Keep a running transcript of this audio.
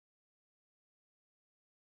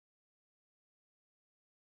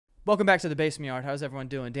Welcome back to the Basement Yard. How's everyone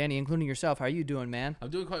doing? Danny, including yourself, how are you doing, man?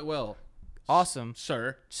 I'm doing quite well. Awesome.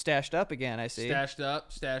 Sir. Stashed up again, I see. Stashed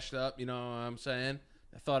up. You know what I'm saying?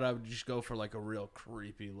 I thought I would just go for like a real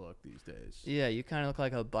creepy look these days. Yeah, you kind of look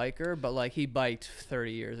like a biker, but like he biked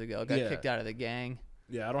 30 years ago. Got kicked out of the gang.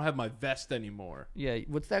 Yeah, I don't have my vest anymore. Yeah,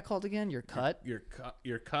 what's that called again? Your cut?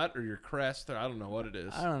 Your cut or your crest, or I don't know what it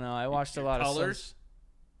is. I don't know. I watched a lot of colors.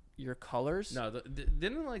 Your colors? No,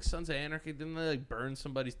 didn't like Sons of Anarchy? Didn't they like burn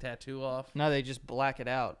somebody's tattoo off? No, they just black it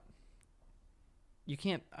out. You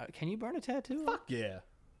can't. Can you burn a tattoo? Fuck yeah.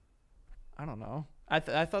 I don't know. I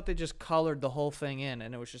thought they just colored the whole thing in,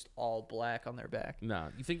 and it was just all black on their back. No,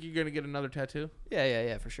 you think you're gonna get another tattoo?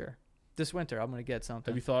 Yeah, for sure. This winter, I'm gonna get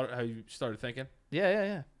something. Have you started thinking?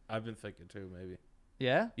 Yeah. I've been thinking too, maybe.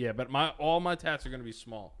 Yeah? Yeah, but all my tats are gonna be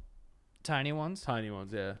small. Tiny ones? Tiny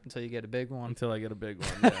ones, yeah. Until you get a big one. Until I get a big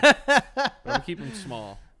one, yeah. But I'm keeping them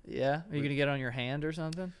small. Yeah? Are you gonna get it on your hand or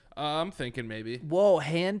something? I'm thinking maybe. Whoa,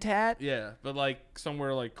 hand tat? Yeah, but like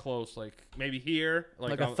somewhere like close, like maybe here,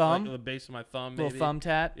 like a thumb, like the base of my thumb, maybe. Little thumb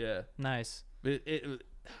tat. Yeah, nice. But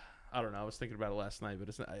I don't know. I was thinking about it last night, but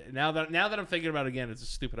it's not, now that I'm thinking about it again, it's a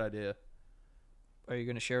stupid idea. Are you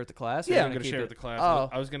gonna share with the class? Or Yeah, I'm gonna share it with the class. Oh.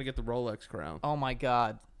 I was gonna get the Rolex crown. Oh my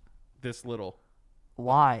god. This little.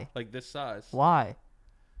 Why? Like this size. Why?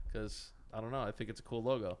 Because I don't know. I think it's a cool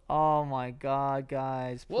logo. Oh my god,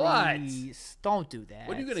 guys! What? Please don't do that.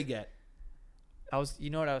 What are you gonna get? You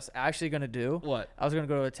know what I was actually gonna do? What? I was gonna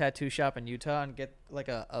go to a tattoo shop in Utah and get like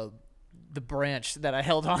the branch that I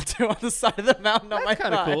held onto on the side of the mountain on my That's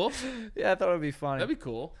kind of thigh. cool. Yeah, I thought it would be funny. That'd be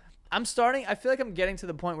cool. I feel like I'm getting to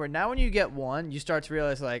the point where now when you get one, you start to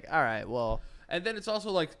realize like, all right, well. And then it's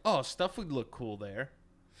also like, oh, stuff would look cool there.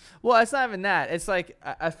 Well, it's not even that. It's like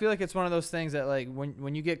I feel like it's one of those things that like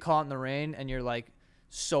when you get caught in the rain and you're like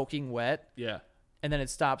soaking wet. Yeah. And then it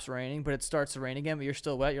stops raining, but it starts to rain again, but you're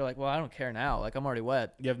still wet. You're like, well, I don't care now. Like I'm already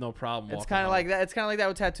wet. You have no problem. It's kind of like that. It's kind of like that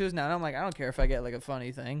with tattoos now. And I'm like, I don't care if I get like a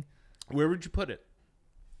funny thing. Where would you put it?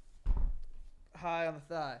 High on the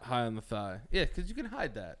thigh. High on the thigh. Yeah, because you can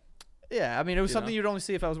hide that. Yeah, I mean, it was something you'd only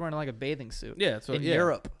see if I was wearing like a bathing suit. Yeah, so in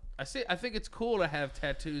Europe. I think it's cool to have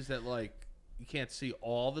tattoos that like you can't see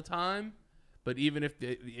all the time, but even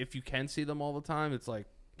if you can see them all the time, it's like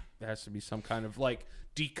there has to be some kind of like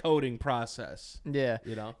decoding process. Yeah,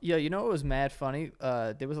 you know. Yeah, you know what was mad funny?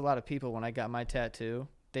 There was a lot of people when I got my tattoo.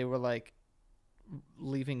 They were like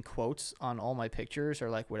leaving quotes on all my pictures or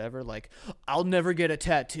like whatever. Like, I'll never get a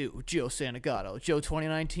tattoo. Joe Santagato. Joe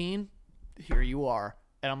 2019. Here you are.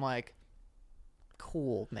 And I'm like,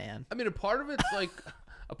 cool, man. I mean, a part of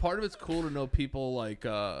it's cool to know people like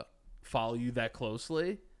follow you that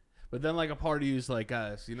closely, but then like a part of you is like,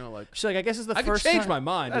 guys, you know, like she's like, I guess it's the I first can change time my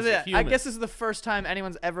mind as a human. I guess it's the first time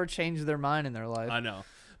anyone's ever changed their mind in their life. I know,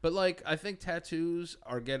 but like I think tattoos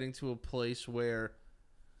are getting to a place where,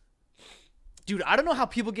 dude, I don't know how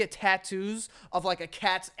people get tattoos of like a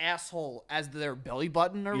cat's asshole as their belly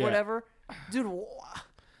button or whatever. Dude,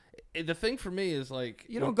 the thing for me is like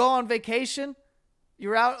you don't go on vacation.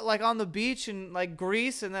 You're out like on the beach in like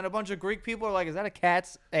Greece, and then a bunch of Greek people are like, "Is that a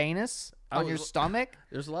cat's anus on your stomach?"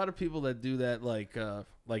 There's a lot of people that do that, like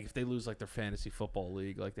if they lose like their fantasy football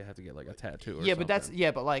league, like they have to get like a tattoo. Or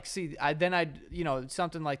something. but like, see,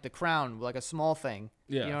 something like the crown, like a small thing.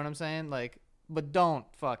 Yeah, you know what I'm saying? Like, but don't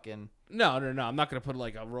fucking. No. I'm not gonna put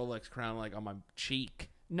like a Rolex crown like on my cheek.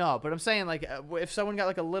 No, but I'm saying like if someone got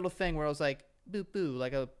like a little thing where it was like boo boo,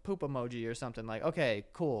 like a poop emoji or something, like okay,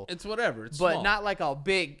 cool. It's whatever. It's but small. not like a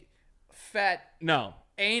big, fat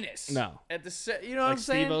anus. No. At the you know what like I'm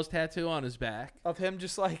saying? Steve-O's tattoo on his back of him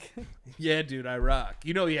just like. Yeah, dude, I rock.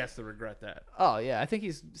 You know he has to regret that. Oh yeah, I think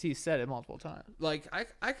he's said it multiple times. Like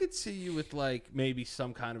I could see you with like maybe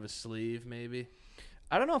some kind of a sleeve, maybe.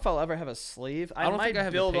 I don't know if I'll ever have a sleeve. I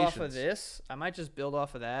might build off of this. I might just build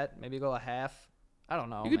off of that. Maybe go a half. I don't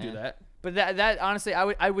know. You could do that. But that honestly,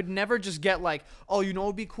 I would never just get like, oh, you know,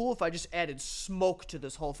 it'd be cool if I just added smoke to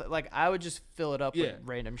this whole thing. Like I would just fill it up with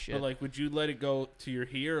random shit. But like, would you let it go to your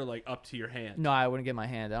here or like up to your hand? No, I wouldn't get my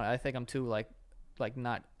hand. I think I'm too like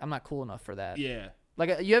not. I'm not cool enough for that. Yeah.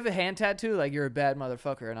 Like you have a hand tattoo, like you're a bad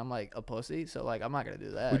motherfucker, and I'm like a pussy. So like I'm not gonna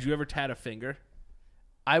do that. Would you ever tat a finger?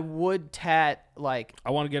 I would tat like.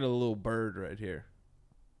 I want to get a little bird right here.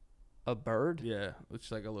 A bird? Yeah,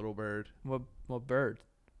 looks like a little bird. What bird?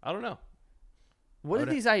 I don't know. What are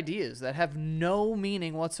these ideas that have no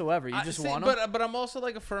meaning whatsoever? You just want them? But I'm also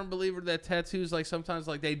like a firm believer that tattoos like sometimes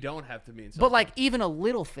like they don't have to mean something. But like even a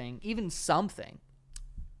little thing, even something.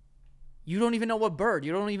 You don't even know what bird.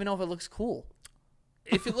 You don't even know if it looks cool.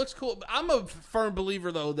 If it looks cool, I'm a firm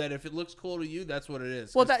believer though that if it looks cool to you, that's what it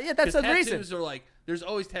is. Well, that's the reason. Tattoos are like, there's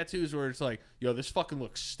always tattoos where it's like, yo, this fucking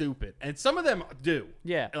looks stupid, and some of them do.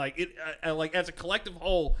 Yeah. Like it, like as a collective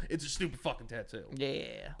whole, it's a stupid fucking tattoo.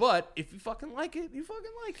 Yeah. But if you fucking like it, you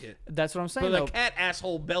fucking like it. That's what I'm saying. But though. a cat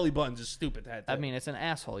asshole belly button's a stupid tattoo. I mean, it's an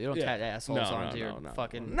asshole. You don't tat assholes onto your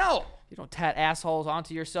fucking. No. You don't tat assholes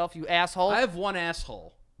onto yourself, you asshole. I have one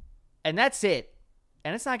asshole. And that's it.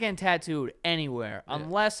 And it's not getting tattooed anywhere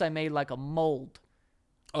unless I made like a mold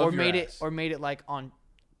Of your ass. made it like on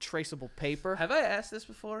traceable paper. Have I asked this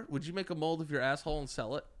before? Would you make a mold of your asshole and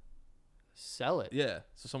sell it? Sell it. Yeah,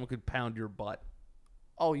 so someone could pound your butt.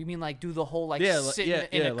 Oh, you mean like do the whole like Yeah, sit yeah,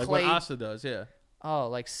 in a like clay? what Asa does. Yeah. Oh,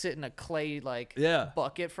 like sit in a clay like Yeah.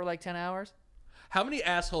 bucket for like 10 hours? How many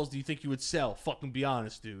assholes do you think you would sell? Fucking be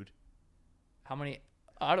honest, dude. How many?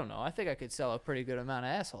 I don't know. I think I could sell a pretty good amount of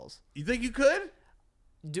assholes. You think you could?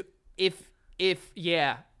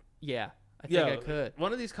 Yeah, I think I could.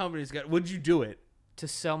 One of these companies got. Would you do it? To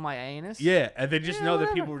sell my anus? Yeah, and they just Yeah, know that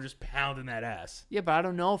whatever. people were just pounding that ass. Yeah, but I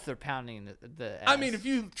don't know if they're pounding the ass. I mean, if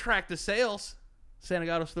you track the sales,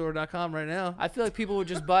 SantaGatoStore.com right now. I feel like people would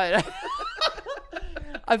just buy it.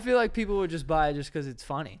 I feel like people would just buy it just because it's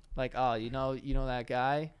funny. Like, oh, you know that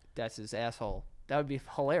guy? That's his asshole. That would be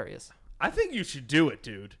hilarious. I think you should do it,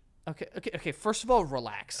 dude. Okay. First of all,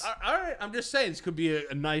 relax. All right, I'm just saying this could be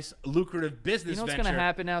a nice, lucrative business You know what's venture. gonna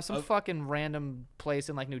happen now? Some fucking random place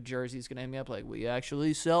in like New Jersey is gonna hit me up like, we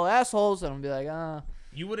actually sell assholes, and I'm gonna be like,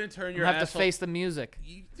 You wouldn't turn you your have to asshole. face the music.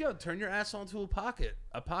 Turn your asshole into a pocket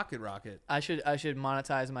rocket, I should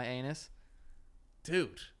monetize my anus.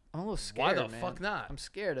 dude. I'm a little scared. Why the man. fuck not? I'm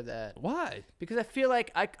scared of that. Why? Because I feel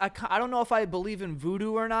like I don't know if I believe in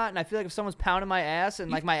voodoo or not, and I feel like if someone's pounding my ass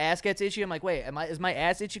and like my ass gets itchy, I'm like, wait, is my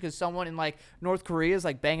ass itchy because someone in like North Korea is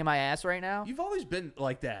like banging my ass right now? You've always been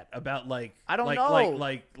like that about like I don't know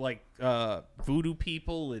know. voodoo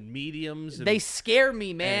people and mediums. And, They scare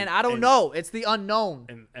me, man. and- I don't and- know. It's the unknown.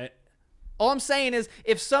 and All I'm saying is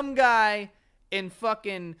if some guy in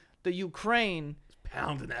fucking the Ukraine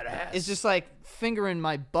pounding that ass. is just like fingering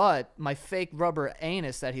my butt, my fake rubber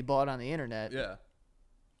anus that he bought on the internet. Yeah.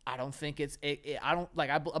 I don't think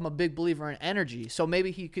I'm a big believer in energy. So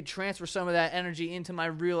maybe he could transfer some of that energy into my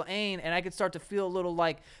real ain, and I could start to feel a little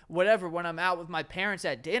like whatever when I'm out with my parents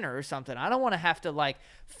at dinner or something. I don't want to have to like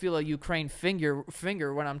feel a Ukraine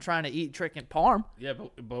finger when I'm trying to eat chicken parm. Yeah,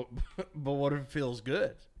 but what if it feels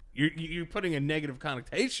good? You're putting a negative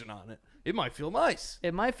connotation on it. It might feel nice.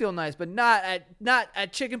 It might feel nice, but not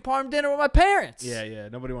at chicken parm dinner with my parents. Yeah.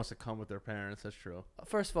 Nobody wants to come with their parents. That's true.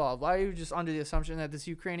 First of all, why are you just under the assumption that this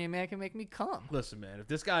Ukrainian man can make me come? Listen, man, if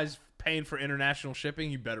this guy's paying for international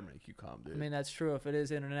shipping, you better make you come, dude. I mean, that's true if it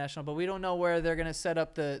is international, but we don't know where they're going to set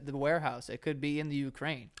up the warehouse. It could be in the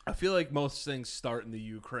Ukraine. I feel like most things start in the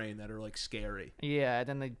Ukraine that are like scary. Yeah,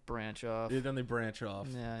 then they branch off. Then they branch off.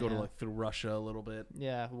 Yeah, go to yeah. like through Russia a little bit.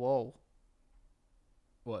 Yeah, whoa.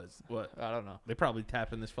 What? I don't know. They probably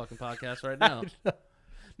tapping this fucking podcast right now.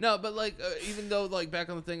 No, but like even though like back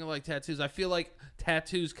on the thing of like tattoos, I feel like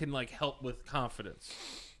tattoos can like help with confidence.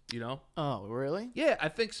 You know? Oh, really? Yeah, I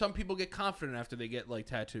think some people get confident after they get like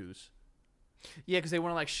tattoos. Yeah, because they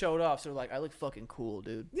want to like show it off. So they're like, I look fucking cool,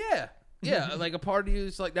 dude. Yeah. Yeah, like a part of you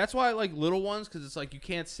is like that's why I like little ones because it's like you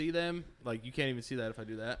can't see them. Like you can't even see that if I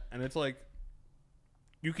do that, and it's like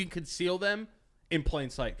you can conceal them in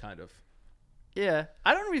plain sight, kind of. Yeah,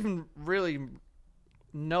 I don't even really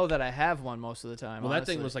know that I have one most of the time. Well,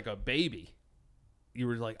 honestly. that thing was like a baby. You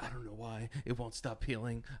were like, I don't know why it won't stop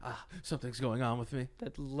peeling. Something's going on with me.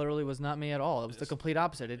 That literally was not me at all. It was the complete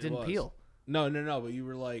opposite. It didn't was. peel. No. But you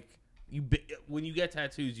were like, when you get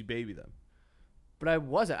tattoos, you baby them. But I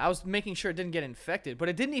wasn't. I was making sure it didn't get infected. But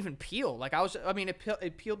it didn't even peel. Like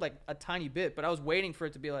it peeled like a tiny bit. But I was waiting for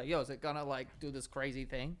it to be like, yo, is it gonna like do this crazy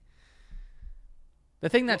thing? The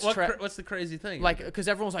thing that's What's the crazy thing? like, because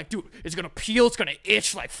everyone's like, dude, it's gonna peel, it's gonna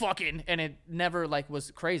itch like fucking, and it never like was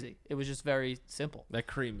crazy. It was just very simple. That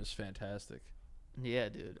cream is fantastic. Yeah,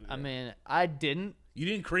 dude. Yeah. I mean, I didn't. You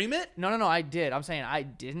didn't cream it? No, I did. I'm saying I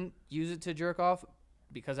didn't use it to jerk off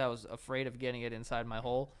because I was afraid of getting it inside my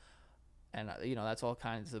hole, and that's all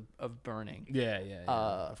kinds of burning. Yeah.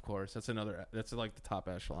 Of course, that's like the top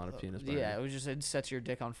echelon of penis burning. Yeah, it sets your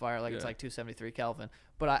dick on fire like it's like 273 Kelvin.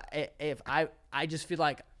 But I just feel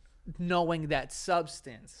like knowing that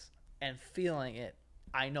substance and feeling it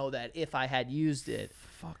I know that if I had used it,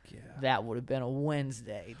 Fuck yeah. that would have been a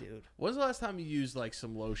Wednesday, dude. When's the last time you used like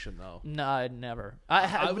some lotion though? No, never.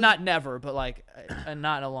 I would- Not never, but like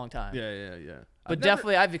not in a long time. Yeah. But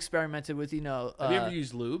definitely, I've experimented with, you know. Have you ever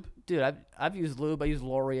used lube? Dude, I've used lube. I use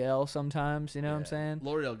L'Oreal sometimes. You know what I'm saying?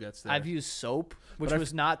 L'Oreal gets there. I've used soap, which But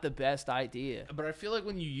was not the best idea. But I feel like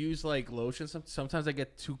when you use like lotion, sometimes I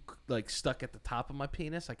get too like stuck at the top of my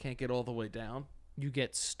penis. I can't get all the way down. You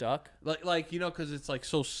get stuck. Like you know, because it's like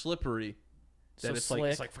so slippery that So it's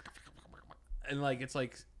slick. like and like it's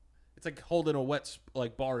like holding a wet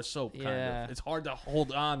like bar of soap. Kind Yeah. of. It's hard to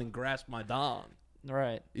hold on and grasp my dong.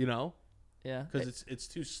 Right. You know, Yeah. because it's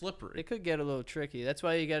too slippery. It could get a little tricky. That's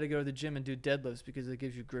why you got to go to the gym and do deadlifts, because it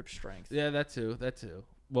gives you grip strength. Yeah, that too.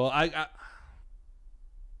 Well, I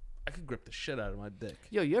could grip the shit out of my dick.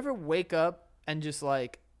 Yo, you ever wake up and just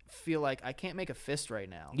like feel like I can't make a fist right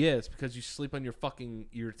now? Yeah, it's because you sleep on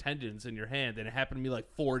your tendons in your hand, and it happened to me like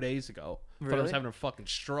 4 days ago. I thought I was Really? having a fucking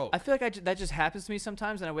stroke. I feel like that just happens to me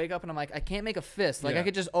sometimes, and I wake up and I'm like, I can't make a fist. Like Yeah. I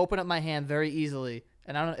could just open up my hand very easily,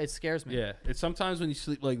 and I don't. It scares me. Yeah, it's sometimes when you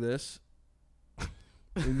sleep like this.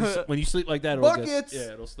 when you sleep like that,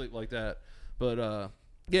 it'll sleep like that. But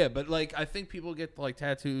yeah, but like I think people get like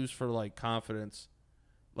tattoos for like confidence,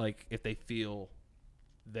 like if they feel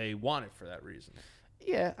they want it for that reason,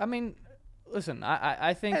 Yeah. I mean, listen,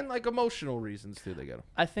 I think and like emotional reasons too. They get them.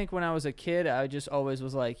 I think when I was a kid, I just always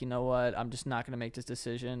was like, you know what, I'm just not gonna make this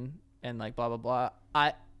decision, and like blah blah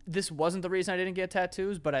blah. This wasn't the reason I didn't get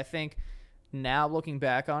tattoos, but I think now looking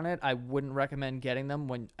back on it, I wouldn't recommend getting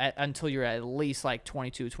them until you're at least like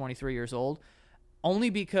 22, 23 years old, only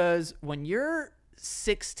because when you're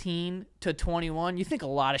 16 to 21, you think a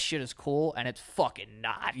lot of shit is cool, and it's fucking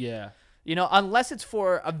not. Yeah, You know, unless it's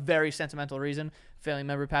for a very sentimental reason, family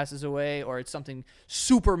member passes away, or it's something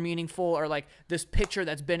super meaningful, or like this picture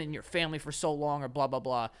that's been in your family for so long, or blah blah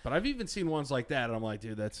blah. but I've even seen ones like that, and I'm like,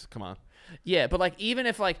 dude, come on. Yeah, but like even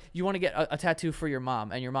if like you want to get a tattoo for your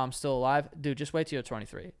mom and your mom's still alive, dude, just wait till you're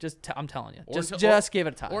 23. I'm telling you, just give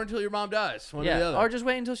it a time. Or until your mom dies. One or the Yeah, other. or just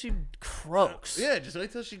wait until she croaks. Yeah, just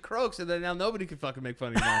wait till she croaks, and then now nobody can fucking make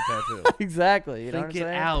fun of your mom tattoo. Exactly. You know what I'm Think it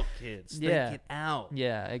saying? out, kids. Yeah. Think it out.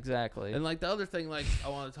 Yeah, exactly. And like the other thing, like I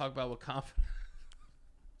want to talk about with confidence.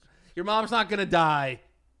 Your mom's not gonna die.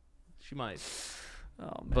 She might. Oh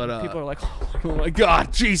man, But, people are like, Oh my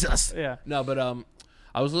God, Jesus. yeah, No, but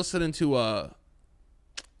I was listening to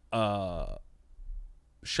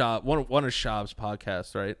Schaub, one of Schaub's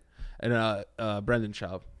podcasts, right? And Brendan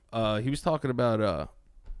Schaub. He was talking about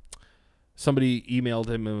somebody emailed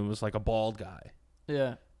him and was like a bald guy,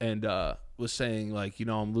 yeah, and was saying like, you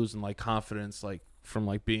know, I'm losing like confidence like from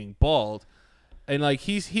like being bald. And like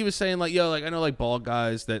he was saying like, yo, like I know like bald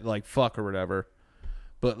guys that like fuck or whatever,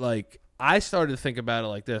 but like I started to think about it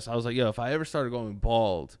like this. I was like, yo, if I ever started going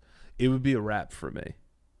bald, it would be a wrap for me.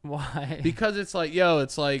 why? Because it's like, yo,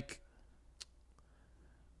 it's like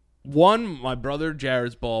one, my brother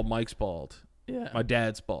Jared's bald, Mike's bald, Yeah, my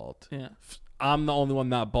dad's bald. yeah. I'm the only one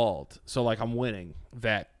not bald, so like I'm winning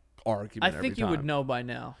that argument. I think you would know by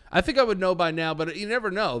now. I think I would know by now, but you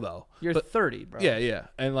never know though. You're But- 30, bro. Yeah,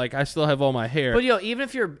 and like I still have all my hair. But yo, even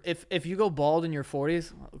if you go bald in your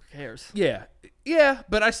 40s, who cares? Yeah,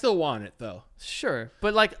 but I still want it though. Sure,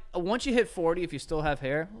 but like once you hit 40, if you still have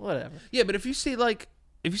hair, whatever. Yeah, but if you see like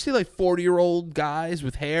 40-year-old guys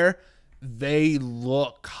with hair, they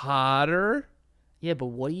look hotter. Yeah, but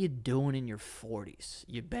what are you doing in your 40s?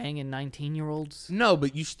 You banging 19-year-olds? No,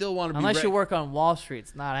 but you still want to be Unless you work on Wall Street,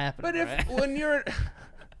 it's not happening. But if right? when you're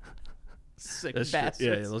Sick That's true. bastards.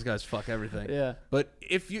 Yeah, those guys fuck everything. Yeah. But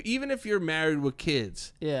even if you're married with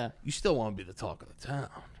kids, Yeah. you still want to be the talk of the town.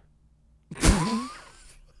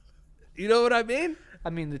 You know what I mean? I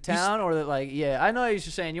mean, the town or the, like, yeah. I know what you're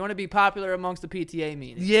saying. You want to be popular amongst the PTA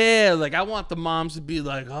meetings. Yeah, like I want the moms to be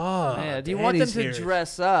like, oh, Yeah. Do you want them Danny's to here.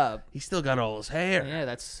 dress up? He still got all his hair. Yeah,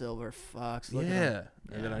 that's silver fucks. Look at Yeah. them.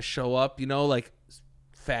 And then I show up, you know, like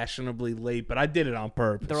fashionably late, but I did it on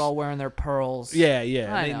purpose. They're all wearing their pearls. Yeah. I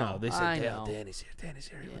They know, know. They I said, know. Danny's here. Danny's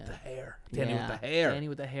here with the Yeah. hair. Danny Yeah, with the hair. Danny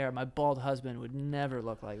with the hair. My bald husband would never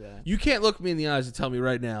look like that. You can't look me in the eyes and tell me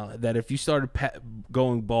right now that if you started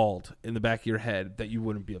going bald in the back of your head, that you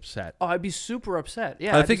wouldn't be upset. Oh, I'd be super upset.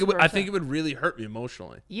 Yeah, I I'd be think it would. super I upset. think it would really hurt me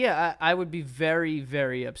emotionally. Yeah, I would be very,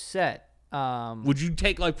 very upset. Would you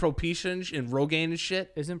take like Propecia and Rogaine and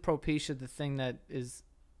shit? Isn't Propecia the thing that is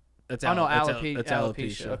That's Oh, no, that's alopecia.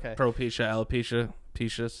 alopecia. Okay. Propecia, alopecia,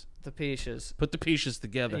 pecious. the Pecias? Put the pecious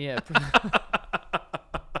together. Yeah.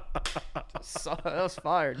 So, that was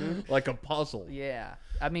fire, dude. Like a puzzle. Yeah.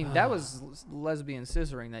 I mean, that was lesbian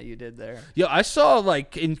scissoring that you did there. Yo, I saw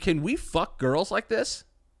like, can we fuck girls like this?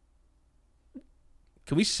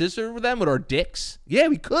 Can we scissor them with our dicks? Yeah,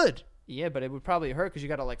 we could. Yeah, but it would probably hurt because you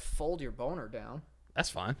got to like fold your boner down. That's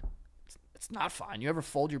fine. It's not fine. You ever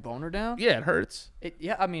fold your boner down? Yeah, it hurts.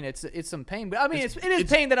 Yeah, I mean it's some pain, but I mean it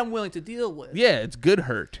is pain that I'm willing to deal with. Yeah, it's good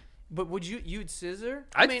hurt. But you'd scissor?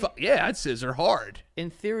 I'd scissor hard. In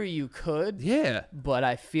theory you could. Yeah. But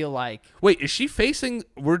I feel like Wait, is she facing?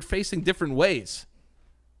 We're facing different ways.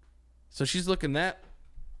 So she's looking that.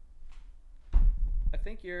 I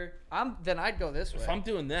think then I'd go this way. If I'm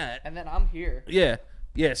doing that, And then I'm here.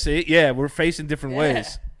 yeah, see, yeah, we're facing different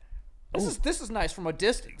ways. This is nice from a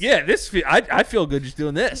distance. Yeah, I feel good just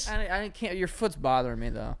doing this. I can't. Your foot's bothering me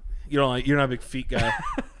though. You're not a big feet guy,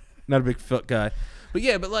 not a big foot guy, but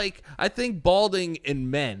yeah, but like I think balding in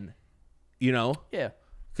men, Yeah.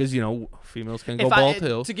 because females can go bald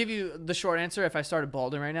too. To give you the short answer, if I started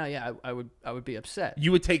balding right now, yeah, I would be upset.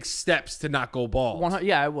 You would take steps to not go bald.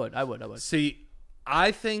 Yeah, I would. See,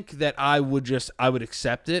 I think that I would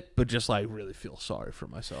accept it, but just like really feel sorry for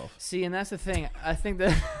myself. See, and that's the thing. I think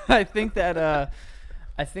that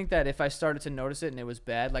if I started to notice it and it was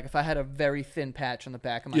bad, like if I had a very thin patch on the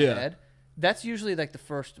back of my head, that's usually like the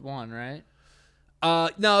first one, right?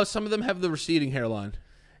 No, some of them have the receding hairline.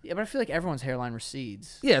 Yeah, but I feel like everyone's hairline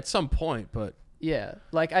recedes. Yeah, at some point, but Yeah,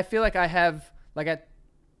 like I feel like I have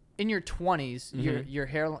in your 20s,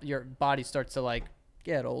 Mm-hmm. your body starts to like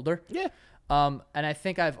get older. yeah. And I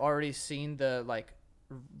think I've already seen the like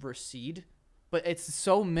recede, but it's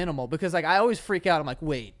so minimal because like I always freak out. I'm like,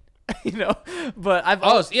 wait, but I've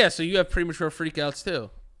Yeah, so you have premature freakouts too.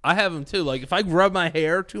 I have them too. Like if I rub my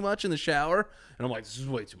hair too much in the shower, and I'm like, this is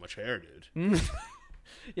way too much hair, dude.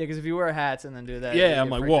 Yeah, because if you wear hats and then do that, Yeah, I'm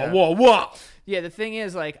like, whoa. Yeah, the thing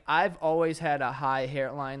is, like, I've always had a high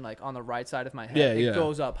hairline, like on the right side of my head. Yeah, it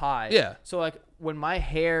goes up high. Yeah. So like when my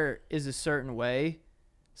hair is a certain way,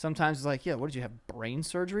 sometimes it's like, yeah, what did you have, brain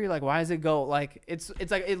surgery? Like, why does it go like it's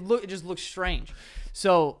like it just looks strange.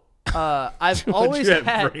 So I've always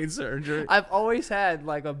had brain surgery. I've always had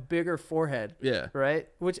like a bigger forehead. Yeah. Right?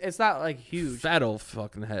 Which it's not like huge. Fat old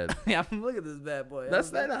fucking head. Yeah, look at this bad boy.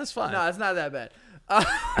 That's fine. No, it's not that bad.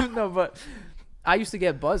 No, but I used to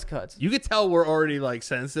get buzz cuts. You could tell we're already like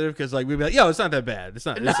sensitive because like we'd be like, yo, it's not that bad. It's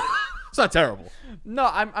not terrible. No,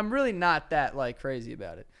 I'm really not that like crazy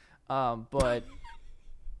about it. But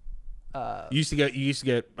You used to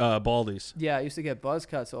get baldies. yeah, I used to get buzz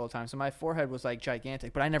cuts all the time. So my forehead was like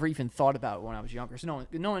gigantic, but I never even thought about it when I was younger. So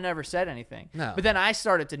no one ever said anything. No. But then I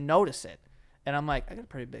started to notice it, and I'm like, I got a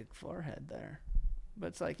pretty big forehead there. But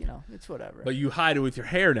it's like, it's whatever. But you hide it with your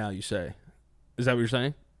hair now. You say, is that what you're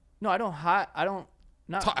saying? No, I don't hide. I don't.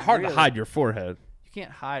 Not It's hard really. to hide your forehead. You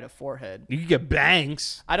can't hide a forehead. You can get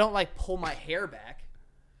bangs. I don't like pull my hair back,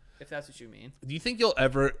 if that's what you mean. Do you think you'll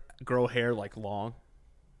ever grow hair like long?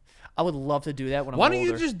 I would love to do that when I'm Why older. don't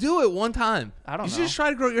you just do it one time? I don't You know. should just try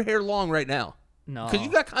to grow your hair long right now. No. Because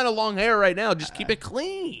you got kind of long hair right now. Just keep it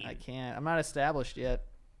clean. I can't. I'm not established yet.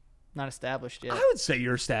 Not established yet. I would say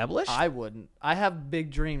you're established. I wouldn't. I have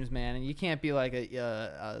big dreams, man, and you can't be like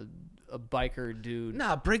a biker dude.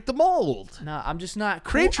 Nah, break the mold. Nah, I'm just not.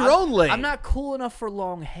 Cool. Create your own lane. I'm not cool enough for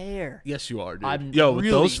long hair. Yes, you are, dude. I'm Yo, with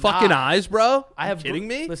really those fucking not. eyes, bro. I have. You kidding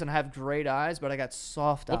me? Listen, I have great eyes, but I got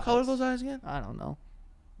soft eyes. What color are those eyes again? I don't know.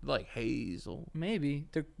 Like hazel. Maybe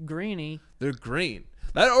they're greeny. They're green.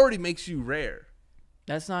 That already makes you rare.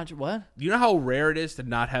 That's not what. You know how rare it is to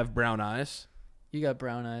not have brown eyes? You got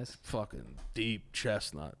brown eyes. Fucking deep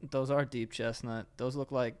chestnut. Those are deep chestnut. Those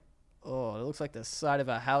look like. Oh, it looks like the side of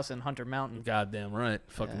a house in Hunter Mountain. Goddamn right.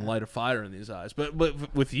 Fucking Yeah. light a fire in these eyes. But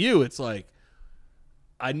with you, it's like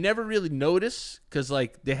I never really notice because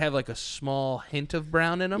like they have like a small hint of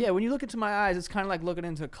brown in them. Yeah, when you look into my eyes, it's kind of like looking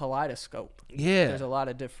into a kaleidoscope. Yeah. There's a lot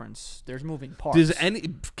of difference. There's moving parts.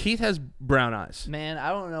 Keith has brown eyes. Man, I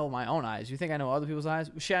don't know my own eyes. You think I know other people's eyes?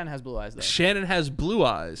 Shannon has blue eyes, though. Shannon has blue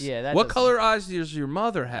eyes. Yeah, that What doesn't- color eyes does your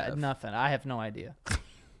mother have? Nothing. I have no idea.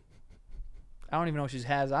 I don't even know if she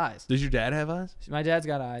has eyes. Does your dad have eyes? My dad's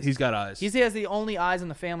got eyes. He's got eyes. He has the only eyes in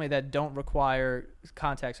the family that don't require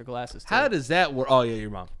contacts or glasses. How too. does that work? Oh yeah,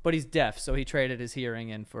 your mom. But he's deaf, so he traded his hearing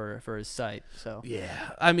in for his sight. So Yeah,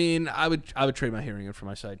 I mean, I would trade my hearing in for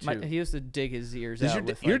my sight too. he used to dig his ears Does out. your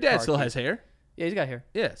with, your like, dad car still keys. has hair? Yeah, he's got hair.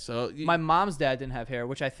 Yeah. So My mom's dad didn't have hair,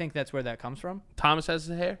 which I think that's where that comes from. Thomas has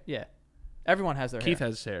his hair. Yeah, everyone has their Keith hair.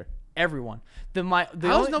 has his hair. Everyone. The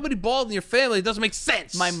How only, is nobody bald in your family? It doesn't make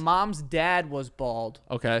sense. My mom's dad was bald.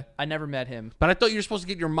 Okay. I never met him. But I thought you were supposed to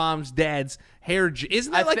get your mom's dad's hair.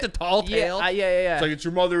 Isn't that like the tall tail? Yeah. It's like it's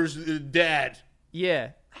your mother's dad.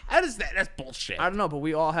 Yeah. How does that? That's bullshit. I don't know, but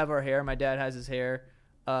we all have our hair. My dad has his hair.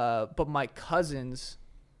 But my cousins,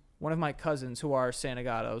 one of my cousins who are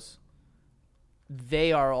Santagatos,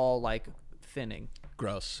 they are all like thinning.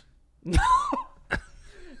 Gross.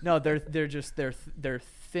 No, they're just they're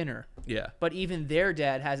thinner. Yeah. But even their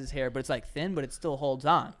dad has his hair, but it's like thin, but it still holds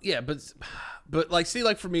on. Yeah, but like, see,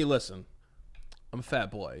 like for me, listen, I'm a fat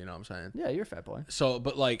boy. You know what I'm saying? Yeah, you're a fat boy. So,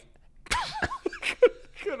 but like,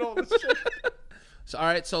 Good old shit. so all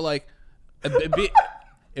right, so like,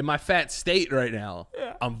 in my fat state right now,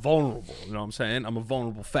 I'm vulnerable. You know what I'm saying? I'm a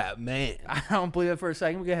vulnerable fat man. I don't believe it for a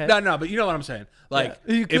second. Go ahead. No, but you know what I'm saying. Like,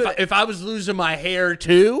 Yeah. You could- if I was losing my hair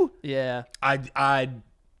too, Yeah. I'd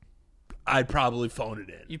probably phone it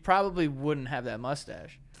in. You probably wouldn't have that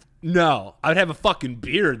mustache. No, I'd have a fucking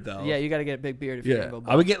beard though. Yeah, you got to get a big beard if you're Yeah, gonna go I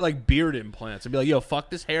bald. would get like beard implants. I'd be like, yo,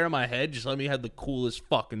 fuck this hair on my head. Just let me have the coolest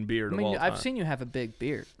fucking beard I of all mean, time. I've seen you have a big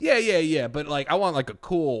beard, Yeah. But like, I want like a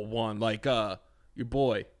cool one, like your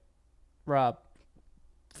boy, Rob.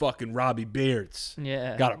 fucking Robbie Beards.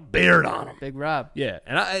 Yeah. Got a beard on him. Big Rob. Yeah,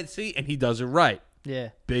 and I see, and he does it right. Yeah.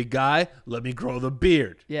 Big guy, let me grow the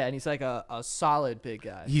beard. Yeah, and he's like a solid big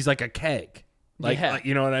guy. He's like a keg. Like, Yeah. like,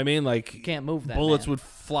 you know what I mean? Like, Can't move that bullets man. would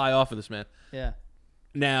fly off of this man. Yeah.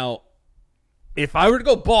 Now, if I were to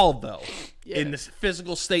go bald though, Yeah. in this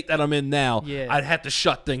physical state that I'm in now, Yeah. I'd have to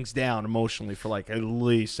shut things down emotionally for like at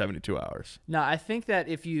least 72 hours. No, I think that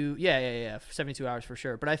if you, yeah, 72 hours for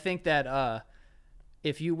sure. But I think that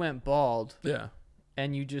if you went bald Yeah.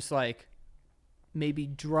 and you just like maybe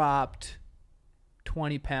dropped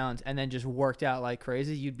 20 pounds and then just worked out like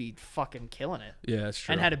crazy, you'd be fucking killing it. Yeah, that's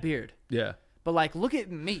true. And had a beard. Yeah. But like, look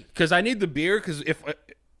at me. Because I need the beard. Because if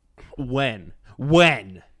when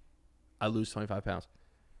I lose 25 pounds,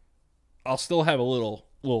 I'll still have a little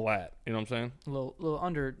lat. You know what I'm saying? A little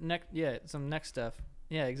under neck. Yeah, some neck stuff.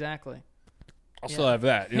 Yeah, exactly. I'll still have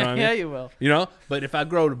that. You know what I mean? Yeah, you will. You know. But if I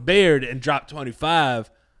grow the beard and drop 25,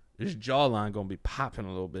 this jawline gonna be popping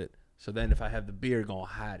a little bit. So then, if I have the beard, gonna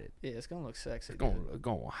hide it. Yeah, it's gonna look sexy. Dude.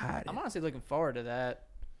 Gonna hide it. I'm honestly looking forward to that.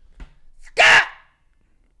 Scat!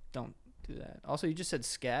 Don't do that. Also, you just said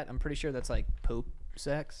scat. I'm pretty sure that's like poop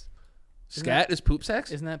sex. Scat is poop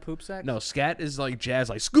sex? Isn't that poop sex? No, scat is like jazz,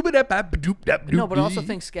 like scuba dap bap doop dap doop. No, but I also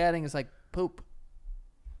think scatting is like poop.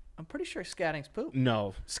 I'm pretty sure scatting's poop.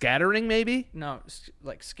 no scattering maybe. No,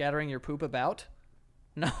 like scattering your poop about.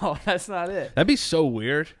 No, that's not it. That'd be so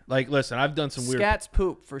weird. Like, listen, I've done some weird Scat's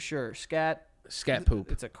poop for sure. Scat. scat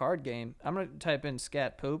poop. It's a card game. I'm gonna type in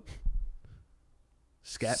scat poop.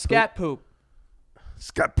 Scat poop.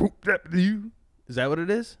 Scat poop dap you. Is that what it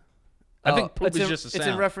is? I think poop is just a sound.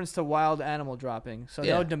 It's in reference to wild animal dropping. So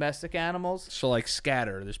Yeah. no domestic animals. So like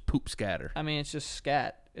scatter, there's poop scatter. I mean, it's just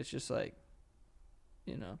scat. It's just like,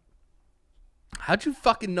 you know. How'd you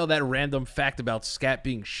fucking know that random fact about scat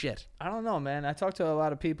being shit? I don't know, man. I talked to a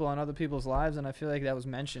lot of people on other people's lives, and I feel like that was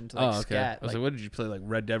mentioned. Like scat. I was like, what did you play, like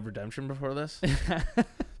Red Dead Redemption before this?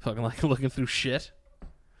 Fucking like looking through shit.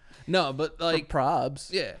 No, but like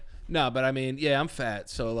probs. yeah. No, but I mean, yeah, I'm fat,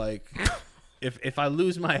 so like if I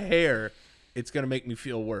lose my hair, it's gonna make me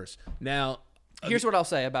feel worse. Now Here's what I'll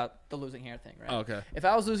say about the losing hair thing, right? okay. If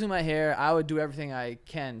I was losing my hair, I would do everything I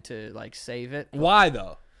can to like save it. Why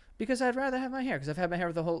though? Because I'd rather have my hair, because I've had my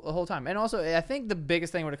hair the whole time. And also, I think the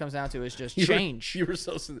biggest thing when it comes down to is just change. You were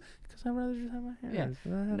so because I'd rather just have my hair.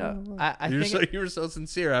 Yeah. No, I you were think you were so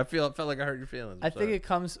sincere. I felt like I hurt your feelings. I think it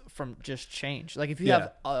comes from just change. Like if you Yeah.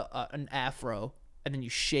 have an afro and then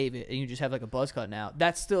you shave it and you just have like a buzz cut now,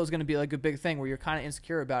 that still is going to be like a big thing where you're kind of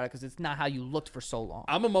insecure about it because it's not how you looked for so long.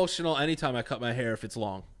 I'm emotional anytime I cut my hair if it's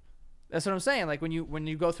long. That's what I'm saying. Like when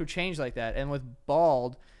you go through change like that, and with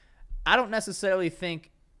bald, I don't necessarily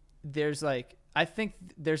think there's like, I think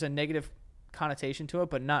there's a negative connotation to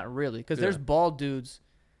it, but not really, because there's bald dudes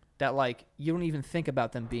that like you don't even think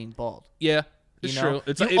about them being bald. Yeah, it's You know? true.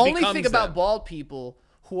 It's you it only becomes think about them. bald people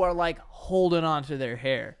who are like holding on to their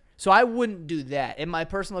hair. So I wouldn't do that. In my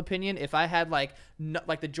personal opinion, if I had like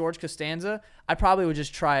like the George Costanza, I probably would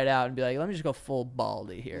just try it out and be like, let me just go full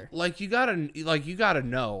baldy here. Like you gotta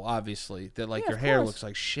know obviously that like Yeah, your of hair course. looks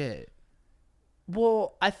like shit.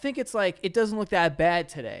 Well, I think it's like it doesn't look that bad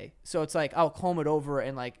today, so it's like I'll comb it over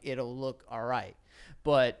and like it'll look all right.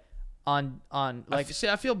 But on like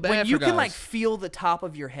I feel bad when for you guys. can like feel the top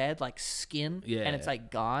of your head like skin, Yeah. and it's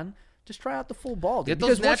like gone. Just try out the full bald. Get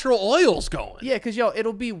Because those natural oils going. Yeah, because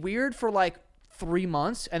it'll be weird for like 3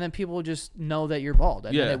 months, and then people will just know that you're bald,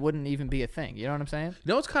 and then Yeah. it wouldn't even be a thing. You know what I'm saying? You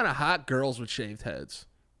know what's kind of hot? Girls with shaved heads.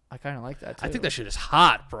 I kind of like that too. I think that shit is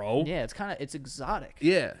hot, bro. Yeah, it's exotic.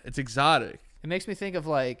 Yeah, it's exotic. It makes me think of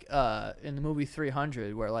like in the movie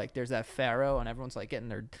 300, where like there's that pharaoh and everyone's like getting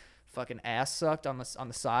their fucking ass sucked on the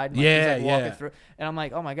side. And, Yeah, he's, like, walking yeah. through, and I'm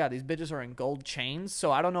like, oh my god, these bitches are in gold chains.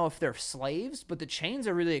 So I don't know if they're slaves, but the chains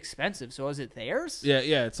are really expensive. So is it theirs? Yeah,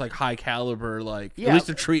 yeah. It's like high caliber. Like Yeah. at least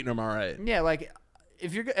they're treating them all right. Yeah, like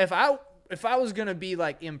if I was gonna be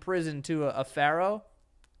like imprisoned to a pharaoh,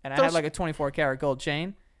 and I had Those- like a 24 karat gold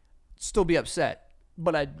chain, still be upset,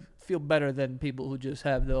 but I'd feel better than people who just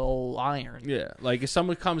have the old iron. Yeah, like if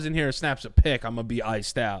someone comes in here and snaps a pic, I'm gonna be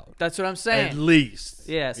iced out. That's what I'm At saying. least.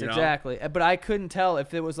 Yes, you know? exactly. But I couldn't tell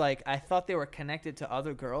if it was like I thought they were connected to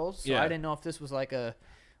other girls, so Yeah. I didn't know if this was like a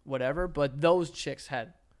whatever. But those chicks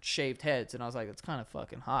had shaved heads, and I was like, it's kind of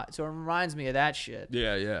fucking hot. So it reminds me of that shit.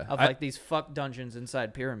 Yeah, yeah. Of like these fuck dungeons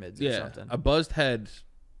inside pyramids or yeah, something. a buzzed head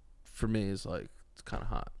for me is like it's kind of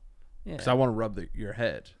hot Yeah. because I want to rub your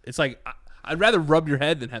head. It's like I'd rather rub your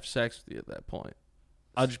head than have sex with you at that point.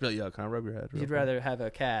 I'll just be like, yo, can I rub your head? real You'd quick?" rather have a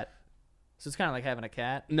cat. So it's kind of like having a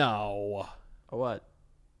cat, No, or what?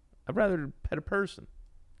 I'd rather pet a person.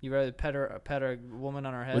 You rather pet a woman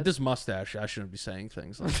on her head? With this mustache, I shouldn't be saying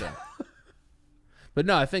things like that. But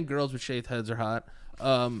no, I think girls with shaved heads are hot.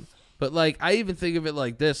 But like I even think of it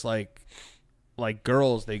like this, like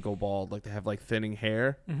girls, they go bald, like they have like thinning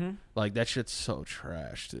hair. Mm-hmm. Like that shit's so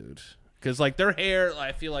trash, dude. Because like their hair,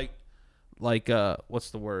 I feel like what's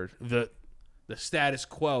the word? The status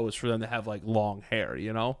quo is for them to have like long hair,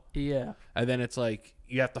 you know? Yeah. And then it's like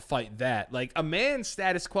you have to fight that. Like a man's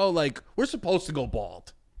status quo, like we're supposed to go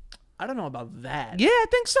bald. I don't know about that. Yeah, I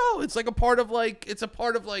think so. It's like a part of like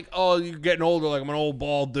oh, you're getting older, like I'm an old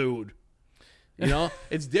bald dude. You know?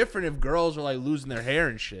 It's different if girls are like losing their hair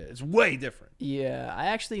and shit. It's way different. Yeah, I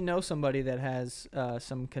actually know somebody that has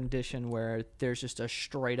some condition where there's just a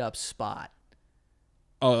straight up spot.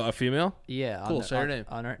 Oh, a female? Yeah. Cool, say her name.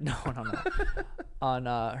 On her, no. On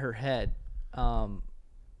her head.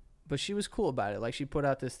 But she was cool about it. Like she put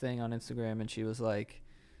out this thing on Instagram and she was like,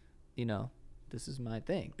 you know, this is my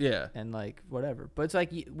thing. Yeah. And like whatever. But it's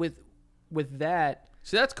like with that.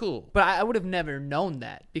 See, that's cool. But I would have never known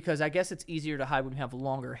that because I guess it's easier to hide when you have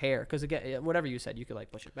longer hair. Because again, whatever you said, you could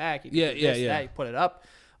like push it back. You could do this, that, you put it up.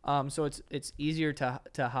 So it's easier to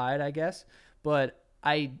hide, I guess. But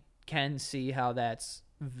I can see how that's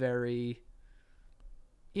very,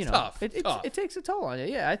 you know, Tough. it takes a toll on you.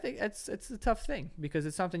 Yeah, I think it's a tough thing because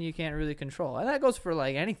it's something you can't really control, and that goes for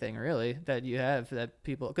like anything really that you have that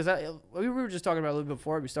people. Because we were just talking about a little bit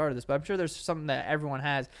before we started this, but I'm sure there's something that everyone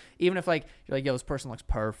has, even if like you're like, yo, this person looks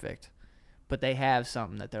perfect, but they have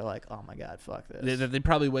something that they're like, oh my god, fuck this. They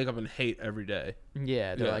probably wake up and hate every day.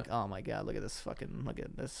 Yeah, they're Yeah. like, oh my god, look at this.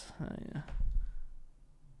 Yeah.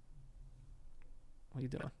 What are you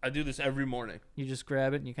doing? I do this every morning. You just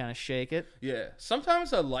grab it and you kind of shake it. Yeah.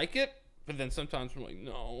 Sometimes I like it, but then sometimes I'm like,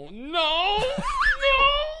 no. No.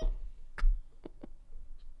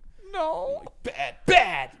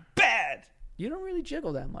 Bad. You don't really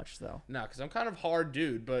jiggle that much though. No, because I'm kind of hard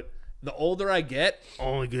dude, but the older I get,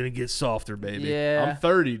 only gonna get softer, baby. Yeah. I'm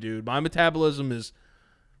 30, dude. My metabolism is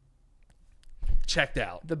checked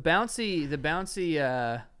out. The bouncy.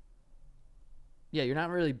 Yeah, you're not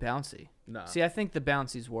really bouncy. Nah. See, I think the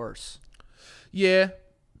bouncy's worse. Yeah.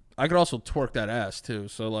 I could also twerk that ass too.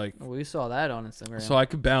 So like, We saw that on Instagram. so I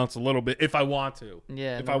could bounce a little bit if I want to.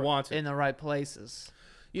 yeah, if I want to. in the right places.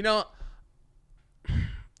 You know,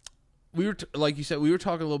 we were like you said, we were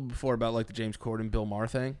talking a little bit before about like the James Corden, Bill Maher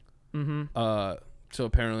thing. Mm-hmm. So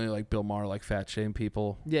apparently, like Bill Maher, like fat shame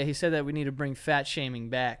people. Yeah, he said that we need to bring fat shaming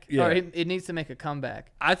back. Yeah. Or it needs to make a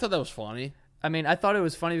comeback. I thought that was funny. I mean, I thought it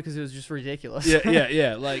was funny because it was just ridiculous.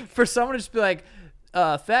 Yeah. Like, For someone to just be like,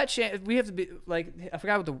 fat shame, we have to be like, I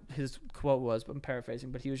forgot what his quote was, but I'm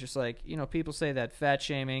paraphrasing. But he was just like, you know, people say that fat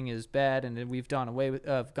shaming is bad, and we've done away with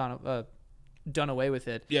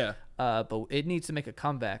it. yeah, But it needs to make a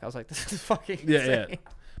comeback. I was like, this is fucking yeah. insane.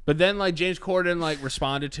 But then like James Corden like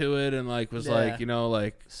responded to it and like was Yeah. like, you know,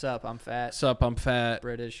 like, Sup, I'm fat. sup, I'm fat.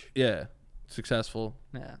 British. Yeah, successful.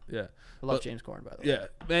 Yeah. Yeah, I love But- James Corden, by the way.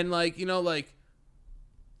 yeah. And like, you know, like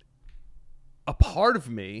a part of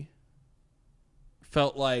me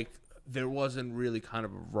felt like there wasn't really kind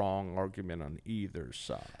of a wrong argument on either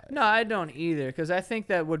side. No, I don't either, because I think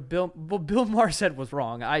that what Bill Maher said was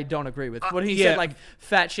wrong. I don't agree with what he yeah. said. Like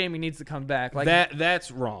fat shaming needs to come back. Like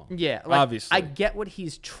that's wrong. yeah, like, obviously. I get what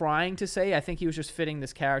he's trying to say. I think he was just fitting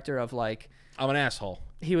this character of like I'm an asshole.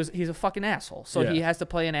 he's a fucking asshole. So Yeah. he has to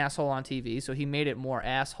play an asshole on TV. So he made it more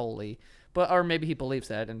assholey. But or maybe he believes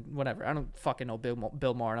that and whatever. I don't fucking know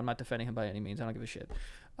Bill Maher, and I'm not defending him by any means. I don't give a shit.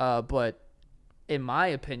 But in my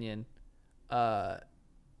opinion, what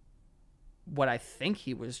I think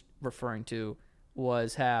he was referring to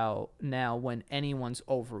was how now when anyone's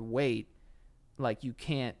overweight, like you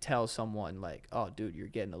can't tell someone like, oh dude, you're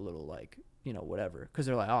getting a little like, you know, whatever, because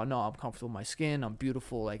they're like, oh no, I'm comfortable with my skin, I'm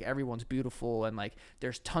beautiful, like everyone's beautiful, and like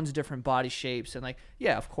there's tons of different body shapes, and like,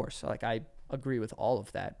 yeah, of course, like I agree with all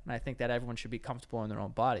of that, and I think that everyone should be comfortable in their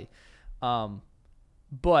own body,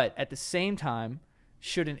 but at the same time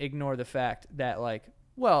shouldn't ignore the fact that like,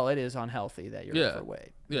 well, it is unhealthy that you're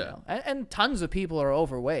overweight. You know? And tons of people are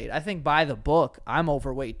overweight. I think by the book, I'm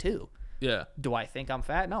overweight too. Yeah. Do I think I'm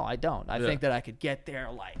fat? No, I don't. I think that I could get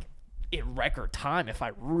there like in record time if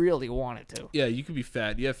I really wanted to. Yeah, you could be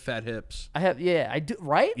fat. You have fat hips. I do,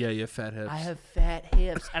 right? Yeah, you have fat hips. I have fat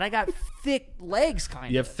hips, and I got thick legs, kind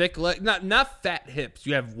of. You have thick legs. Not fat hips.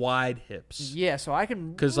 You have wide hips. Yeah, so I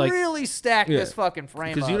can like, really stack this fucking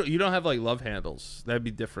frame up. Because you don't have like love handles. That'd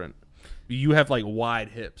be different. You have like wide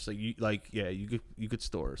hips. Like you could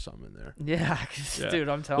store something in there. Yeah, dude,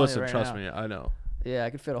 I'm telling you right now. Trust me, I know. Yeah,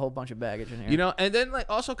 I could fit a whole bunch of baggage in here. You know, and then like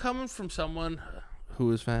also coming from someone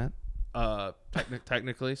who is fat,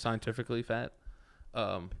 technically, scientifically fat.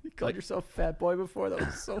 You called yourself fat boy before? That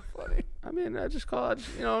was so funny. I mean, I just call it,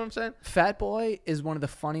 you know what I'm saying? Fat boy is one of the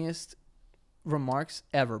funniest remarks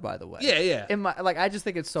ever, by the way. Yeah. In my, like, I just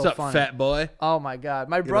think it's so What's up, funny. fat boy? Oh my god,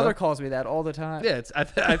 my brother calls me that all the time. Yeah,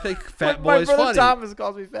 I think fat my boy is funny. brother Thomas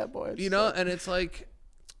calls me fat boy. You know, and it's like,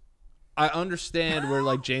 I understand where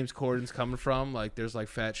like James Corden's coming from. Like, there's like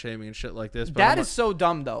fat shaming and shit like this. But that is so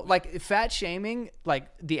dumb though. Like fat shaming, like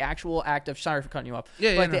the actual act of, sorry for cutting you off.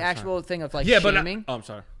 Yeah, like the actual thing of like shaming. Oh, I'm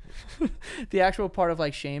sorry. The actual part of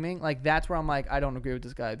like shaming, like that's where I'm like, I don't agree with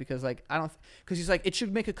this guy, because like I don't, because he's like, it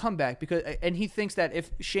should make a comeback, because, and he thinks that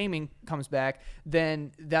if shaming comes back,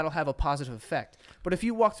 then that'll have a positive effect. But if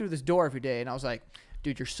you walk through this door every day, and I was like,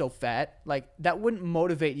 dude, you're so fat, like that wouldn't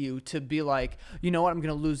motivate you to be like, you know what, I'm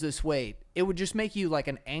gonna lose this weight. It would just make you like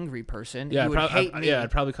an angry person. Yeah, you would hate me. Yeah,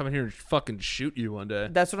 I'd probably come in here and fucking shoot you one day.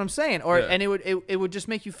 That's what I'm saying. Or and it would just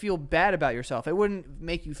make you feel bad about yourself. It wouldn't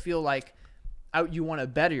make you feel like you want to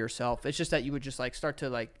better yourself. It's just that you would just like start to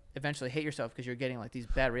like eventually hate yourself because you're getting like these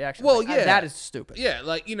bad reactions. Well, like, yeah, that is stupid. Yeah,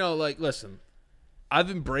 like, you know, like, listen, I've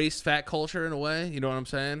embraced fat culture in a way. You know what I'm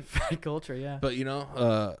saying? Fat culture, yeah. But you know,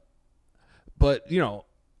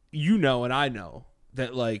 and I know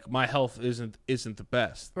that like my health isn't the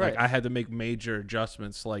best. Right. Like, I had to make major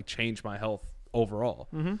adjustments to like change my health overall.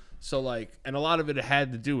 Mm-hmm. So like, and a lot of it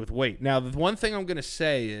had to do with weight. Now, the one thing I'm gonna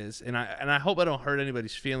say is, and I hope I don't hurt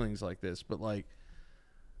anybody's feelings like this, but like,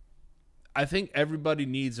 I think everybody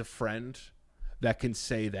needs a friend that can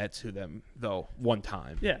say that to them though one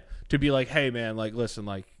time. Yeah. To be like, hey man, like, listen,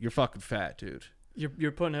 like, you're fucking fat, dude.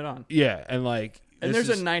 You're putting it on. Yeah, and like, and there's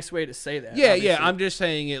a nice way to say that. Yeah, obviously. yeah. I'm just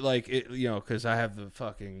saying it like it, you know, because I have the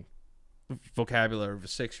fucking vocabulary of a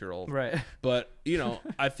 6-year-old. Right. But you know,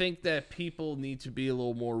 I think that people need to be a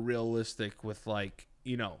little more realistic with like,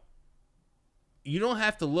 you know, you don't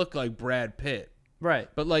have to look like Brad Pitt. Right.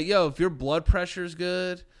 But like, yo, if your blood pressure's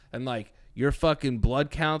good and like your fucking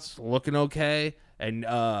blood counts looking okay, and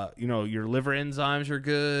you know, your liver enzymes are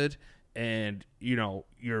good, and you know,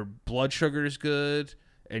 your blood sugar is good,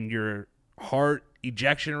 and your heart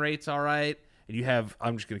ejection rate's all right, and you have,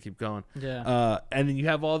 I'm just gonna keep going. Yeah. And then you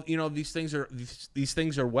have all, you know, these things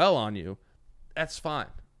are well on you. That's fine.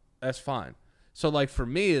 That's fine. So like for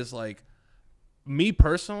me is like, me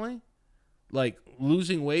personally, like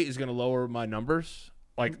losing weight is gonna lower my numbers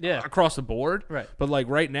like across the board. Right. But like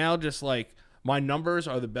right now, just like my numbers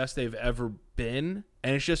are the best they've ever been,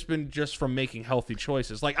 and it's just been just from making healthy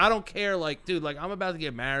choices. Like I don't care, like dude, like I'm about to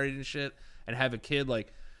get married and shit and have a kid.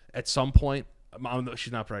 Like at some point,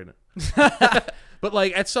 she's not pregnant. But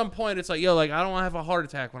like at some point it's like, yo, like I don't want to have a heart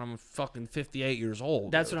attack when I'm fucking 58 years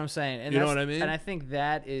old. That's what I'm saying. And you know what I mean? And I think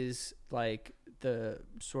that is like the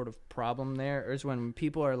sort of problem there is when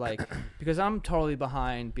people are like, because I'm totally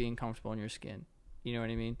behind being comfortable in your skin. You know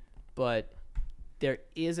what I mean? But there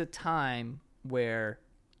is a time where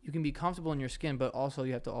you can be comfortable in your skin, but also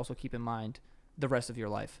you have to also keep in mind the rest of your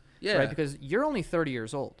life. Yeah. Right? Because you're only 30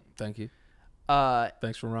 years old. Thank you.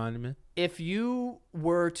 Thanks for reminding me. If you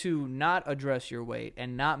were to not address your weight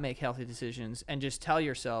and not make healthy decisions and just tell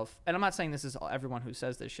yourself, and I'm not saying this is everyone who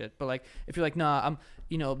says this shit, but like if you're like, nah, I'm,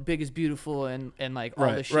 you know, big is beautiful and like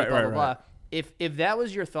all this shit, blah, blah, blah. If that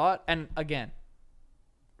was your thought, and again,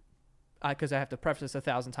 because I have to preface this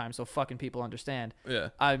 1,000 times so fucking people understand. Yeah.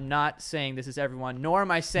 I'm not saying this is everyone, nor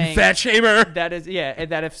am I saying fat shamer. That is, yeah,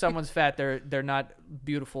 and that if someone's fat, they're not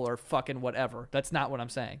beautiful or fucking whatever. That's not what I'm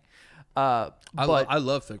saying. I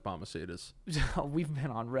love thick mamacitas. We've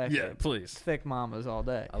been on record. Yeah, please. Thick mamas all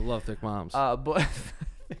day. I love thick moms. But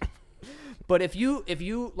but if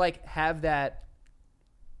you like have that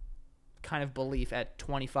kind of belief at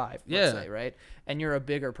 25, Yeah. let's say, right? And you're a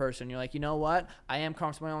bigger person. You're like, you know what? I am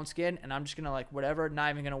comfortable in my own skin, and I'm just gonna like whatever, not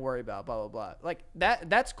even gonna worry about blah blah blah. Like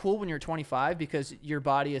that's cool when you're 25 because your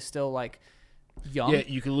body is still like young. Yeah,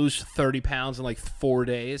 you can lose 30 pounds in like 4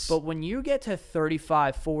 days. But when you get to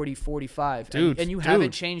 35, 40, 45, Dude, and you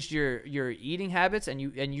haven't changed your eating habits, and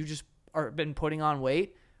you just are been putting on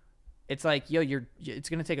weight, it's like, yo, it's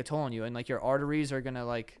gonna take a toll on you, and like your arteries are gonna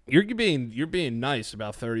like. You're being nice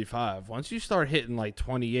about 35. Once you start hitting like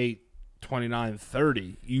 28, 29,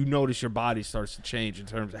 30, you notice your body starts to change in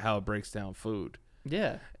terms of how it breaks down food.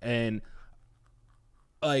 Yeah. And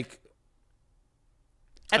like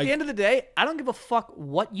At the end of the day, I don't give a fuck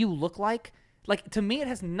what you look like. Like, to me, it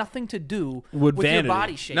has nothing to do With your vanity.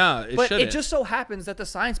 body shape. No, it but shouldn't. it just so happens that the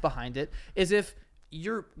science behind it is if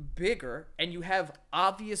you're bigger and you have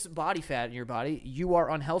obvious body fat in your body, you are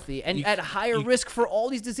unhealthy and at higher risk for all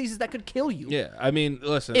these diseases that could kill you. yeah, I mean,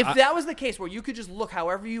 listen. If that was the case where you could just look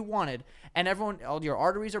however you wanted and all your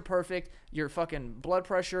arteries are perfect, your fucking blood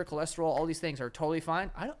pressure, cholesterol, all these things are totally fine.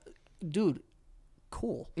 Dude,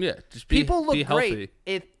 cool. yeah, just People look be healthy.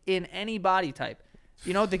 great in any body type.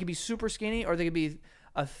 You know, they could be super skinny or they could be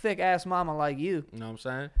a thick ass mama like you. You know what I'm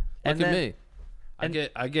saying? And Look at then- me.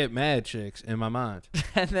 I get mad chicks in my mind.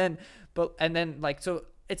 and then like, so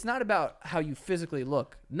it's not about how you physically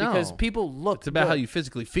look. No. Because people look. It's about how good. you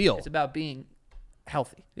physically feel. It's about being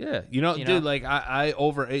healthy. Yeah, You dude, know? like I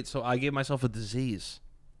overate, so I gave myself a disease.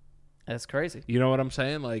 That's crazy. You know what I'm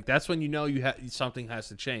saying? Like that's when you know something has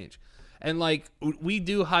to change. And like we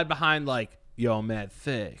do hide behind like, yo, I'm mad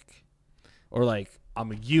thick, or like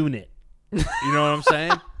I'm a unit. You know what I'm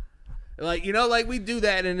saying? Like, you know, like we do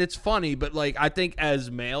that and it's funny, but like I think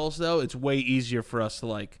as males though, it's way easier for us to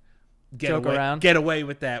like Joke around. get away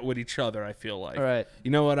with that with each other. I feel like, All right.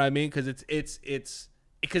 You know what I mean? Because it's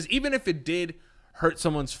because even if it did hurt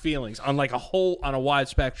someone's feelings on like on a wide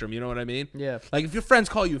spectrum, you know what I mean? Yeah. Like if your friends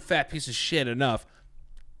call you a fat piece of shit enough,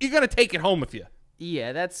 you're gonna take it home with you.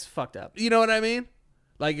 Yeah, that's fucked up. You know what I mean?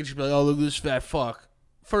 Like it should be like, oh, look at this fat fuck.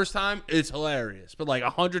 First time, it's hilarious, but like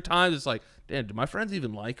 100 times, it's like, damn, do my friends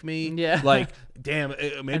even like me? Yeah. Like, damn,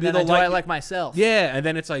 maybe And then they'll do I like. like myself? Yeah, and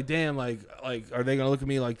then it's like, damn, like, are they gonna look at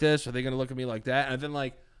me like this? Are they gonna look at me like that? And then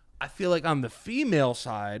like, I feel like on the female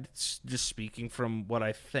side, just speaking from what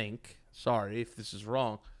I think. Sorry if this is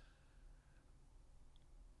wrong.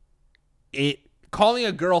 Calling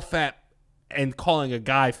a girl fat and calling a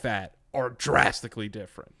guy fat are drastically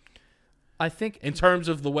different I think in terms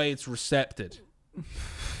of the way it's recepted.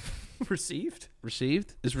 received.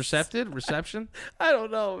 Received? Is recepted? Reception? I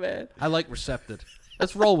don't know, man. I like recepted.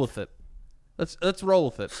 Let's roll with it. Let's roll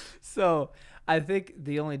with it. So I think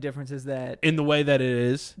the only difference is that In the way that it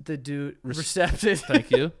is. the dude receptive. Thank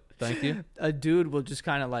you. Thank you. A dude will just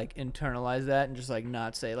kind of like internalize that and just like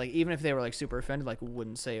not say, like, even if they were like super offended, like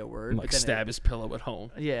wouldn't say a word. Like but then stab his pillow at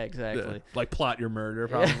home. yeah, exactly. Yeah. Like plot your murder,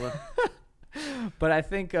 probably. But I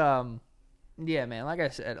think, yeah, man, like I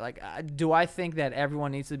said, like, do I think that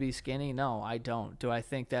everyone needs to be skinny? No, I don't. Do I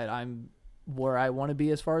think that I'm where I want to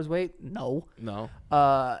be as far as weight? No. No.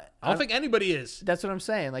 I I don't think anybody is. That's what I'm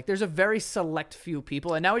saying. Like, there's a very select few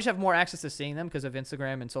people, and now we just have more access to seeing them because of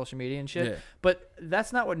Instagram and social media and shit. Yeah. But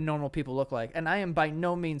that's not what normal people look like. And I am by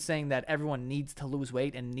no means saying that everyone needs to lose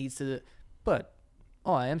weight and needs to. But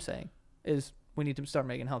all I am saying is we need to start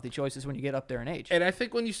making healthy choices when you get up there in age. And I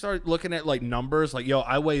think when you start looking at like numbers, like, yo,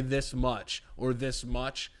 I weigh this much or this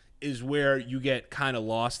much, is where you get kind of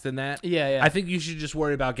lost in that. Yeah, yeah. I think you should just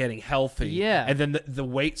worry about getting healthy. Yeah. And then the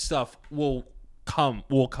weight stuff will come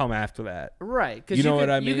after that. Right, because You know what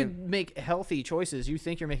I You mean? could make healthy choices. You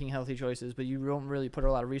think you're making healthy choices, but you don't really put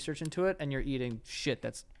a lot of research into it, and you're eating shit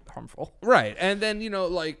that's harmful. Right. And then, you know,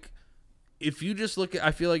 like, if you just look at,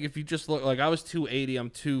 I feel like if you just look, like, I was 280, I'm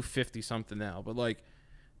 250 something now, but like,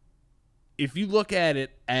 if you look at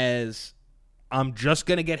it as I'm just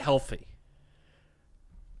gonna get healthy,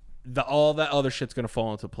 all that other shit's gonna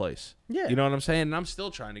fall into place. Yeah. You know what I'm saying? And I'm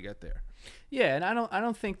still trying to get there. Yeah, and I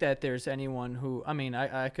don't think that there's anyone who, I mean,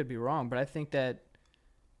 I could be wrong, but I think that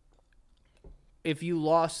if you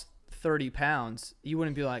lost 30 pounds, you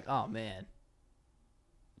wouldn't be like, oh man.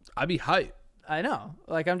 I'd be hyped. I know.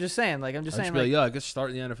 Like, I'm just saying, I'd just saying, be like, like, yeah, I could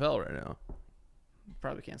start in the NFL right now.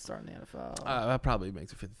 probably can't start in the NFL. I'd probably make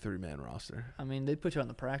the 53-man roster. I mean, they put you on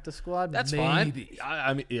the practice squad. That's maybe. fine.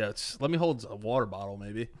 I mean, yeah, let me hold a water bottle,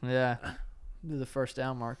 maybe. Yeah, do the first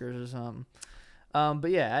down markers or something.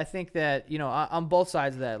 But yeah, I think that, you know, on both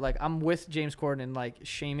sides of that, like, I'm with James Corden, and like,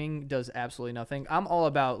 shaming does absolutely nothing. I'm all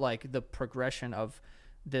about like the progression of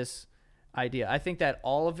this idea. I think that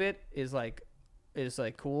all of it is like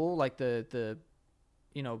cool. Like the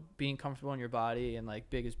you know, being comfortable in your body and like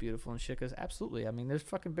big is beautiful and shit. Because absolutely, I mean, there's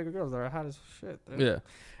fucking bigger girls that are hot as shit. Yeah.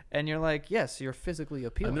 And you're like, yes, you're physically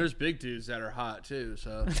appealing. And there's big dudes that are hot too.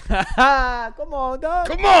 So come on, dog.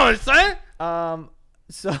 come on, son.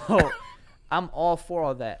 So I'm all for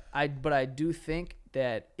all that. But I do think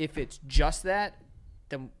that if it's just that,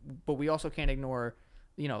 then but we also can't ignore,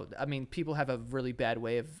 you know, I mean, people have a really bad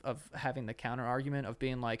way of having the counter argument of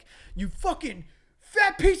being like, you fucking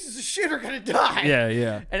fat pieces of shit are gonna die. Yeah,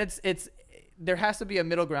 yeah. And it's there has to be a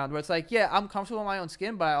middle ground where it's like, yeah, I'm comfortable in my own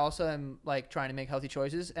skin, but I also am like trying to make healthy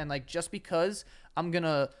choices. And like, just because I'm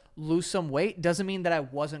gonna lose some weight doesn't mean that I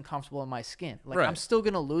wasn't comfortable in my skin. Like, Right. I'm still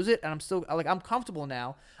gonna lose it, and I'm still like, I'm comfortable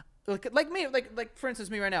now. Like me, like for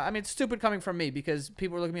instance, me right now. I mean, it's stupid coming from me because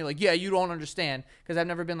people are looking at me like, yeah, you don't understand, because I've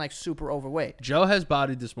never been like super overweight. Joe has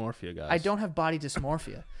body dysmorphia, guys. I don't have body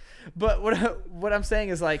dysmorphia, but what I'm saying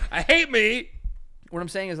is like, I hate me. what I'm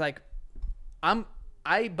saying is like,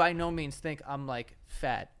 I by no means think I'm like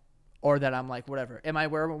fat or that I'm like whatever. Am I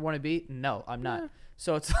where I want to be? No, I'm not. Yeah.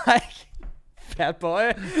 So it's like, fat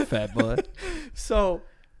boy. Fat boy. So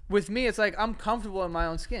with me, it's like I'm comfortable in my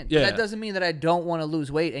own skin. Yeah. That doesn't mean that I don't want to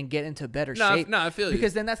lose weight and get into better shape. No, I feel you.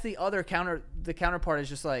 Because then that's the other counterpart is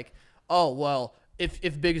just like, oh well,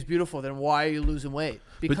 if big is beautiful, then why are you losing weight?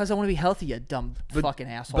 Because I want to be healthy, you dumb fucking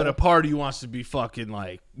asshole. But a part of you wants to be fucking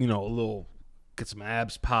like, you know, a little, get some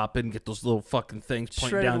abs popping, get those little fucking things pointing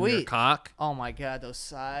Shredded down your wheat. cock. Oh my god, those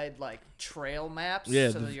side like trail maps.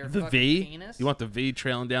 Yeah, so that your the fucking V. Penis. You want the V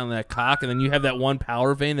trailing down that cock, and then you have that one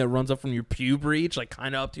power vein that runs up from your pube reach, like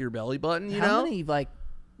kind of up to your belly button. You How know, many like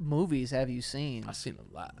movies have you seen? I've seen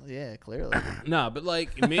a lot. Yeah, clearly. No, but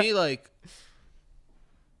like me, like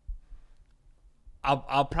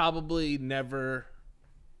I'll probably never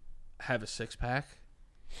have a 6-pack,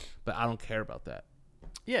 but I don't care about that.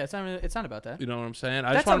 Yeah, it's not about that. You know what I'm saying?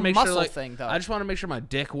 I That's just want a to make sure, muscle like, thing, though. I just want to make sure my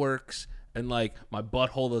dick works and like my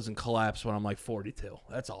butthole doesn't collapse when I'm like 42.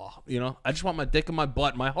 That's all. You know, I just want my dick and my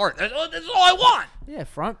butt, and my heart. That's all I want. Yeah,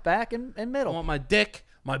 front, back, and I middle. want my dick,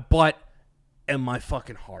 my butt, and my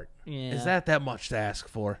fucking heart. Yeah. Is that much to ask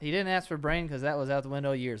for? He didn't ask for brain because that was out the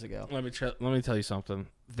window years ago. Let me tell you something.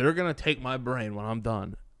 They're gonna take my brain when I'm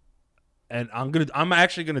done, and I'm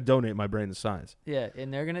actually gonna donate my brain to science. Yeah,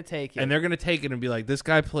 and they're gonna take it. And they're gonna take it and be like, this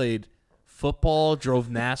guy played football, drove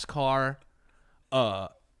NASCAR,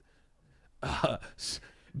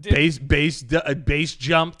 base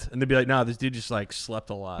jumped, and they'd be like, nah, this dude just like slept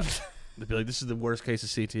a lot. They'd be like, this is the worst case of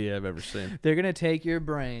CTE I've ever seen. They're gonna take your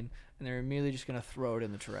brain and they're immediately just gonna throw it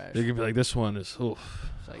in the trash. They're gonna be like, this one is oof.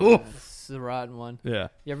 It's like, Oof. this is a rotten one. Yeah.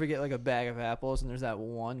 You ever get like a bag of apples and there's that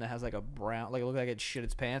one that has like a brown, like it looks like it shit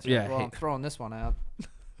its pants? Yeah, Like, well, I I'm hate- throwing this one out.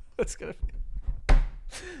 Let's get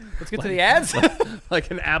to the ads.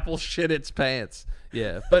 Like an apple shit its pants.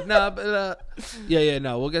 Yeah. But no,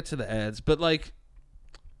 no, we'll get to the ads. But like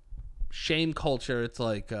shame culture, it's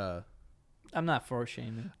like I'm not for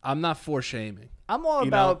shaming. I'm not for shaming. I'm all You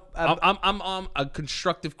about. know? I'm a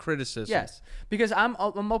constructive criticism. Yes, because I'm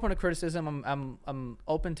open to criticism. I'm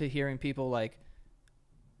open to hearing people like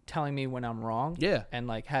telling me when I'm wrong. Yeah. And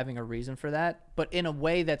like having a reason for that, but in a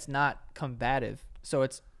way that's not combative. So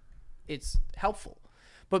it's helpful.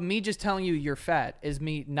 But me just telling you you're fat is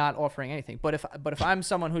me not offering anything. But if I'm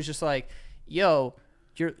someone who's just like, yo,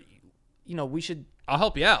 we should. I'll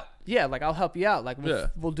help you out. Yeah, like I'll help you out. Like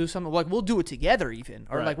we'll do something. Like we'll do it together, even,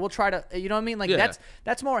 or Right. like we'll try to. You know what I mean? Like Yeah.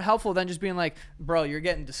 that's more helpful than just being like, bro, you're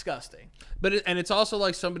getting disgusting. But it's also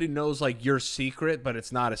like somebody knows like your secret, but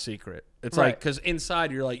it's not a secret. It's Right. like, because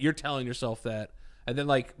inside you're telling yourself that, and then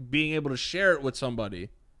like being able to share it with somebody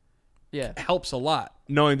Yeah, helps a lot,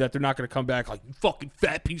 knowing that they're not going to come back like, you fucking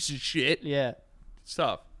fat piece of shit. yeah,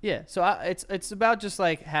 Stuff. yeah. So it's about just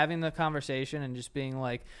like having the conversation and just being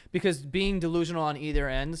like, because being delusional on either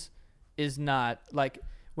ends is not like,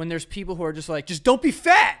 when there's people who are just like, just don't be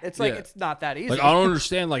fat. It's like, Yeah. it's not that easy. Like, I don't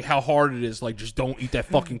understand like how hard it is. Like, just don't eat that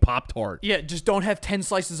fucking Pop-Tart. Yeah, just don't have 10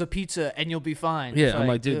 slices of pizza and you'll be fine. Yeah, It's I'm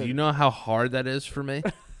like, dude, you know how hard that is for me?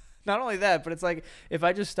 Not only that, but it's like, if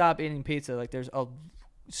I just stop eating pizza, like there's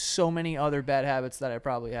so many other bad habits that I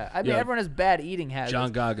probably have. I mean, Yeah. everyone has bad eating habits.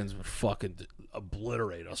 John Goggins would fucking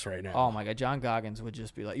obliterate us right now. Oh my god, John Goggins would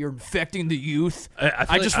just be like, "You're infecting the youth." I I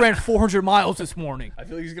feel just like, ran 400 miles this morning. I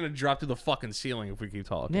feel like he's going to drop to the fucking ceiling if we keep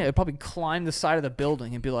talking. Yeah, he'd probably climb the side of the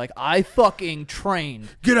building and be like, "I fucking trained."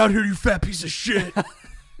 Get out here, you fat piece of shit.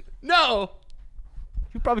 No.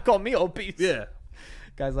 He'd probably call me obese. Yeah.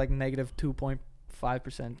 Guy's like negative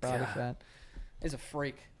 2.5% body God. fat. He's a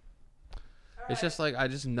freak. It's just like, I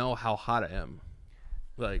just know how hot I am.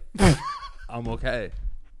 Like, I'm okay.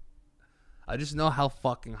 I just know how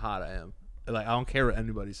fucking hot I am. Like, I don't care what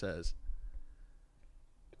anybody says.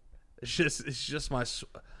 It's just my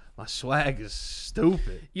swag is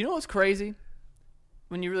stupid. You know what's crazy?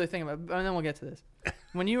 When you really think about it, and then we'll get to this.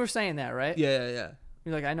 When you were saying that, right? Yeah.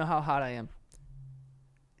 You're like, I know how hot I am.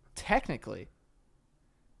 Technically,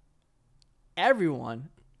 everyone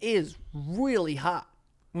is really hot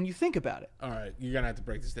when you think about it. All right, you're gonna have to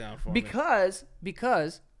break this down for me. Because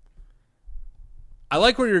I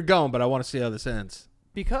like where you're going, but I want to see how this ends.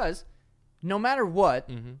 Because no matter what,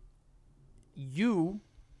 Mm-hmm. you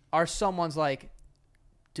are someone's like,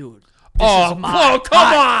 dude. Oh, is my come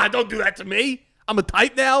type. on! Don't do that to me. I'm a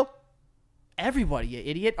type now. Everybody, you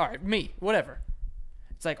idiot. All right, me, whatever.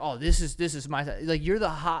 It's like, oh, this is my type. Like you're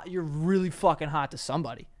you're really fucking hot to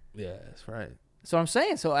somebody. Yeah, that's right. That's what I'm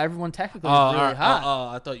saying. So everyone technically is really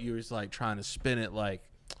hot. I thought you was like trying to spin it like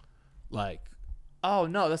Oh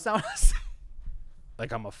no, that's not what I'm saying.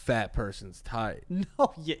 like I'm a fat person's type.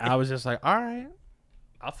 No, yeah. I was just like, all right,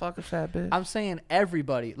 I'll fuck a fat bitch. I'm saying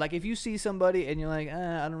everybody. Like if you see somebody and you're like,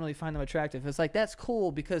 I don't really find them attractive. It's like that's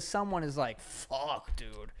cool because someone is like, fuck,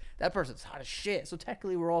 dude, that person's hot as shit. So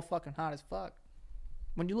technically, we're all fucking hot as fuck.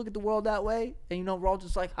 When you look at the world that way, and you know we're all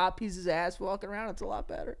just like hot pieces of ass walking around, it's a lot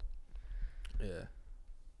better. Yeah,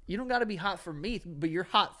 You don't got to be hot for me, but you're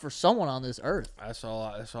hot for someone on this earth. that's all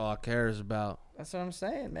I cares about. That's what I'm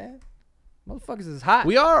saying, man. Motherfuckers is hot.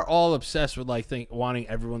 We are all obsessed with like wanting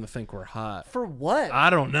everyone to think we're hot. For what? I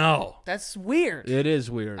don't know. That's weird. It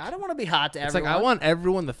is weird. I don't want to be hot to It's everyone. like I want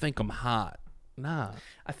everyone to think I'm hot. Nah.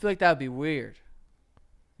 I feel like that would be weird.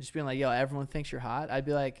 Just being like, yo, everyone thinks you're hot. I'd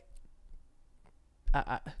be like,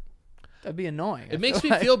 that'd be annoying. It makes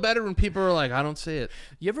me feel better when people are like, I don't see it.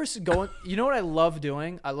 You ever go? You know what I love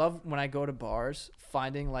doing? I love when I go to bars,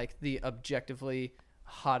 finding like the objectively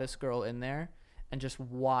hottest girl in there, and just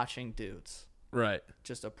watching dudes Right.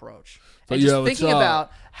 just approach, So, and just yo, what's thinking up?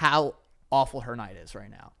 about how awful her night is right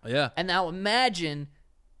now. Yeah. And now imagine,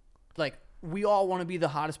 like, we all want to be the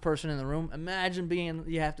hottest person in the room. Imagine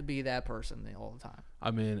you have to be that person all the time.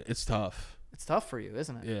 I mean, it's tough. It's tough for you,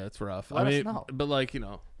 isn't it? Yeah, it's rough. Let I us mean, know. but like,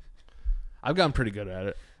 I've gotten pretty good at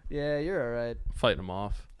it. Yeah, you're all right. Fighting them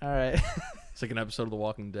off. All right. It's like an episode of The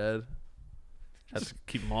Walking Dead. Has to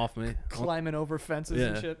keep them off me. Climbing over fences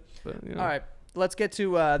and Yeah. shit. But, All right. Let's get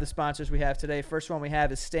to the sponsors we have today. First one we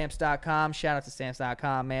have is Stamps.com. Shout out to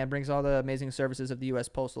Stamps.com, man. Brings all the amazing services of the U.S.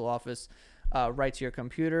 Postal Office right to your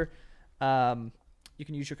computer. You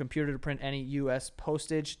can use your computer to print any U.S.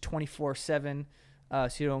 postage 24/7.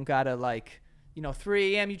 So you don't got to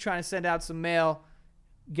 3 a.m. you trying to send out some mail.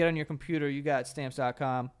 Get on your computer. You got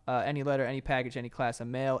Stamps.com. Any letter, any package, any class of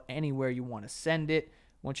mail, anywhere you want to send it.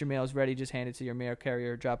 Once your mail is ready, just hand it to your mail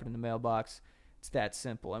carrier, drop it in the mailbox. It's that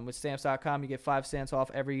simple. And with Stamps.com, you get 5 cents off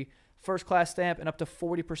every first-class stamp and up to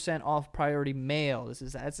 40% off priority mail.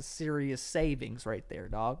 That's a serious savings right there,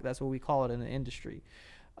 dog. That's what we call it in the industry.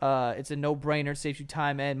 It's a no-brainer. It saves you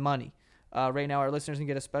time and money. Right now, our listeners can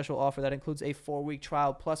get a special offer that includes a 4-week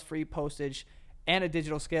trial plus free postage and a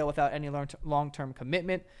digital scale without any long-term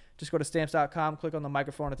commitment. Just go to Stamps.com, click on the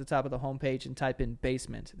microphone at the top of the homepage, and type in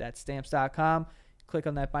basement. That's Stamps.com. Click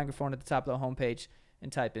on that microphone at the top of the homepage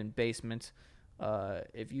and type in basement.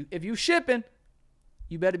 If you shipping,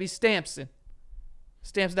 you better be Stampsin'.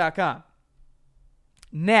 Stamps.com.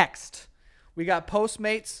 Next, we got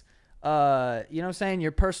Postmates. You know what I'm saying?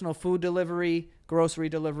 Your personal food delivery, grocery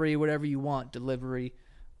delivery, whatever you want, delivery.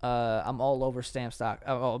 I'm all over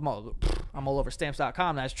I'm all over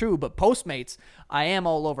Stamps.com. That's true. But Postmates, I am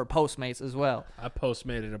all over Postmates as well. I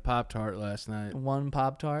Postmated a Pop-Tart last night. One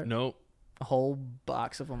Pop-Tart? Nope. A whole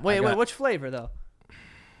box of them. Wait, which flavor though?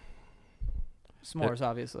 S'mores,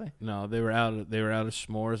 obviously. No, they were out of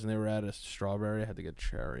s'mores and they were out of strawberry. I had to get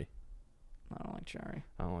cherry. I don't like cherry.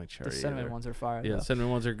 I don't like cherry. The cinnamon either. ones are fire. Yeah, though. the cinnamon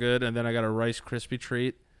ones are good. And then I got a Rice Krispie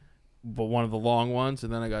treat, but one of the long ones.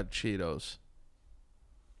 And then I got Cheetos.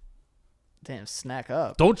 Damn, snack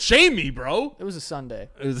up. Don't shame me, bro. It was a Sunday.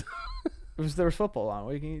 It was, There was football on.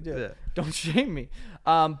 What can you do? Yeah. Don't shame me.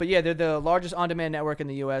 But yeah, they're the largest on-demand network in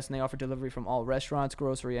the U.S. and they offer delivery from all restaurants,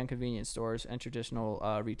 grocery, and convenience stores and traditional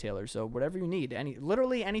retailers. So whatever you need,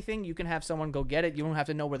 literally anything, you can have someone go get it. You don't have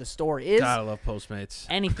to know where the store is. God, I love Postmates.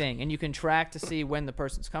 Anything, and you can track to see when the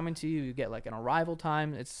person's coming to you. You get like an arrival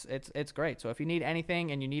time. It's great. So if you need anything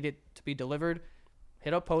and you need it to be delivered,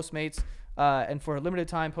 hit up Postmates. And for a limited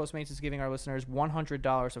time, Postmates is giving our listeners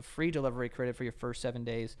 $100 of free delivery credit for your first 7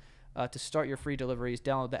 days. To start your free deliveries,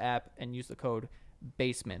 download the app and use the code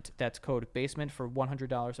BASEMENT. That's code BASEMENT for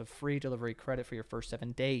 $100 of free delivery credit for your first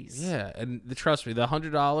 7 days. Yeah, and trust me, the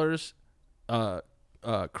 $100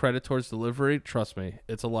 credit towards delivery, trust me,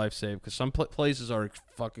 it's a life save because some places are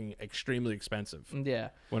fucking extremely expensive Yeah.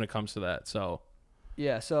 when it comes to that. So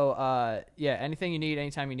Yeah. So yeah, anything you need,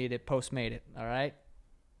 anytime you need it, Postmate it. All right.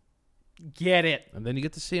 Get it. And then you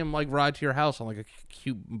get to see him like ride to your house on like a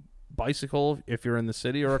cute bicycle if you're in the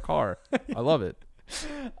city, or a car. I love it.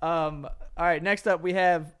 All right. Next up, we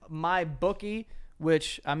have My Bookie,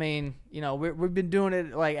 which I mean, you know, we've been doing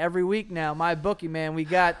it like every week now. My Bookie, man, we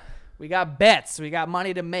got bets, we got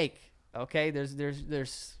money to make. Okay.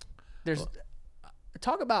 There's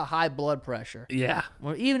talk about high blood pressure. Yeah.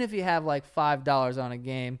 Well, even if you have like $5 on a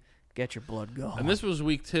game, get your blood going. And this was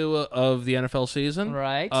week 2 of the NFL season.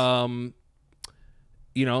 Right.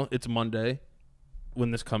 You know, it's Monday when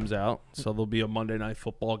this comes out, so there'll be a Monday Night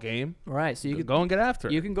Football game. Right. So you can go and get after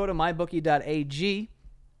it. You can go to mybookie.ag,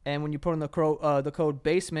 and when you put in the code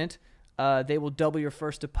basement, they will double your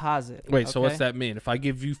first deposit. Wait, so what's that mean? If I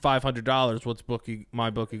give you $500, what's my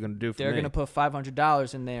bookie going to do for They're me? going to put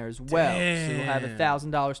 $500 in there as well. Damn. So you'll have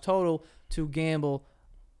 $1,000 total to gamble.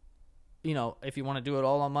 You know, if you want to do it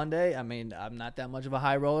all on Monday, I mean, I'm not that much of a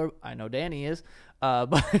high roller. I know Danny is.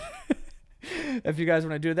 But if you guys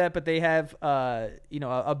want to do that, but they have, you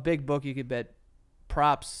know, a big book you could bet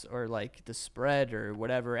props or like the spread or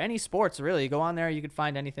whatever. Any sports, really. Go on there. You could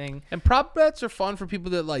find anything. And prop bets are fun for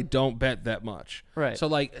people that like don't bet that much. Right. So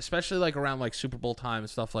like, especially like around like Super Bowl time and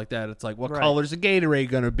stuff like that. It's like, what Right. color's the Gatorade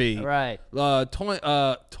going to be? Right.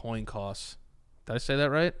 Coin costs. Did I say that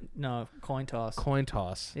right? No, coin toss. Coin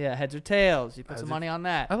toss. Yeah, heads or tails. You put some money on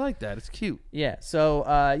that. I like that. It's cute. Yeah. So,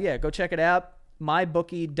 yeah, go check it out.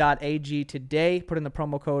 Mybookie.ag today. Put in the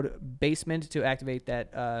promo code BASEMENT to activate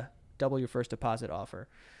that double your first deposit offer.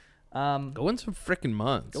 Go in some freaking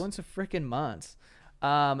months. Go in some freaking months.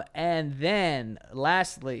 And then,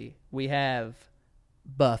 lastly, we have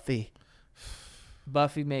Buffy.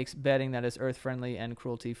 Buffy makes betting that is earth-friendly and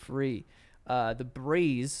cruelty-free. The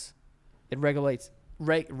Breeze, it regulates.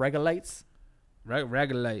 Regulate.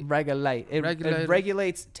 It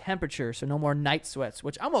regulates temperature, so no more night sweats.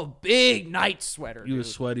 Which I'm a big night sweater. You a dude.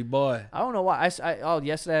 sweaty boy. I don't know why.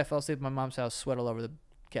 Yesterday I fell asleep at my mom's house, sweat all over the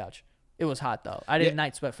couch. It was hot though. I didn't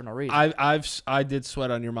night sweat for no reason. I did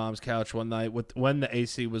sweat on your mom's couch one night when the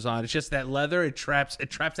AC was on. It's just that leather. It traps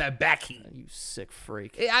that back heat. You sick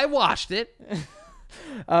freak. I washed it.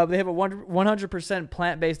 They have a 100%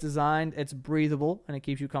 plant-based design. It's breathable and it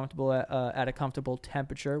keeps you comfortable at a comfortable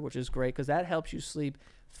temperature, which is great because that helps you sleep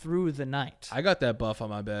through the night. I got that buff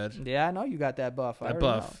on my bed. Yeah, I know you got that buff.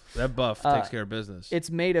 That buff takes care of business.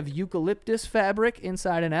 It's made of eucalyptus fabric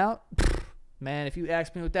inside and out. Man, if you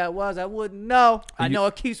asked me what that was, I wouldn't know. I know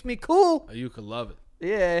it keeps me cool. You could love it.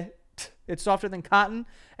 Yeah. It's softer than cotton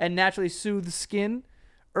and naturally soothes skin.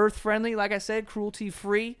 Earth-friendly, like I said,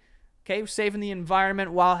 cruelty-free. Okay, saving the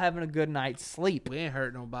environment while having a good night's sleep. We ain't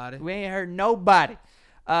hurt nobody. We ain't hurt nobody.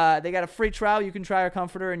 They got a free trial. You can try our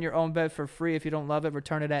comforter in your own bed for free. If you don't love it,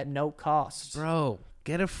 return it at no cost. Bro,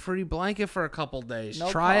 get a free blanket for a couple days.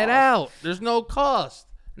 No Try it cost. out. There's no cost.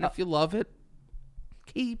 And if you love it,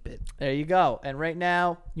 keep it. There you go. And right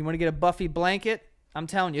now, you want to get a Buffy blanket? I'm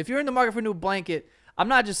telling you, if you're in the market for a new blanket, I'm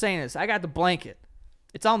not just saying this. I got the blanket.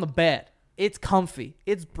 It's on the bed. It's comfy.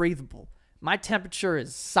 It's breathable. My temperature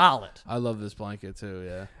is solid. I love this blanket too,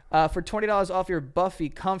 yeah. For $20 off your Buffy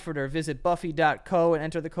comforter, visit buffy.co and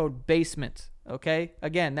enter the code BASEMENT. Okay?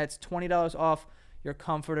 Again, that's $20 off your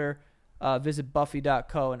comforter. Visit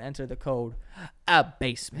buffy.co and enter the code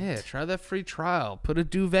BASEMENT. Yeah, try that free trial. Put a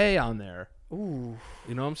duvet on there. Ooh.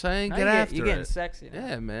 You know what I'm saying? Now Get after you're getting it. sexy now.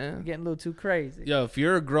 Yeah, man. You're getting a little too crazy. Yo, if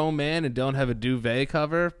you're a grown man and don't have a duvet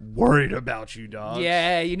cover, worried about you, dog.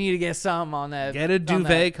 Yeah, you need to get something on that. Get a on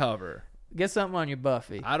duvet that. cover. Get something on your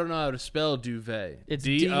Buffy. I don't know how to spell duvet. It's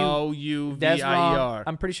D-O-U-V-I-E-R. That's wrong.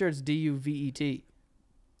 I'm pretty sure it's D-U-V-E-T.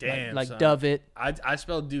 Damn, Like son. Dove-it. I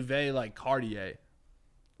spelled duvet like Cartier.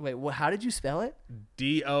 Wait, how did you spell it?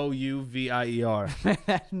 D-O-U-V-I-E-R.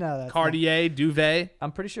 No, that's Cartier, duvet. not.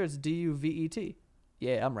 I'm pretty sure it's D-U-V-E-T.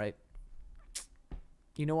 Yeah, I'm right.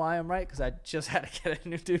 You know why I'm right? Because I just had to get a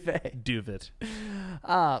new duvet. Duvet.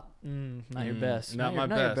 Not your best. Not my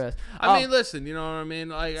your best. I mean, listen, you know what I mean?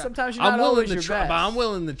 Like, sometimes you're I'm not willing always to your try, best. but I'm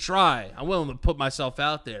willing to try. I'm willing to put myself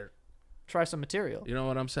out there. Try some material. You know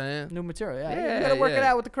what I'm saying? New material. Yeah, Yeah, you gotta work it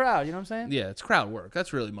yeah. out with the crowd. You know what I'm saying? Yeah, it's crowd work.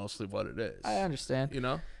 That's really mostly what it is. I understand. You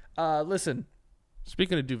know? Listen.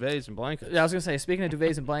 Speaking of duvets and blankets. Yeah, I was gonna say. Speaking of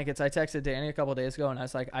duvets and blankets, I texted Danny a couple days ago, and I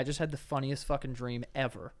was like, I just had the funniest fucking dream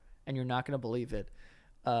ever, and you're not gonna believe it.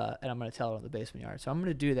 And I'm gonna tell it on the basement yard. So I'm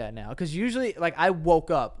gonna do that now, because usually, like, I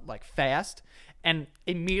woke up like fast and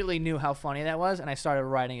immediately knew how funny that was, and I started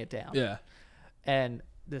writing it down. Yeah. And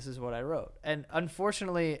this is what I wrote. And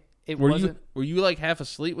unfortunately, it Were wasn't. you like half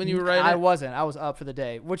asleep when you were writing? I wasn't. I was up for the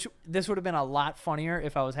day. Which this would have been a lot funnier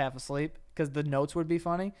if I was half asleep, because the notes would be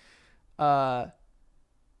funny.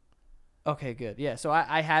 Okay, good. Yeah, so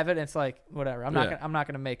I have it. And it's like whatever. I'm not Yeah. gonna, I'm not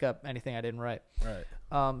gonna make up anything I didn't write.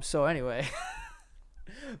 Right. So anyway,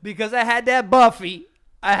 because I had that Buffy,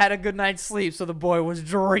 I had a good night's sleep. So the boy was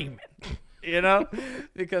dreaming, you know,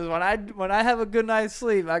 because when I have a good night's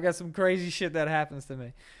sleep, I got some crazy shit that happens to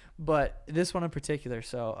me. But this one in particular,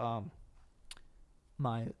 so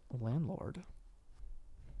my landlord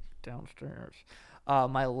downstairs,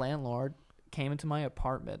 my landlord came into my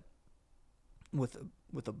apartment with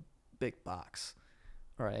a big box,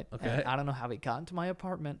 right? Okay. And I don't know how he got into my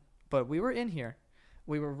apartment, but we were in here.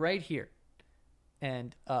 We were right here.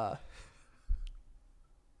 And I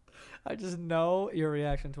just know your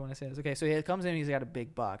reaction to when I say this. Okay, so he comes in, he's got a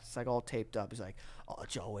big box. It's like all taped up. He's like, "Oh,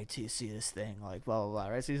 Joe, wait till you see this thing." Like, blah, blah, blah,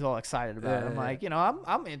 right? So he's all excited about it. I'm like, you know,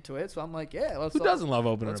 I'm into it. So I'm like, yeah, Who doesn't love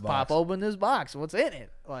opening let's a box? pop open this box. What's in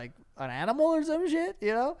it? Like an animal or some shit,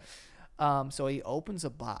 you know? So he opens a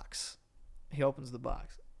box. He opens the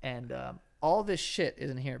box. And all this shit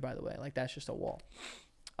isn't here, by the way. Like, that's just a wall.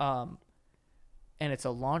 And it's a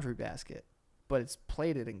laundry basket, but it's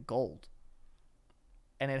plated in gold.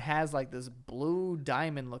 And it has like this blue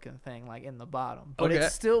diamond looking thing like in the bottom. But Okay.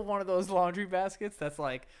 it's still one of those laundry baskets that's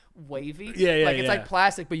like wavy. Yeah, Like it's yeah. like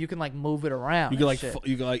plastic, but you can like move it around. You can and like, shit.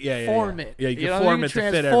 you can like, yeah, Form yeah. it. Yeah, you can know what I form mean? it to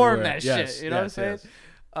fit Transform everywhere. that Yes, shit. You know yes, what I'm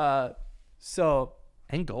saying? So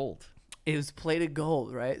And gold. it was plated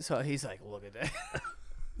gold, right? So he's like, look at that.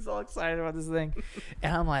 He's all excited about this thing.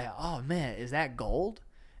 And I'm like, oh man, is that gold?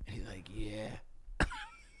 And he's like, yeah.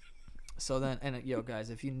 So then, and yo,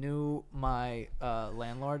 guys, if you knew my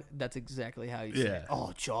landlord, that's exactly how you say it. Yeah.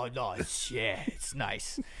 Oh, Joe, no, it's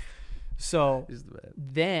nice. So He's the man.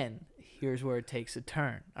 then here's where it takes a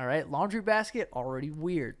turn. All right, laundry basket already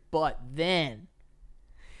weird, but then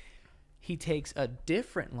he takes a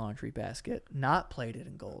different laundry basket, not plated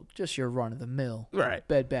in gold, just your run of the mill, Right.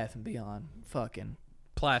 Bed Bath and Beyond, fucking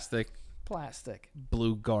Plastic, plastic.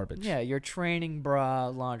 blue garbage. Yeah, your training bra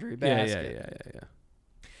laundry Yeah, basket. yeah.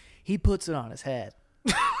 He puts it on his head.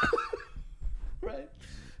 Right?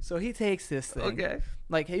 So he takes this thing. Okay.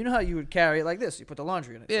 Like, you know how you would carry it like this? You put the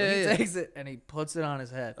laundry in it. Yeah, so he yeah. takes it and he puts it on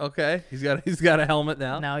his head. Okay. He's got a helmet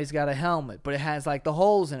now. Now he's got a helmet, but it has like the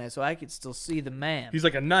holes in it, so I could still see the man. He's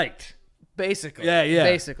like a knight. Basically. Yeah, yeah.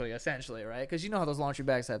 Basically, essentially, right? Because you know how those laundry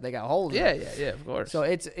bags have, they got holes in it. Yeah, of course. So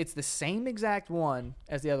it's the same exact one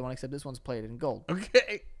as the other one, except this one's plated in gold.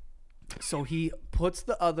 okay. So he puts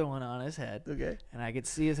the other one on his head. Okay. And I could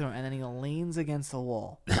see his arm, and then he leans against the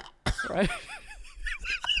wall. Right?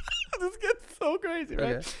 This gets so crazy,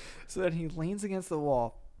 right? Okay. So then he leans against the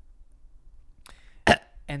wall.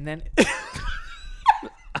 And then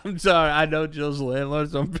I'm sorry. I know Jill's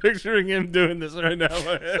landlord, so I'm picturing him doing this right now.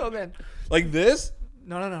 so then Like this?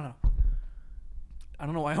 no. I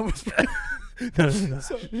don't know why I almost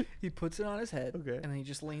So he puts it on his head. Okay. And then he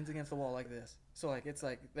just leans against the wall like this. So like it's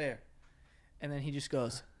like there. And then he just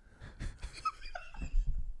goes.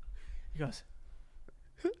 He goes.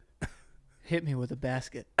 Hit me with a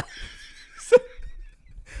basket. So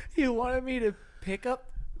he wanted me to pick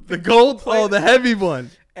up The gold? Oh, the heavy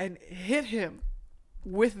one. and hit him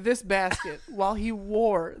with this basket while he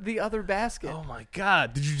wore the other basket. Oh my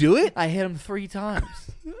God! Did you do it? I hit him 3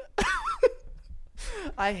 times.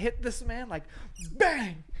 I hit this man like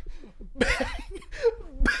bang, bang,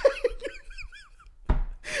 bang.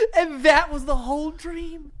 And that was the whole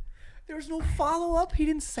dream. There was no follow-up. He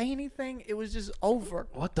didn't say anything. It was just over.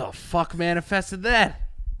 What the fuck manifested that?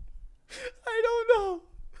 I don't know.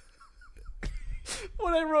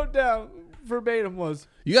 What I wrote down verbatim was,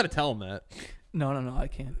 You got to tell him that. no, I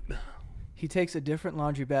can't. He takes a different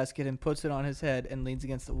laundry basket and puts it on his head and leans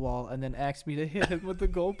against the wall and then asks me to hit him with the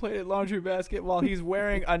gold-plated laundry basket while he's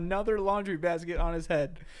wearing another laundry basket on his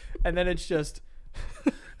head. And then it's just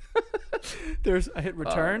I hit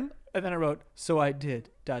return and then I wrote, so I did ...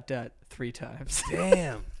 3 times.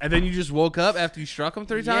 Damn. And then you just woke up after you struck him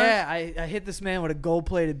 3 times? Yeah, I hit this man with a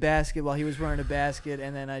gold-plated basket while he was wearing a basket,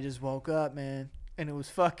 and then I just woke up, man, and it was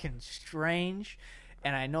fucking strange.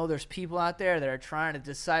 And I know there's people out there that are trying to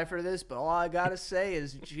decipher this, but all I gotta say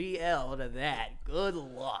is GL to that. Good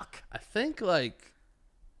luck. I think I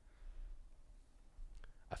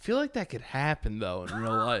feel like that could happen though in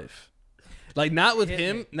real life. Like not with Hit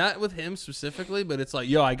him, me. not with him specifically, but it's like,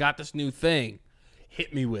 yo, I got this new thing.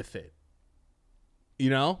 Hit me with it. You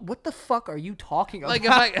know? What the fuck are you talking about?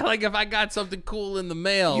 If I got something cool in the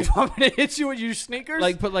mail, You want me to hit you with your sneakers?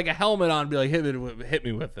 like put like a helmet on, and be like, hit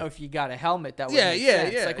me with Oh, it. if you got a helmet, that would Yeah, make yeah,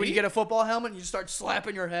 sense. yeah. Like when you He- get a football helmet and you start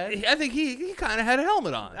slapping your head. I think he kind of had a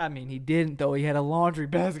helmet on. I mean, he didn't, though. He had a laundry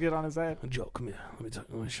basket on his head. Joe, come here. Let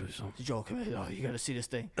me show you something. Joe, come here. Oh, you gotta see this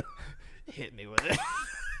thing. Hit me with it.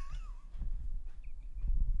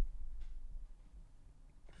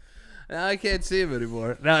 Now I can't see him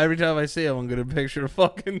anymore. Now every time I see him, I'm gonna picture a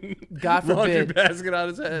fucking God laundry forbid. basket on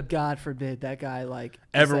his head. God forbid that guy like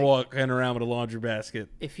Ever like, walking around with a laundry basket?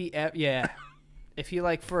 if he if he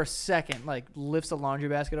like for a second like lifts a laundry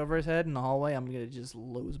basket over his head in the hallway, I'm gonna just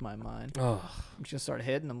lose my mind. Oh, I'm just gonna start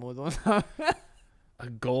hitting him with one. a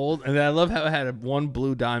gold, and then I love how it had one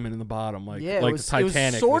blue diamond in the bottom, like Yeah, like it was, the Titanic.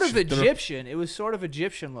 It was sort which of Egyptian. It was sort of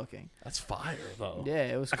Egyptian looking. That's fire, though. Yeah,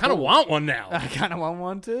 it was. I kind of cool. want one now. I kind of want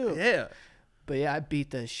one too. Yeah. But yeah, I beat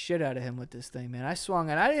the shit out of him with this thing, man. I swung,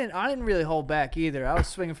 and I didn't really hold back either. I was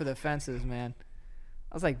swinging for the fences, man.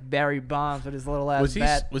 I was like Barry Bonds with his little ass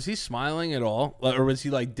bat. Was he smiling at all, or was he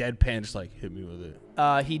like deadpan, just like hit me with it?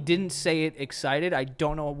 He didn't say it excited. I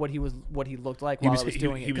don't know what he looked like while I was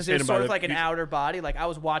doing it, he was because it was hitting sort by of the- like an outer body. Like I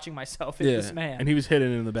was watching myself hit this man. and he was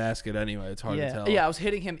hitting in the basket anyway. It's hard to tell. Yeah, I was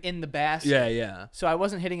hitting him in the basket. Yeah. So I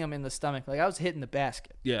wasn't hitting him in the stomach. Like I was hitting the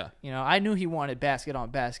basket. Yeah. You know, I knew he wanted basket on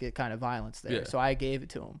basket kind of violence there, Yeah. so I gave it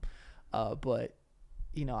to him. But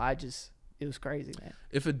you know, it was crazy, man.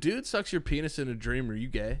 If a dude sucks your penis in a dream, are you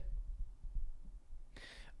gay?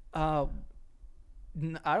 I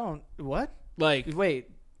don't. What? Like Wait.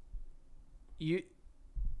 You.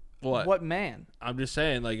 what? What man? I'm just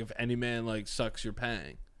saying, like, if any man like sucks your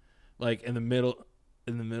pang, like in the middle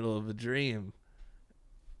of a dream,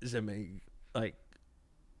 does that make like?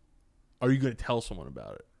 Are you gonna tell someone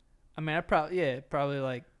about it? I mean, I probably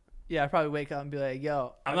like. Yeah, I'd probably wake up and be like,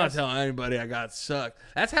 "Yo, I'm not telling anybody I got sucked."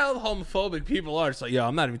 That's how homophobic people are. It's like, yo,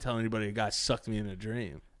 I'm not even telling anybody a guy sucked me in a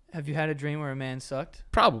dream. Have you had a dream where a man sucked?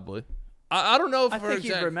 Probably. I don't know if I think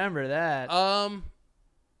you'd remember that.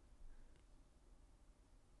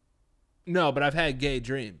 No, but I've had gay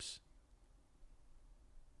dreams.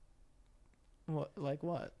 What? Like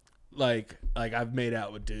what? Like I've made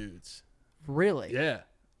out with dudes. Really? Yeah.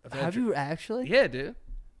 Have you actually? Yeah, dude.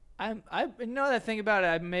 I know that thing about it.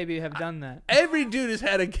 I maybe have done that. Every dude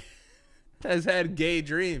has had gay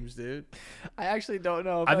dreams, dude. I actually don't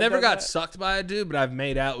know. If I've never done got that. sucked by a dude, but I've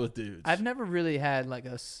made out with dudes. I've never really had like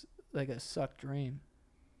a suck dream.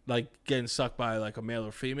 Like getting sucked by like a male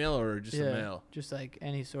or female, or just a male. Just like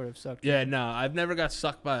any sort of suck. Yeah, no, I've never got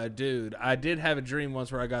sucked by a dude. I did have a dream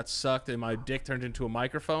once where I got sucked and my dick turned into a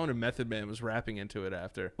microphone and Method Man was rapping into it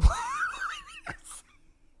after.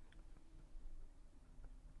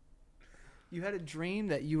 You had a dream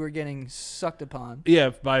that you were getting sucked upon. Yeah,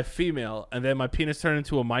 by a female, and then my penis turned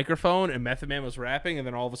into a microphone and Method Man was rapping, and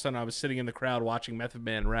then all of a sudden I was sitting in the crowd watching Method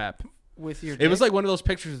Man rap. With your It was dick? like one of those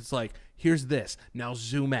pictures. It's like, here's this, now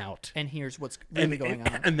zoom out, And here's what's really going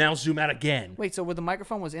on. and now zoom out again. Wait, so where the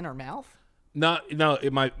microphone was in her mouth? No,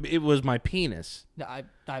 it was my penis. No,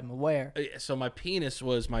 I'm aware. So my penis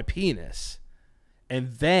was my penis,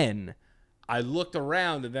 and then I looked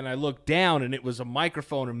around, and then I looked down, and it was a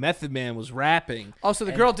microphone, and Method Man was rapping. Oh, so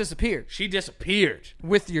the girl disappeared She disappeared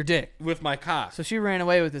with your dick. with my cock So she ran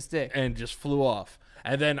away with this dick. and just flew off.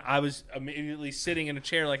 And then I was immediately sitting in a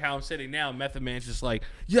chair like how I'm sitting now. Method Man's just like,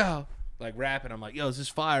 yo, like rapping. I'm like, yo, this is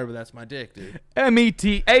fire, but that's my dick, dude.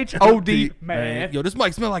 METHOD, man. Yo, this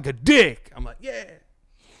mic smell like a dick. I'm like, yeah.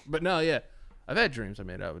 But no, yeah. I've had dreams I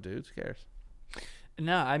made out with dudes. Who cares?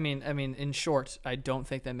 No, I mean, in short, I don't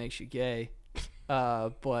think that makes you gay.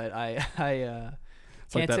 But I can't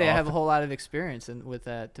like that say I have a often- whole lot of experience with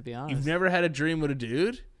that, to be honest. You've never had a dream with a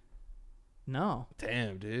dude? No.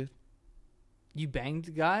 Damn, dude. You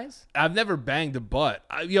banged guys? I've never banged a butt.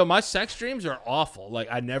 Yo, my sex dreams are awful. Like,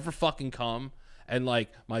 I never fucking come, and, like,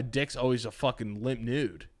 my dick's always a fucking limp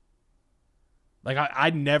nude. Like, I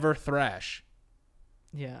never thrash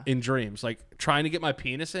Yeah. in dreams. Like, trying to get my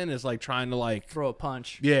penis in is like trying to, like... Throw a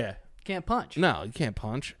punch. Yeah. Can't punch. No, you can't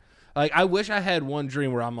punch. Like, I wish I had one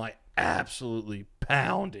dream where I'm, like, absolutely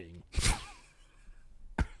pounding.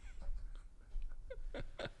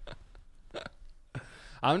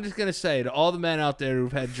 I'm just going to say to all the men out there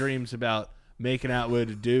who've had dreams about making out with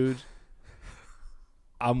a dude,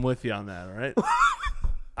 I'm with you on that, all right?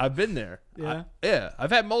 I've been there. Yeah?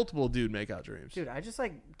 I've had multiple dude make out dreams. Dude, I just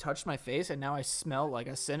like touched my face and now I smell like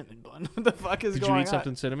a cinnamon bun. What the fuck is Did going on? you eat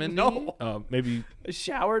something cinnamon? No. Maybe I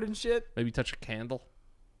showered and shit. touch a candle.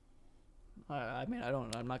 I mean, I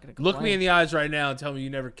don't know. I'm not going to Look me in the eyes right now and tell me you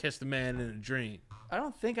never kissed a man in a dream. I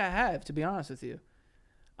don't think I have, to be honest with you.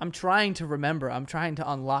 I'm trying to remember. I'm trying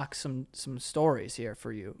to unlock some stories here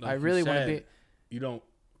for you. Like I you really want to said, be. You don't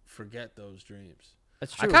forget those dreams.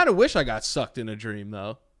 That's true. I kind of wish I got sucked in a dream,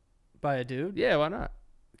 though. By a dude? Yeah, why not?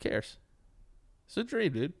 Who cares? It's a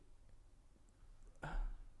dream, dude. I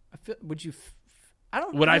feel, would you I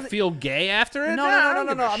don't. Would I really- feel gay after it? No, Nah, I no, don't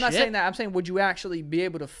no, give no, a no. I'm not shit. saying that. I'm saying, would you actually be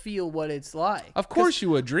able to feel what it's like? Of course you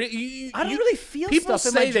would. Dream. I don't really feel People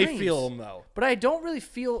stuff in my say they dreams. feel them though. But I don't really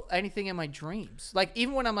feel anything in my dreams. Like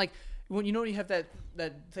even when I'm like, when you know you have that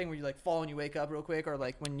thing where you like fall and you wake up real quick, or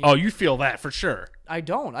like when you. Oh, you feel that for sure. I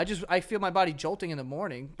don't. I feel my body jolting in the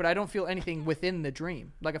morning, but I don't feel anything within the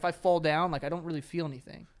dream. Like if I fall down, like I don't really feel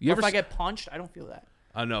anything. You Or ever if I s- get punched, I don't feel that.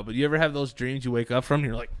 I know, but you ever have those dreams you wake up from? And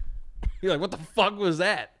you're like, what the fuck was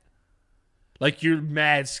that? Like you're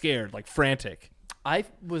mad scared, like frantic. I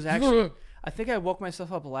was actually. I think I woke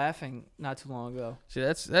myself up laughing not too long ago. See,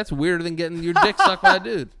 that's weirder than getting your dick sucked by a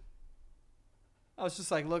dude. I was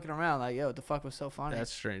just like looking around, like, yo, what the fuck was so funny?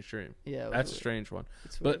 That's a strange dream. Yeah, it was That's a weird. strange one.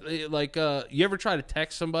 It's But like, you ever try to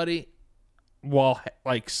text somebody while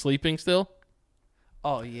like sleeping still,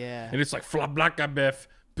 Oh yeah, and it's like fla blaka biff,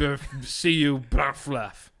 see you blah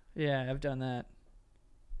fluff. yeah, I've done that.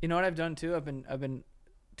 You know what I've done too? I've been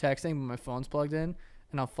texting, but my phone's plugged in,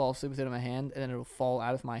 and I'll fall asleep with it in my hand, and then it'll fall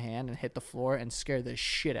out of my hand and hit the floor and scare the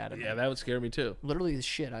shit out of me. Yeah, that would scare me too. Literally the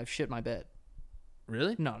shit. I've shit my bed.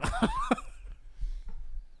 Really? No.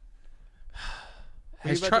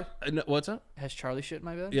 Has you about no, what's up? Has Charlie shit in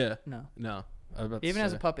my bed? Yeah. No. No. I was about to Even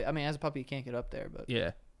as say. a puppy. I mean, as a puppy, you can't get up there, but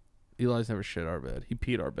Yeah. Eli's never shit our bed. He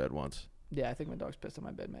peed our bed once. yeah, I think my dog's pissed on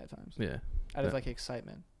my bed many times. Yeah. Out of Yeah. like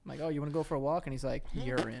excitement. I'm like, oh, you want to go for a walk? And he's like,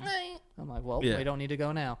 you're in. I'm like, well, Yeah. we don't need to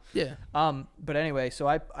go now. Yeah. But anyway, so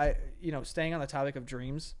I, staying on the topic of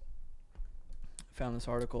dreams, found this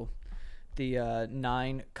article, the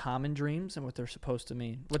 9 common dreams and what they're supposed to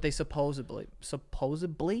mean, what they supposedly,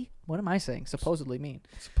 what am I saying? Supposedly mean.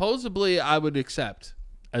 Supposedly, I would accept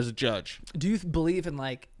as a judge. Do you believe in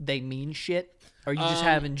like they mean shit, or are you just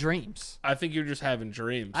having dreams? I think you're just having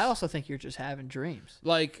dreams. I also think you're just having dreams.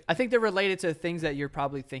 like. I think they're related to things that you're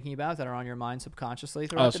probably thinking about that are on your mind subconsciously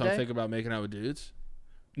throughout Oh, the so day. I'm thinking about making out with dudes.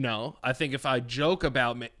 No, I think if I joke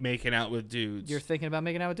about making out with dudes, You're thinking about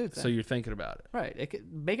making out with dudes. Then. so you're thinking about it. Right.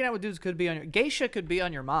 Making out with dudes could be on your gay shit could be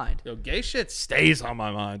on your mind. Yo, gay shit stays on my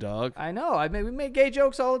mind, dog. I know. We make gay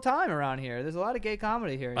jokes all the time around here. There's a lot of gay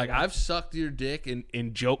comedy here. Like I've sucked your dick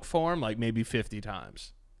in joke form like maybe 50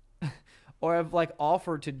 times. or I've like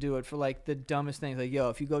offered to do it for like the dumbest things. Like, yo,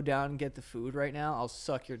 if you go down and get the food right now, I'll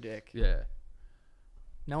suck your dick. Yeah.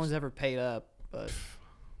 No one's ever paid up, but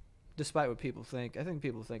despite what people think, I think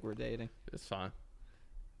people think we're dating. It's fine.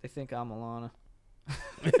 They think I'm Alana.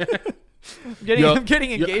 Yo, I'm getting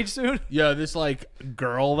yo- engaged soon. Yeah, this like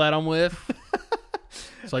girl that I'm with.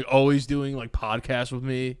 It's like always doing like podcasts with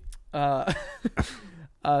me.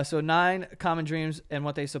 So 9 common dreams and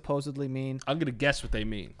what they supposedly mean. I'm gonna guess what they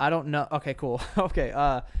mean. I don't know. Okay, cool. Okay.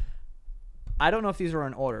 I don't know if these are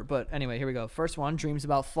in order, but anyway, here we go. First one: dreams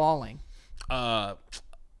about falling.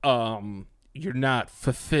 You're not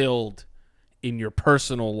fulfilled in your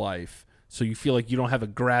personal life, so you feel like you don't have a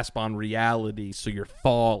grasp on reality, so you're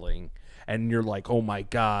falling, and you're like, oh my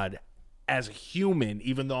god, as a human,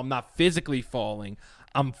 even though I'm not physically falling,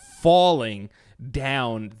 I'm falling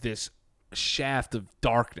down this shaft of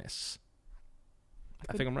darkness.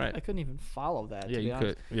 I think I'm right. I couldn't even follow that. Yeah, to be you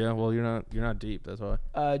honest. could. Yeah, well, you're not deep. That's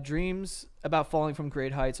why. Dreams about falling from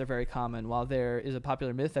great heights are very common. While there is a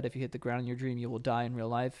popular myth that if you hit the ground in your dream, you will die in real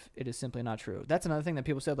life, it is simply not true. That's another thing that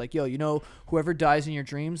people said, like, yo, whoever dies in your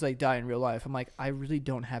dreams, they die in real life. I'm like, I really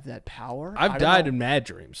don't have that power. I I've don't died know. in mad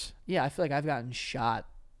dreams. Yeah, I feel like I've gotten shot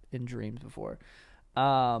in dreams before.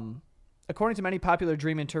 According to many popular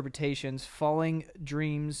dream interpretations, falling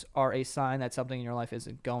dreams are a sign that something in your life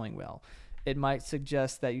isn't going well. It might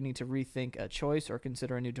suggest that you need to rethink a choice or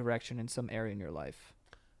consider a new direction in some area in your life.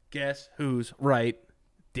 Guess who's right?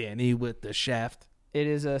 Danny with the shaft. It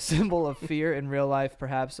is a symbol of fear in real life,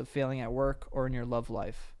 perhaps of failing at work or in your love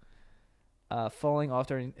life. Falling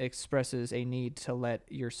often expresses a need to let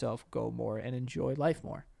yourself go more and enjoy life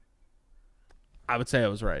more. I would say I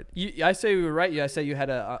was right. I say we were right. I say you had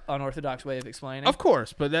an unorthodox way of explaining. Of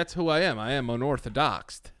course, but that's who I am. I am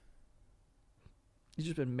unorthodox. You've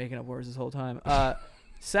just been making up words this whole time.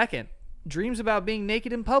 Second, dreams about being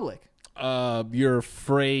naked in public. You're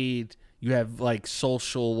afraid. You have like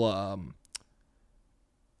social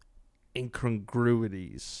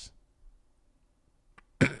incongruities.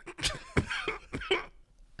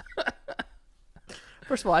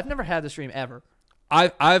 First of all, I've never had this dream ever.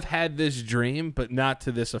 I've had this dream, but not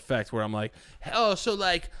to this effect where I'm like, oh, so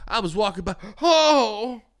like I was walking by,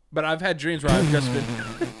 oh. But I've had dreams where I've just been.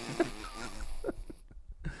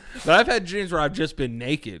 But I've had dreams where I've just been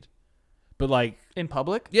naked, but like In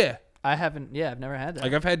public? yeah, I haven't. Yeah, I've never had that.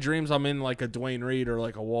 like I've had dreams I'm in like a Dwayne Reed or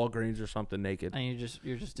like a Walgreens or something naked. And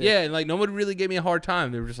you're just Yeah, and like nobody really gave me a hard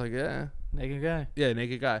time. They were just like, yeah, naked guy. yeah,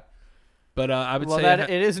 naked guy. But I would Well, say that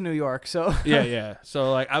it is New York, so yeah.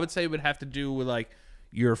 So like I would say it would have to do with like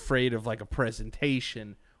you're afraid of like a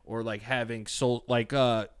presentation or like having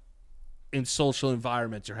in social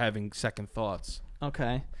environments or having second thoughts.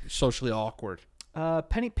 Okay. Socially awkward.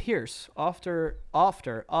 Penny Pierce, author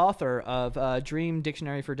of Dream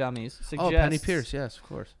Dictionary for Dummies, suggests. Oh, Penny Pierce, yes, of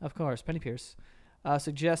course. Of course, Penny Pierce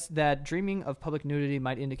suggests that dreaming of public nudity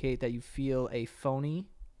might indicate that you feel a phony.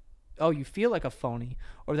 Oh, you feel like a phony,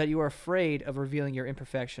 or that you are afraid of revealing your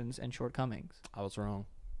imperfections and shortcomings. I was wrong.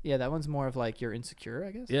 Yeah, that one's more of like you're insecure,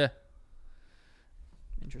 I guess. Yeah.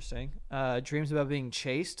 Interesting. Dreams about being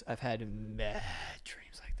chased. I've had mad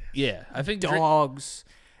dreams like this. Yeah, I think Dogs.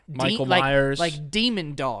 Michael Myers. Like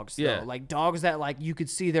demon dogs, though. Yeah. Like dogs that like you could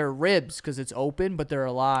see their ribs because it's open, but they're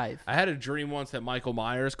alive. I had a dream once that Michael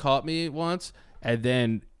Myers caught me once, and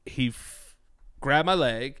then he grabbed my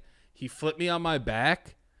leg, he flipped me on my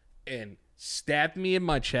back, and stabbed me in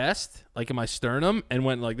my chest, like in my sternum, and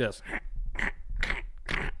went like this.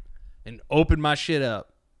 And opened my shit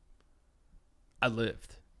up. I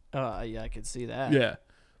lived. Yeah, I could see that. Yeah.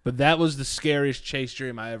 But that was the scariest chase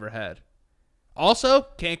dream I ever had. Also,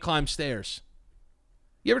 can't climb stairs.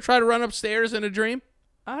 You ever try to run upstairs in a dream?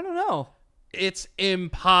 I don't know. It's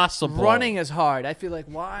impossible. Running is hard. I feel like,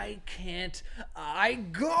 why can't I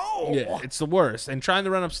go? Yeah, it's the worst. And trying to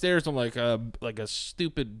run upstairs, I'm like a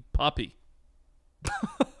stupid puppy.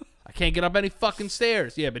 I can't get up any fucking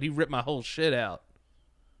stairs. Yeah, but he ripped my whole shit out.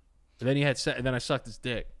 And then and then I sucked his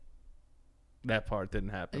dick. That part didn't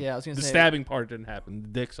happen. Yeah, I was gonna the say stabbing part didn't happen. The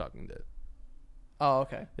dick sucking did. Oh,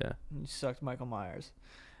 okay. Yeah. You sucked Michael Myers.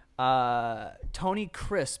 Tony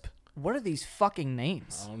Crisp. What are these fucking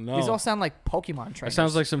names? I don't know. These all sound like Pokemon trainers. That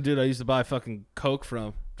sounds like some dude I used to buy fucking Coke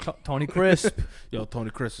from. Tony Crisp. Yo, Tony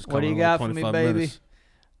Crisp is coming. What do you in got like for me, 25 baby? minutes.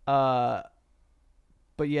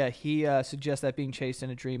 But yeah, he suggests that being chased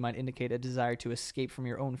in a dream might indicate a desire to escape from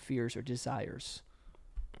your own fears or desires.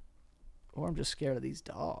 Or I'm just scared of these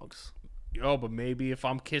dogs. Yo, but maybe if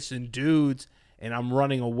I'm kissing dudes and I'm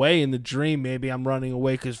running away in the dream, maybe I'm running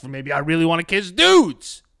away because maybe I really want to kiss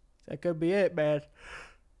dudes. That could be it, man.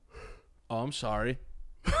 Oh, I'm sorry.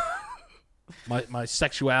 my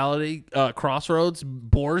sexuality crossroads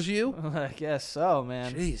bores you? I guess so,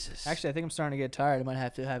 man. Jesus. Actually, I think I'm starting to get tired. I might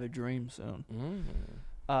have to have a dream soon.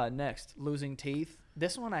 Next, losing teeth.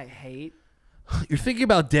 This one I hate. You're thinking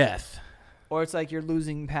about death. Or it's like you're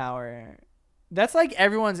losing power. That's like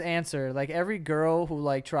everyone's answer. Like every girl who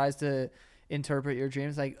like tries to interpret your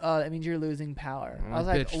dreams, like, oh, that means you're losing power. I was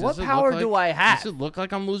like, Bitch, what does it power look do like- I have? Does it look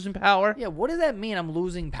like I'm losing power? Yeah, what does that mean? I'm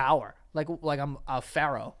losing power. Like I'm a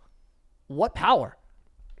pharaoh. What power?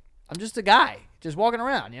 I'm just a guy, just walking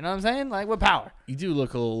around. You know what I'm saying? Like, what power? You do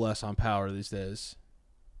look a little less on power these days.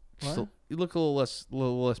 What? You look a little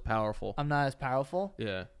less powerful. I'm not as powerful.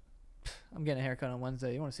 Yeah. I'm getting a haircut on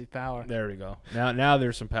Wednesday. You want to see power? There we go. Now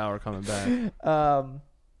there's some power coming back.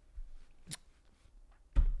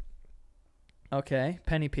 Okay,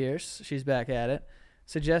 Penny Pierce. She's back at it.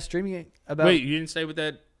 Suggests dreaming about. Wait, you didn't say what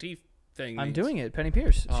that teeth thing I'm means. doing it. Penny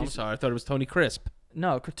Pierce. Oh, I'm sorry. I thought it was Tony Crisp.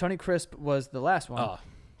 No, Tony Crisp was the last one. Oh,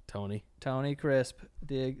 Tony. Tony Crisp,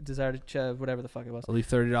 the desire to whatever the fuck it was. I'll leave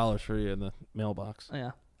 $30 for you in the mailbox.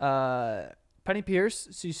 Yeah. Penny Pierce,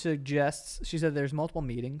 she said there's multiple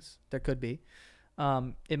meetings. There could be.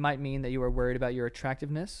 It might mean that you are worried about your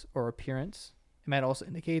attractiveness or appearance. It might also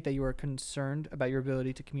indicate that you are concerned about your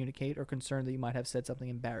ability to communicate or concerned that you might have said something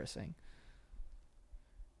embarrassing.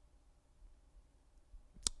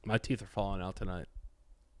 My teeth are falling out tonight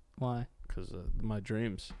Why? because of my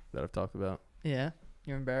dreams that I've talked about. Yeah.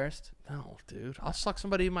 You're embarrassed? No, dude. I'll suck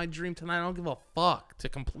somebody in my dream tonight. I don't give a fuck to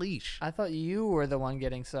completion. I thought you were the one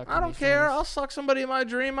getting sucked. I in don't these care. dreams. I'll suck somebody in my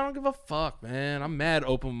dream. I don't give a fuck, man. I'm mad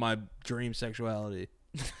open with my dream sexuality.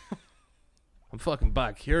 I'm fucking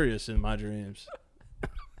bi-curious in my dreams.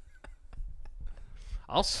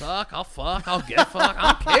 I'll suck. I'll fuck. I'll get fucked.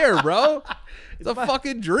 I don't care, bro. It's a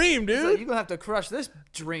fucking dream, It's like, dude. you're going to have to crush this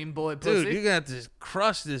dream boy pussy. Dude, you're going to have to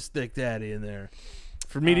crush this thick daddy in there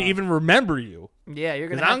for me to even remember you. Yeah, you're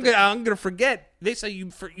going Because to I'm gonna forget. They say you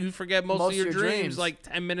forget most of your dreams like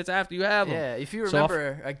 10 minutes after you have them. Yeah, if you So I'll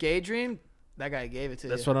remember a gay dream, that guy gave it to you.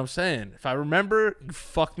 That's what I'm saying. If I remember, you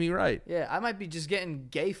fucked me right. Yeah, I might be just getting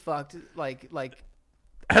gay fucked like That's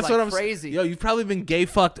like what I'm crazy. saying. Yo, you've probably been gay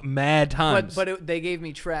fucked mad times. But they gave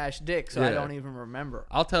me trash dick, so I Yeah. don't even remember.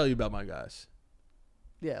 I'll tell you about my guys.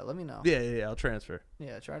 Yeah, let me know. Yeah. I'll transfer.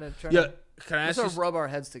 Yeah, try to. Yeah, can I Let's ask you? rub our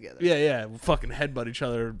heads together. Yeah. We'll fucking headbutt each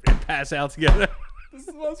other and pass out together. This is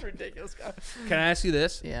the most ridiculous guy. Can I ask you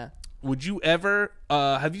this? Yeah. Would you ever?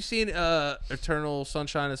 Have you seen Eternal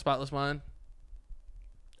Sunshine of the Spotless Mind?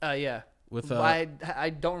 Yeah. with I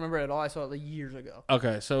don't remember it at all. I saw it like years ago.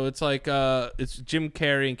 Okay, so it's like it's Jim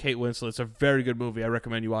Carrey and Kate Winslet. It's a very good movie. I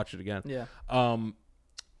recommend you watch it again. Yeah.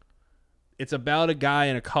 It's about a guy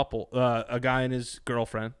and a couple, a guy and his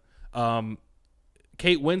girlfriend.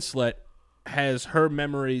 Kate Winslet has her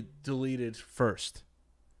memory deleted first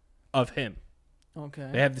of him. Okay.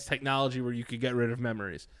 They have this technology where you could get rid of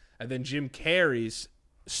memories. And then Jim Carrey's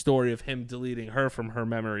story of him deleting her from her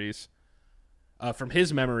memories, from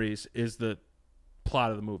his memories, is the plot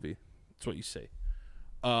of the movie. That's what you see.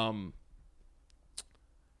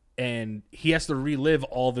 And he has to relive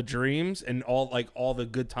all the dreams and all the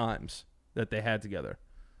good times that they had together.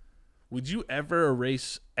 Would you ever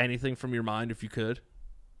erase anything from your mind if you could?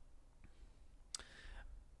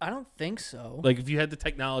 I don't think so. Like if you had the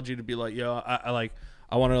technology to be like, yo, I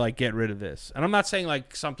want to like get rid of this. And I'm not saying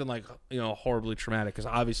like something like, horribly traumatic, because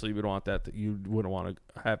obviously you would want that you wouldn't want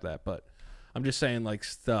to have that. But I'm just saying like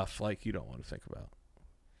stuff like you don't want to think about.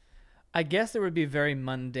 I guess there would be very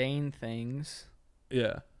mundane things.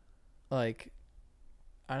 Yeah. Like,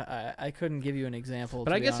 I couldn't give you an example.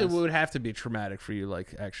 But to I be guess honest. it would have to be traumatic for you,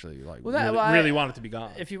 like actually, like Well, really want it to be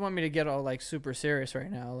gone. If you want me to get all like super serious right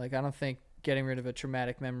now, like I don't think getting rid of a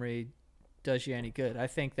traumatic memory does you any good. I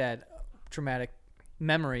think that traumatic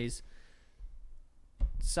memories,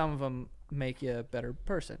 some of them make you a better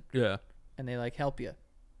person. Yeah. And they like help you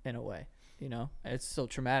in a way, it's still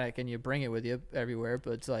traumatic and you bring it with you everywhere,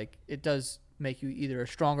 but it's like, it does make you either a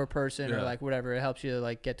stronger person or like whatever. It helps you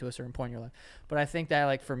like get to a certain point in your life. But I think that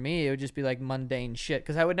like for me, it would just be like mundane shit.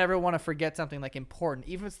 Cause I would never want to forget something like important.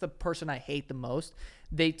 Even if it's the person I hate the most,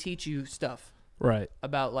 they teach you stuff. Right.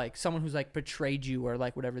 About like someone who's like betrayed you or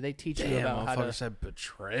like whatever. They teach you about how to. Said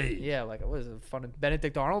betrayed. Yeah, like what is it? Fun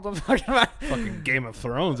Benedict Arnold? I'm talking about. Fucking Game of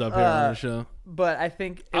Thrones up here on the show. But I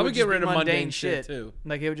think I would get just rid be of mundane shit too.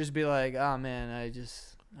 Like it would just be like, oh man, I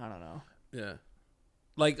don't know. Yeah.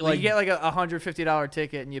 Like you get like a $150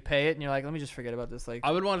 ticket and you pay it and you're like, let me just forget about this. Like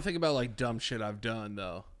I would want to think about like dumb shit I've done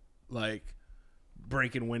though, like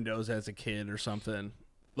breaking windows as a kid or something.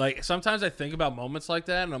 Like sometimes I think about moments like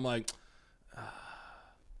that and I'm like.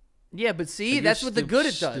 Yeah, but see, Like, that's what the good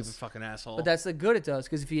it stupid does. Fucking asshole. But that's the good it does,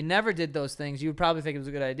 because if you never did those things, you would probably think it was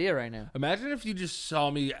a good idea right now. Imagine if you just saw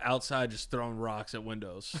me outside just throwing rocks at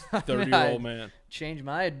windows. 30-year-old man. Change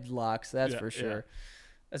my locks, that's Yeah, for sure. yeah.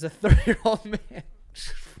 As a 30-year-old man,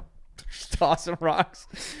 just tossing rocks.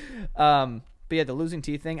 But yeah, the losing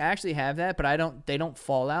teeth thing, I actually have that, but they don't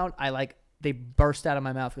fall out. They burst out of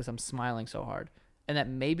my mouth because I'm smiling so hard. And that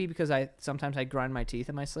may be because sometimes I grind my teeth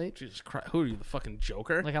in my sleep. Jesus Christ. Who are you, the fucking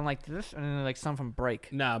Joker? Like I'm like this, and then like some from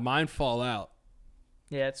break. Nah, mine fall out.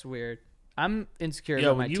 Yeah, it's weird. I'm insecure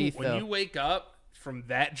Yo, about my teeth, though. when you wake up from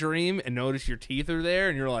that dream and notice your teeth are there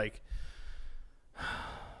and you're like,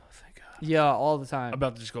 thank God. Yeah, all the time. I'm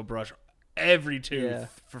about to just go brush every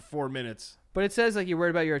tooth for 4 minutes. But it says like you're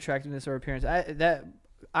worried about your attractiveness or appearance.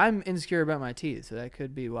 I'm insecure about my teeth, so that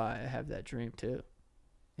could be why I have that dream too.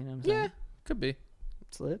 You know what I'm saying? Yeah, could be.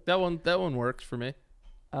 It's lit. That one works for me.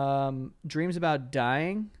 Dreams about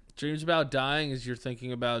dying. Dreams about dying is you're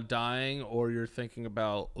thinking about dying or you're thinking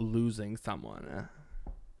about losing someone.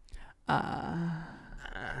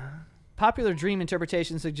 Popular dream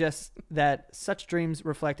interpretation suggests that such dreams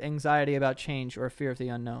reflect anxiety about change or fear of the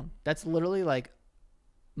unknown. That's literally like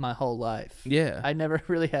my whole life. Yeah. I never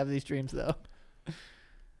really have these dreams though.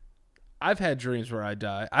 I've had dreams where I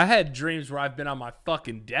die. I had dreams where I've been on my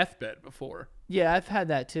fucking deathbed before. Yeah, I've had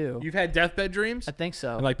that too. You've had deathbed dreams? I think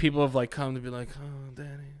so. And like people have like come to be like, oh,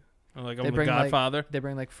 Danny. Or like, I'm the bring, Godfather. They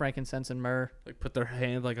bring like frankincense and myrrh. Like put their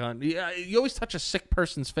hand like on. Yeah, you always touch a sick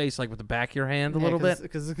person's face like with the back of your hand a little bit.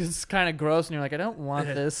 Because it's kind of gross and you're like, I don't want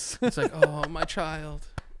this. It's like, oh, my child.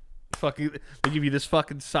 Fucking, they give you this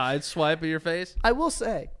fucking side swipe of your face. I will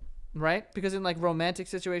say, right? Because in like romantic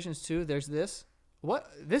situations too, there's this.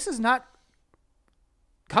 This is not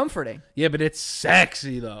comforting. Yeah, but it's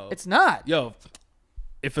sexy though. It's not. Yo,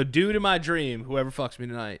 if a dude in my dream, whoever fucks me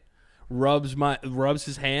tonight, rubs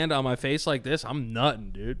his hand on my face like this, I'm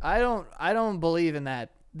nutting, dude. I don't believe in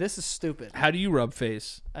that. This is stupid. How do you rub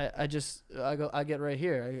face? I get right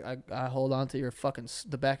here. I hold on to your fucking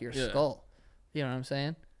the back of your skull. You know what I'm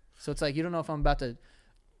saying? So it's like you don't know if I'm about to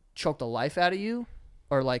choke the life out of you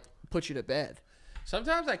or like put you to bed.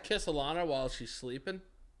 Sometimes I kiss Alana while she's sleeping.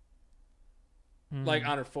 Like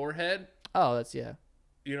on her forehead. Oh, that's yeah.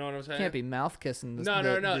 You know what I'm saying? Can't be mouth kissing. No.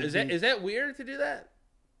 Is that weird to do that?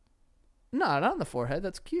 No, not on the forehead.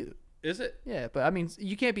 That's cute. Is it? Yeah, but I mean,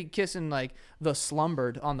 you can't be kissing like the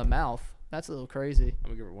slumbered on the mouth. That's a little crazy. I'm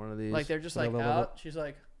gonna give her one of these. Like they're just like out. She's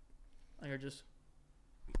like you're just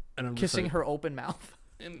and I'm kissing just her open mouth.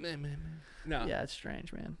 No. Yeah, it's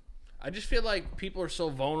strange, man. I just feel like people are so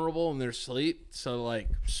vulnerable in their sleep, so like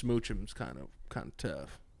smooching's kind of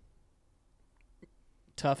tough.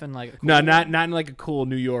 Tough and like No, not in like a cool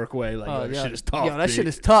New York way. Like, yo, that yeah. shit is tough. Yo, that B. shit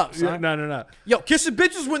is tough, Yeah, son. no. Yo, kissing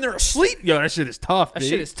bitches when they're asleep. Yo, that shit is tough. That B.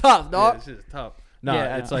 shit is tough, Yeah, dog. that shit is tough. No,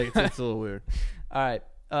 Yeah, I it's know. like it's a little weird. All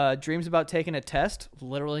right. Dreams about taking a test?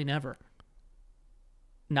 Literally never.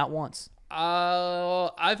 Not once.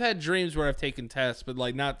 I've had dreams where I've taken tests, but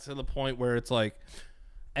like not to the point where it's like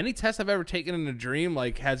any test I've ever taken in a dream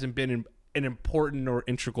like hasn't been an important or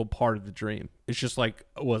integral part of the dream. It's just like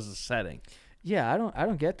was the setting. Yeah, I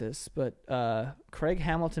don't get this, but Craig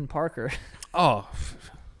Hamilton Parker, Oh,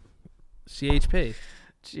 CHP.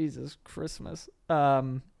 Jesus Christmas.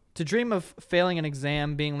 To dream of failing an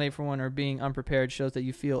exam, being late for one, or being unprepared shows that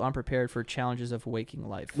you feel unprepared for challenges of waking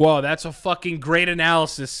life. Whoa, that's a fucking great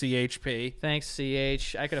analysis, CHP. Thanks,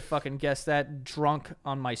 CH. I could have fucking guessed that drunk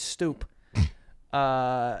on my stoop.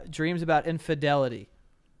 Dreams about infidelity.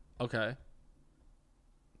 Okay.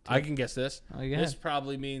 I can guess this. Oh, yeah. This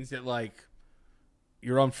probably means that like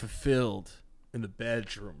you're unfulfilled in the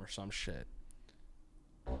bedroom or some shit.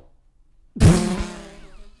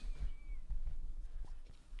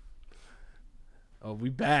 Oh, we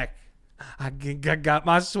back. I got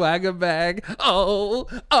my swagger bag. Oh.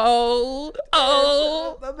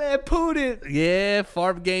 My man pooed it. Yeah,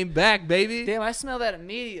 Farb game back, baby. Damn, I smell that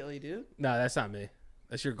immediately, dude. No, that's not me.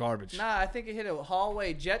 That's your garbage. Nah, I think it hit a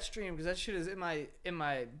hallway jet stream because that shit is in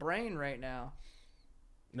my brain right now.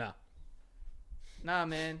 No. Nah,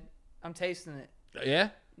 man, I'm tasting it. Yeah?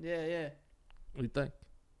 Yeah. What do you think?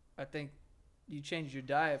 I think you changed your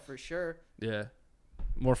diet for sure. Yeah.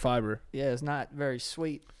 More fiber. Yeah, it's not very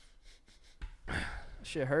sweet.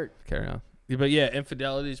 Shit hurt. Carry on. Yeah, but yeah,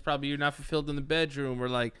 infidelity is probably you're not fulfilled in the bedroom or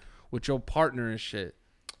like with your partner and shit.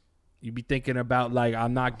 You be thinking about like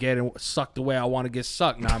I'm not getting sucked the way I want to get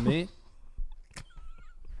sucked. Not me.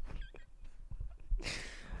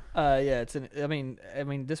 Yeah, I mean,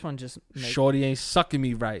 this one just makes... Shorty ain't sucking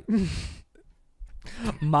me right.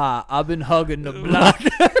 Ma, I've been hugging the block.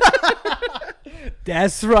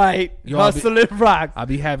 That's right. Yo, Hustle and rock. I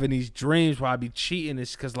be having these dreams where I be cheating.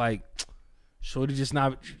 It's because like Shorty just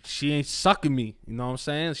not. She ain't sucking me. You know what I'm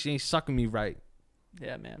saying? She ain't sucking me right.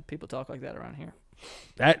 Yeah, man. People talk like that around here.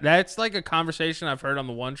 That's like a conversation I've heard on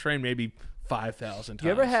the one train maybe 5,000 times. Do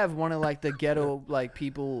you ever have one of like the ghetto like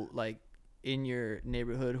people like in your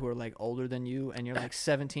neighborhood who are like older than you and you're like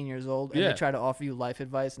 17 years old and Yeah. they try to offer you life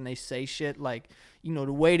advice and they say shit like, you know,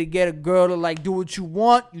 the way to get a girl to like do what you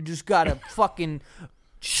want, you just gotta fucking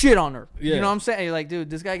shit on her. Yeah. You know what I'm saying? And you're like, dude,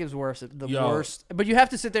 this guy gives the Yo. worst. But you have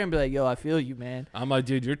to sit there and be like, yo, I feel you, man. I'm like,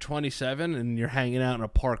 dude, you're 27 and you're hanging out in a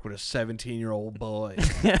park with a 17-year-old boy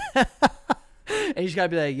And you just gotta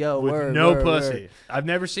be like, yo, with word, no word, pussy. word. I've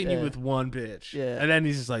never seen you Yeah. with one bitch. Yeah. And then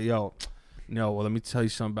he's just like, yo, no, well, let me tell you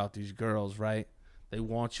something about these girls, right? They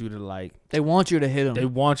want you to like, They want you to hit them. they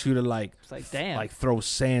want you to like, It's like, damn. like throw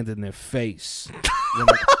sand in their face.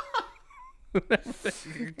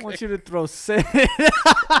 want you to throw sand.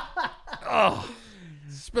 Oh,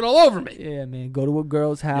 spit all over me. Yeah, man. Go to a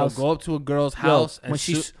girl's Yo, house. go up to a girl's Yo, house and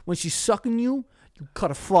when she's sucking you, you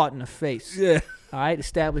cut a fart in the face. yeah. All right,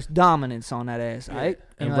 establish dominance on that ass. All right,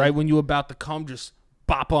 And like, right when you about to come, just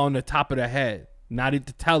bop her on the top of the head. Not even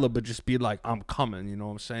to tell her, but just be like, I'm coming. You know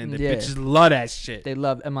what I'm saying? The Yeah. bitches love that shit. they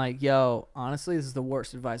love. I'm like, yo, honestly, this is the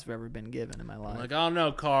worst advice I've ever been given in my I'm life. like, I don't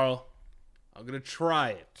know, Carl. I'm going to try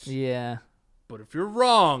it. Yeah, But if you're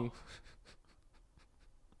wrong,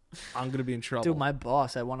 I'm going to be in trouble. dude, my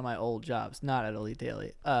boss at one of my old jobs, not at Elite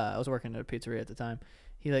Daily. I was working at a pizzeria at the time.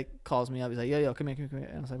 He like calls me up. He's like, yo, come here.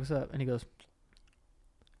 And I was like, what's up? And he goes,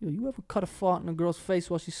 yo, you ever cut a fart in a girl's face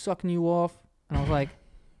while she's sucking you off? And I was like,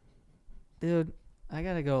 dude, I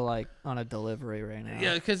gotta go like on a delivery right now.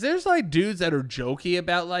 Yeah, because there's like dudes that are jokey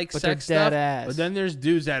about like But sex they're dead stuff. ass. But then there's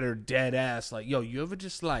dudes that are dead ass. Like, yo, you ever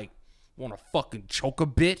just like want to fucking choke a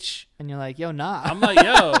bitch? And you're like, yo, nah. I'm like,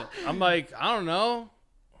 yo, I don't know.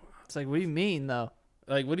 It's like, what do you mean though?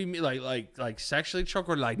 Like, what do you mean? Like sexually choke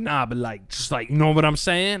or like, nah, but like, just like, you know what I'm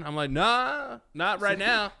saying? I'm like, nah, not right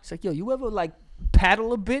now. It's like, yo, you ever like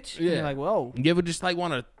paddle a bitch? And Yeah. you're like, whoa. You ever just like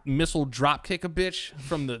want to missile drop kick a bitch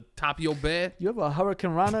from the top of your bed? You ever a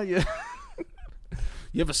Hurricane Rana? You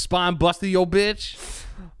You ever spine busted your bitch?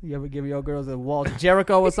 You ever give your girls a Wall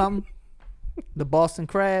Jericho or something? The Boston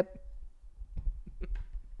Crab?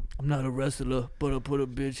 I'm not a wrestler, but I put a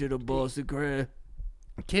bitch in a Boston Crab.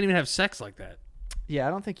 You can't even have sex like that. Yeah,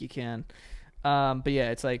 I don't think you can. But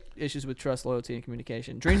yeah, it's like issues with trust, loyalty, and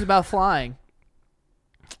communication. Dreams about flying.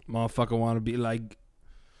 Motherfucker want to be like,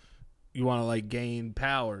 you want to like gain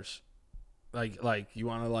powers, like you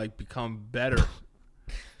want to like become better.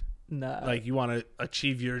 Nah. Like you want to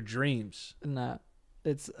achieve your dreams. Nah.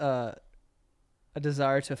 It's a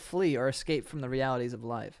desire to flee or escape from the realities of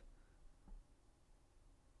life.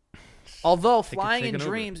 Although flying in taken over.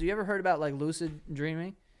 dreams, you ever heard about like lucid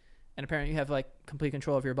dreaming? And apparently you have like complete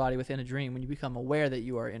control of your body within a dream when you become aware that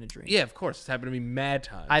you are in a dream. Yeah, of course. It's happened to me mad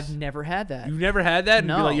times. I've never had that. You've never had that? And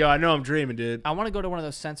be No. like, yo, I know I'm dreaming, dude. I want to go to one of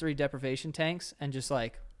those sensory deprivation tanks and just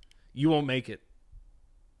like You won't make it.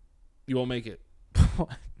 You won't make it.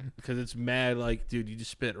 Because it's mad like, dude, you just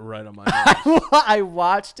spit right on my nose. I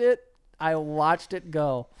watched it. I watched it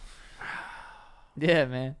go. Yeah,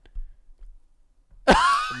 man.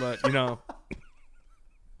 But, you know.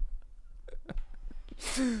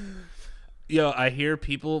 Yo, I hear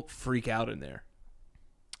people freak out in there.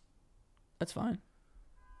 That's fine.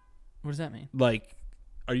 What does that mean? Like,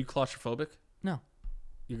 are you claustrophobic? No,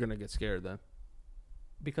 You're going to get scared then.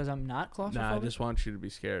 because I'm not claustrophobic. Nah, I just want you to be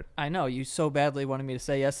scared. I know you so badly wanted me to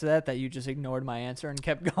say yes to that you just ignored my answer and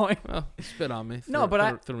kept going. Well, you spit on me. No,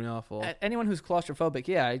 but threw me off. Anyone who's claustrophobic,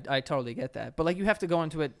 yeah, I totally get that. But like you have to go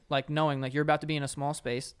into it like knowing like you're about to be in a small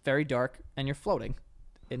space, very dark, and you're floating,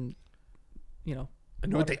 in, you know. I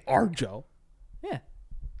know what they are, Joe. Yeah,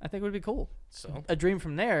 I think it would be cool. So, A dream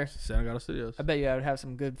from there. San Gato Studios. I bet you I would have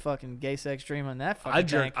some good fucking gay sex dream on that fucking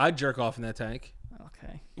tank. I'd jerk off in that tank.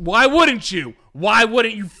 Okay. Why wouldn't you? Why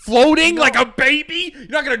wouldn't you? Floating like a baby? You're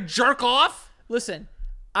not gonna jerk off? Listen,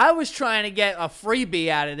 I was trying to get a freebie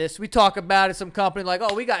out of this. We talk about it, some company like,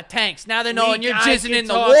 oh, we got tanks. Now they're knowing you're jizzing in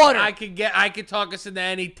the water. I could talk us into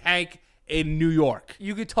any tank in New York.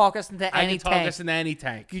 You could talk us into any I can talk tank. us into any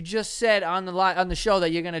tank. You just said on the show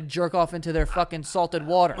that you're gonna jerk off into their fucking salted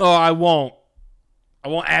water. Oh, I won't. I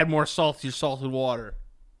won't add more salt to your salted water.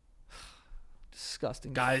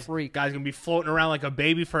 Disgusting Guy's freak. gonna be floating around like a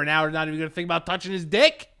baby for an hour, not even gonna think about touching his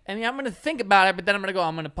dick. I mean, I'm gonna think about it, but then I'm gonna go.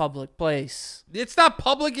 I'm in a public place. It's not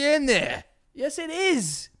public in there. Yes, it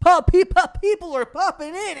is. People are popping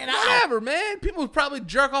in and out. Whatever, man. People would probably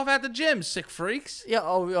jerk off at the gym, sick freaks. Yeah.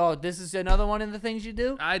 Oh, this is another one of the things you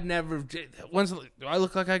do. I'd never. Do I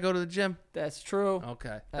look like I go to the gym? That's true.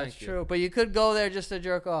 Okay, That's thank you. true. But you could go there just to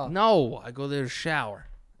jerk off. No, I go there to shower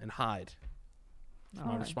and hide. It's my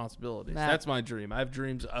All right. responsibilities. Nah. That's my dream. I have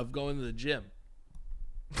dreams of going to the gym.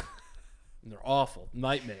 And they're awful.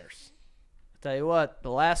 Nightmares. Tell you what, the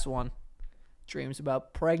last one, dreams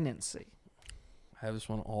about pregnancy. I have this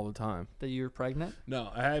one all the time. That you're pregnant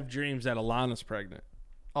No, I have dreams that Alana's pregnant.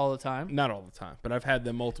 all the time. Not all the time, but I've had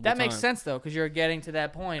them multiple That times. makes sense though, because you're getting to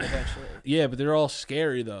that point eventually. Yeah, but they're all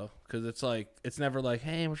scary though, because it's like it's never like,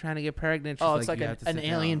 hey, we're trying to get pregnant. She's Oh, it's like "You an, have to an sit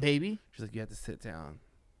alien down." baby. She's like, you have to sit down.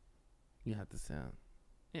 You have to sit down.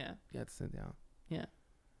 Yeah. You have to sit down. Yeah.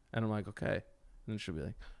 And I'm like, okay. And then she'll be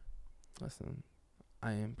like, listen,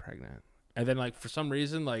 I am pregnant. And then like for some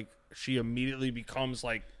reason, like she immediately becomes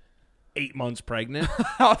like 8 months pregnant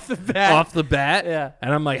Off the bat. off the bat. Yeah.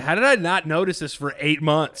 And I'm like, how did I not notice this for 8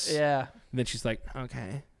 months? Yeah. And then she's like,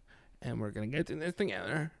 okay, and we're gonna get through this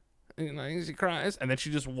together. And like, she cries, and then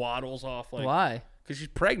she just waddles off like, Why? because she's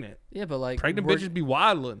pregnant. Yeah, but like Pregnant we're bitches be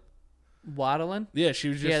waddling. waddling. Yeah, she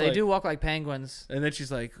was just Yeah, they like- do walk like penguins. And then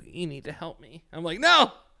she's like, you need to help me. I'm like,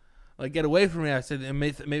 no, like get away from me. I said,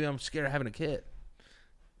 maybe I'm scared of having a kid.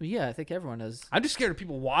 Yeah, I think everyone is. I'm just scared of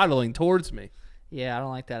people waddling towards me. Yeah, I don't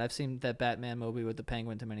like that. I've seen that Batman movie with the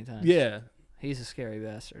penguin too many times. Yeah. He's a scary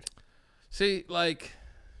bastard. See, like,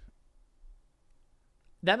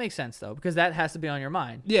 That makes sense though, because that has to be on your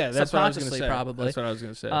mind. yeah, that's what I was gonna Subconsciously, say. probably. That's what I was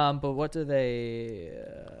gonna say. But what do they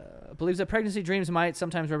believes that pregnancy dreams might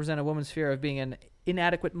sometimes represent a woman's fear of being an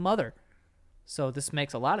inadequate mother. So this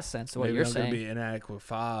makes a lot of sense to what Maybe you're I'm saying. gonna be an inadequate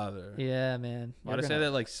father. Yeah, man. Why'd I say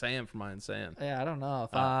that like Sam from Iron Sam? Yeah, I don't know.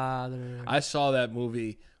 Father. I saw that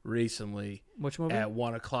movie recently Which movie? at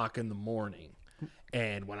 1 o'clock in the morning,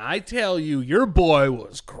 and when I tell you, your boy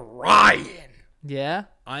was crying. Yeah.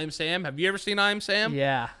 I Am Sam. Have you ever seen I Am Sam?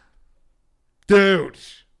 Yeah. Dude.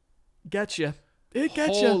 Gotcha. It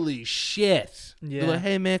Holy shit. Yeah. They're like,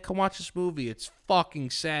 hey, man, come watch this movie. It's fucking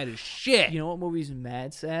sad as shit. You know what movie's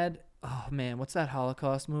mad sad? Oh man, what's that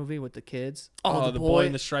Holocaust movie with the kids? Oh, the boy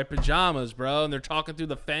in the striped pajamas, bro. And they're talking through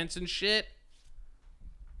the fence and shit.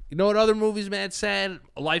 You know what other movie's mad sad?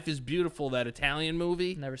 Life is Beautiful, that Italian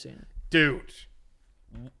movie. Never seen it. Dude,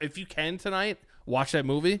 if you can tonight, watch that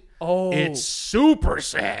movie. Oh, It's super you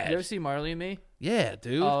sad. ever see Marley and Me? Yeah,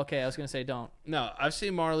 dude. Oh, okay. I was gonna say don't. No, I've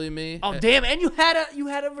seen Marley and Me. Oh, damn! And you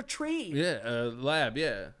had a retrieve. Yeah, lab,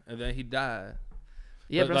 yeah. And then he died.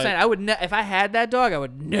 Yeah, But, but I'm like- saying I would if I had that dog, I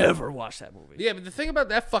would never watch that movie. Yeah, but the thing about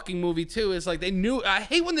that fucking movie, too, is like they knew. I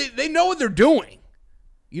hate when they know what they're doing.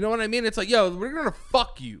 You know what I mean? It's like, yo, we're going to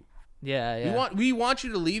fuck you. Yeah, yeah. We want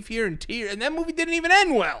you to leave here in tears. And that movie didn't even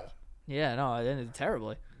end well. Yeah, no, it ended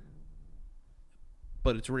terribly.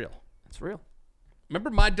 But it's real. It's real. Remember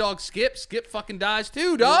my dog Skip? Skip fucking dies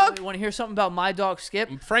too, dog. You want to hear something about my dog Skip?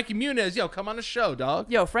 Frankie Muniz, yo, come on the show, dog.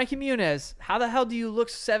 Yo, Frankie Muniz, how the hell do you look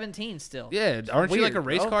 17 still? Yeah, aren't you like a Weird,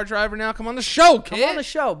 race bro. car driver now? Come on the show, kid. Come on the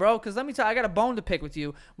show, bro, because let me tell you, I got a bone to pick with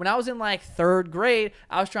you. When I was in like 3rd grade,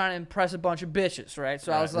 I was trying to impress a bunch of bitches, right?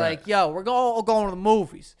 So I was Right, like, yo, we're all going to the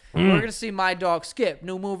movies. We're going to see My Dog Skip.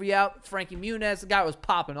 New movie out, Frankie Muniz. The guy was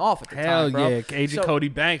popping off at the Hell time, bro. yeah, Agent So, Cody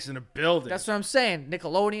Banks in the building. that's what I'm saying.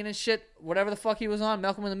 Nickelodeon and shit, whatever the fuck he was on,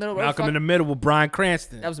 Malcolm in the Middle. whatever Malcolm the in fuck. the Middle with Bryan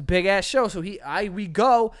Cranston. That was a big ass show. So we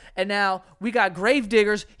go, and now we got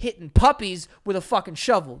Gravediggers hitting puppies with a fucking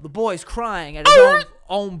shovel. The boy's crying at his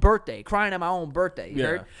own birthday, crying at my own birthday. You Yeah.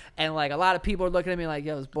 heard? And like a lot of people are looking at me like,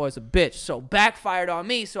 yo, this boy's a bitch. So backfired on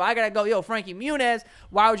me. So I gotta go, yo, Frankie Muniz,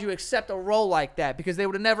 why would you accept a role like that? Because they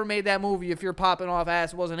would have never made that movie if your popping off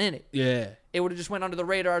ass wasn't in it. Yeah, It would have just went under the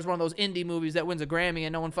radar as one of those indie movies that wins a Grammy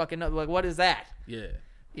and no one fucking knows. Like, what is that? yeah.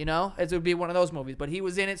 You know, it would be one of those movies. But he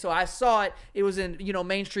was in it, so I saw it. It was in,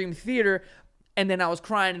 mainstream theater. And then I was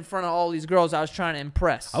crying in front of all these girls I was trying to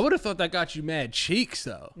impress. I would have thought that got you mad cheeks,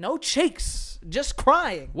 though. No cheeks, just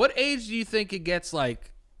crying. What age do you think it gets,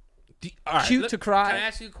 like... all right, Cute to cry? Can I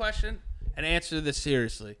ask you a question? And answer this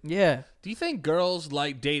seriously. Yeah. Do you think girls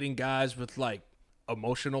like dating guys with, like,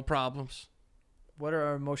 emotional problems? What are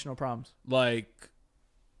our emotional problems?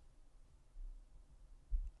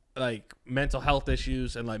 Like mental health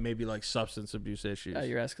issues and, like, maybe, like, substance abuse issues?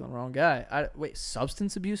 You're asking the wrong guy. Wait,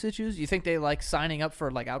 substance abuse issues? You think they like signing up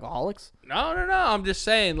for like alcoholics? No. I'm just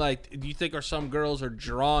saying, like, do you think some girls are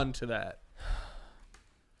drawn to that?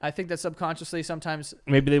 I think that subconsciously sometimes,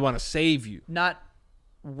 Maybe they want to save you. not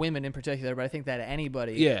women in particular, but I think that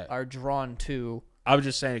anybody Yeah. are drawn to. I was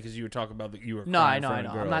just saying because you were talking about that you were No, I crying in know, I front know.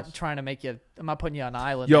 of I'm girls. not trying to make you. I'm not putting you on an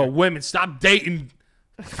island. Yo, there. women, stop dating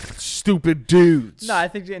stupid dudes. No, I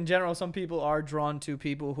think in general, some people are drawn to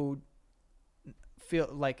people who feel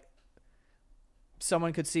like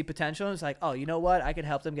someone could see potential. And it's like, oh, you know what? I could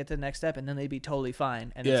help them get to the next step, and then they'd be totally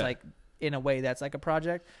fine. And it's Yeah. like, in a way, that's like a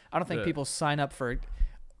project. I don't think Yeah. people sign up for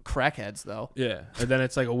crackheads, though. Yeah, and then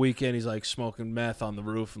it's like a weekend. He's like smoking meth on the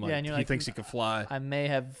roof, and like Yeah, and you're he like, thinks he can fly. I may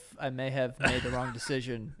have made the wrong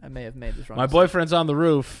decision. I may have made this wrong. My decision. boyfriend's on the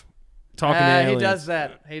roof talking to aliens. He does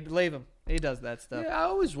that. He'd leave him. He does that stuff. Yeah, I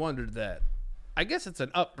always wondered that. I guess it's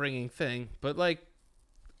an upbringing thing, but like,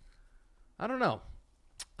 I don't know.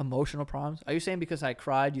 Emotional problems. Are you saying because I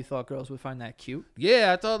cried, you thought girls would find that cute?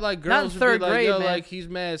 Yeah, I thought like Not in girls would third be like, grade, yo, man. like he's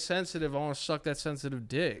mad sensitive. I want to suck that sensitive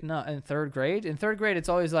dick. No, in 3rd grade. In 3rd grade, it's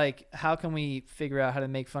always like, how can we figure out how to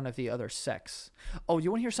make fun of the other sex? Oh, you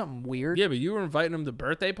want to hear something weird? Yeah, but you were inviting him to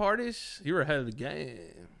birthday parties. You were ahead of the game.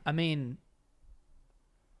 I mean,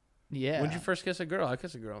 yeah. When did you first kiss a girl? I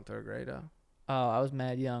kissed a girl in 3rd grade. Oh, I was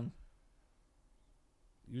mad young.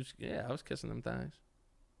 Yeah, I was kissing them things.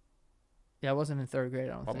 Yeah, I wasn't in 3rd grade.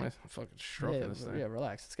 I don't Why am I think. fucking stroking Yeah, this thing? yeah,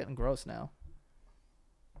 relax. It's getting gross now.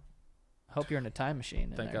 I hope you're in a time machine.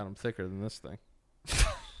 in Thank there. God I'm thicker than this thing.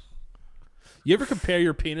 You ever compare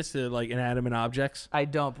your penis to like inanimate objects? I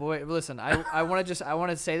don't. But wait, listen. I want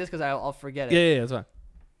to say this because I'll forget it. Yeah, that's fine.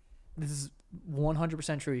 This is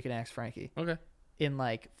 100% true. You can ask Frankie. Okay. In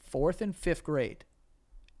like 4th and 5th grade,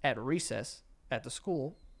 at recess at the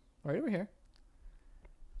school, right over here,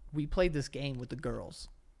 we played this game with the girls.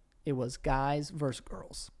 It was guys versus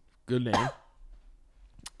girls. Good name.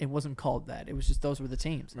 It wasn't called that. It was just those were the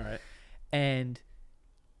teams. All right. And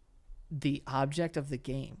the object of the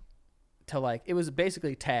game to like, it was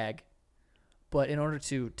basically tag, but in order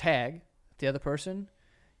to tag the other person,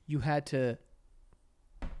 you had to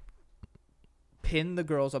pin the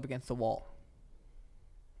girls up against the wall.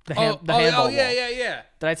 The handball wall. yeah.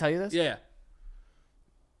 Did I tell you this? Yeah.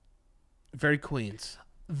 Very Queens.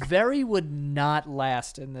 Very would not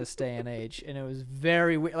last in this day and age, and it was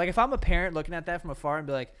very weird. Like if I'm a parent looking at that from afar and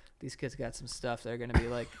be like, these kids got some stuff they're gonna be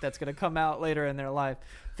like that's gonna come out later in their life.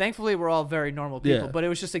 Thankfully, we're all very normal people, Yeah. but it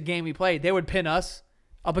was just a game we played. They would pin us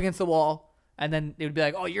up against the wall, and then it would be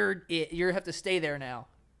like, oh, you have to stay there now,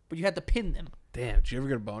 but you had to pin them. Damn, did you ever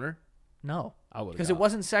get a boner? No, I would. because it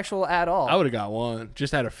wasn't sexual at all. I would have got one.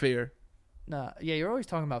 Just out of fear. No, yeah, you're always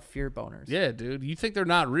talking about fear boners. Yeah, dude. You think they're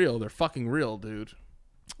not real? They're fucking real, dude.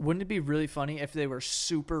 Wouldn't it be really funny if they were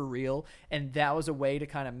super real and that was a way to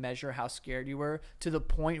kind of measure how scared you were to the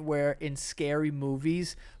point where in scary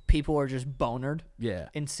movies, people are just bonered Yeah.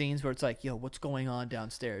 in scenes where it's like, yo, what's going on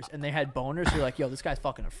downstairs? And they had boners. You're like, yo, this guy's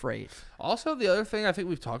fucking afraid. Also, the other thing, I think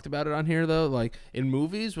we've talked about it on here, though, like in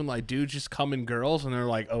movies when like dudes just come in girls and they're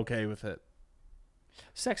like okay with it.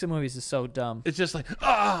 Sex in movies is so dumb. It's just like,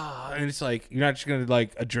 and it's like, you're not just going to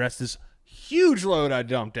like address this Huge load I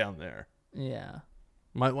dumped down there. Yeah.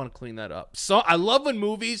 Might want to clean that up. So I love when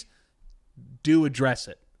movies do address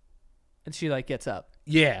it. And she like gets up.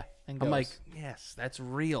 Yeah. And I'm goes. like, yes, that's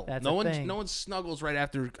real. That's no a one thing. no one snuggles right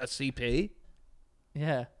after a CP.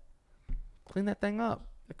 Yeah. Clean that thing up.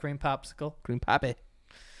 A cream popsicle. Cream poppy.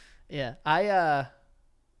 Yeah. I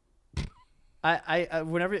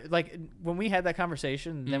whenever like when we had that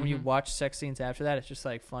conversation, then when you watch sex scenes after that, it's just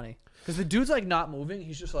like funny because the dude's like not moving.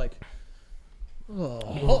 He's just like,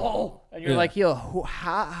 oh, and you're Yeah. like, yo,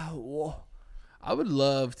 how? I would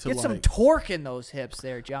love to Get like, some torque in those hips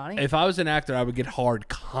there, Johnny. if I was an actor, I would get hard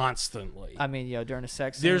constantly. I mean, yo, during a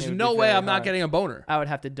sex scene, There's it would no be way very I'm not hard. getting a boner. I would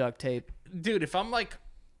have to duct tape. Dude, if I'm like,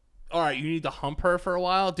 all right, you need to hump her for a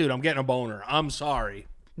while, dude, I'm getting a boner. I'm sorry.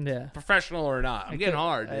 Yeah, Professional or not. I'm getting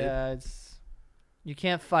hard, dude. You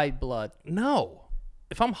can't fight blood. No.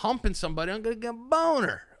 If I'm humping somebody, I'm going to get a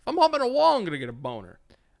boner. If I'm humping a wall, I'm going to get a boner.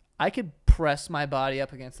 I could press my body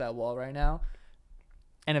up against that wall right now,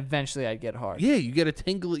 and eventually I'd get hard. Yeah, you get a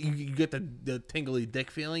tingly, you get the tingly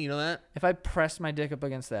dick feeling, you know that? If I pressed my dick up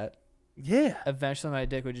against that, Yeah. eventually my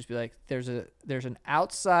dick would just be like, there's an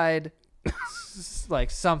outside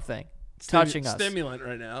like something touching us. Stimulant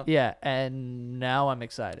right now. Yeah, and now I'm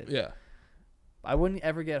excited. Yeah. I wouldn't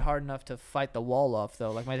ever get hard enough to fight the wall off though.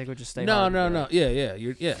 Like my dick would just stay No, hard. no.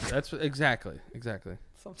 Yeah. That's exactly.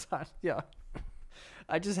 Sometimes, yeah.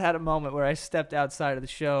 I just had a moment where I stepped outside of the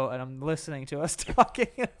show and I'm listening to us talking.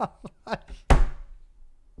 And I'm like,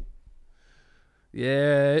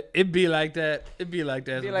 Yeah, it'd be like that. It'd be like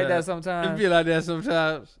that. be like that sometimes. It'd be like that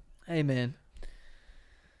sometimes. Hey man,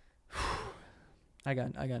 I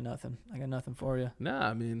got nothing. I got nothing for you. Nah,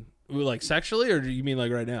 I mean, like sexually, or do you mean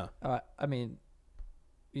like right now? I mean,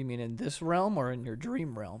 you mean in this realm or in your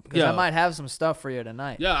dream realm? Because Yeah. I might have some stuff for you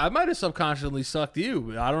tonight. Yeah, I might have subconsciously sucked you.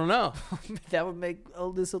 But I don't know. That would make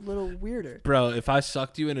all this a little weirder. Bro, if I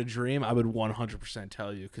sucked you in a dream, I would 100%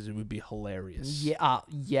 tell you because it would be hilarious. Yeah.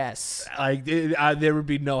 Yes. Like, there would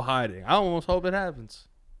be no hiding. I almost hope it happens.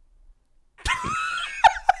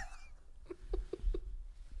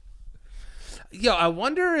 Yo, I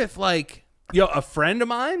wonder if, like, a friend of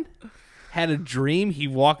mine had a dream he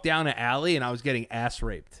walked down an alley and I was getting ass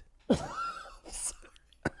raped.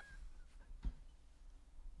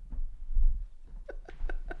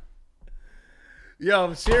 Yo,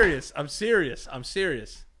 I'm serious.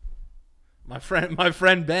 My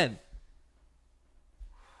friend Ben.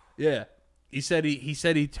 Yeah. He said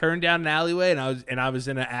he turned down an alleyway and I was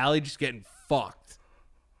in an alley just getting fucked.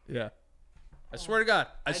 Yeah. I swear to God.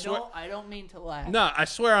 I swear. I don't mean to laugh. No, I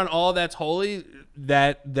swear on all that's holy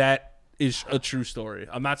that is a true story.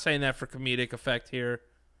 I'm not saying that for comedic effect here.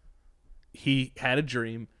 He had a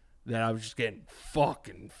dream that I was just getting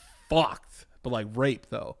fucking fucked, but like rape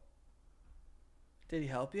though. Did he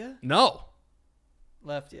help you? No.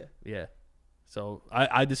 Left you. Yeah. So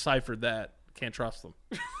I deciphered that. Can't trust them.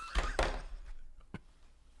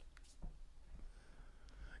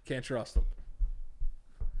 Can't trust them.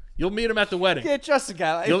 You'll meet him at the wedding. Can't trust a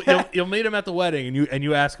guy like that. You'll meet him at the wedding and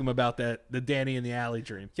you ask him about the Danny in the alley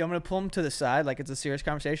dream. Yo, I'm gonna pull him to the side like it's a serious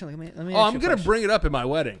conversation. Like, let me. Oh, ask I'm you a gonna question. bring it up in my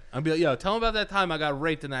wedding. I'll be like, yo, tell him about that time I got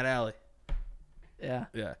raped in that alley. Yeah.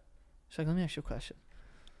 Yeah. So let me ask you a question.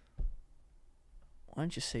 Why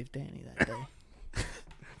didn't you save Danny that day?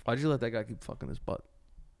 Why'd you let that guy keep fucking his butt?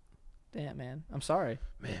 Damn, man. I'm sorry.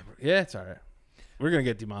 Man, yeah, it's all right. We're gonna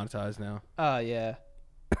get demonetized now. Yeah.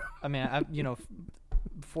 I mean,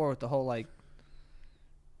 before with the whole like,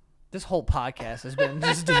 this whole podcast has been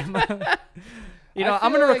just. I'm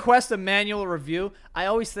gonna request a manual review. I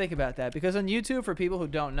always think about that because on YouTube, for people who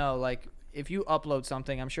don't know, like if you upload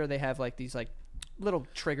something, I'm sure they have like these like little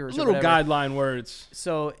triggers, Little or whatever. guideline words.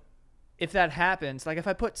 So if that happens, like if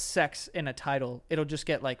I put sex in a title, it'll just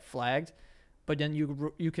get like flagged, but then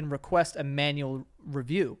you can request a manual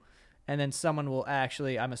review, and then someone will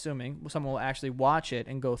actually, I'm assuming, someone will actually watch it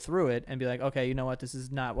and go through it and be like, okay, you know what, this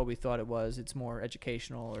is not what we thought it was. It's more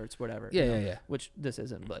educational or it's whatever. Yeah, you know, yeah. Which this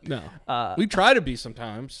isn't, but No. We try to be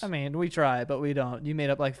sometimes. I mean, we try, but we don't. You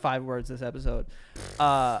made up like 5 words this episode.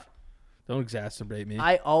 Don't exacerbate me.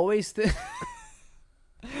 I always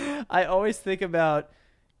think about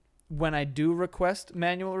when I do request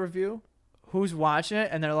manual review, who's watching it,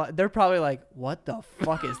 and they're probably like, "What the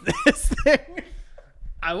fuck is this thing?"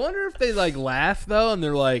 I wonder if they like laugh though, and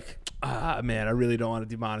they're like, man, I really don't want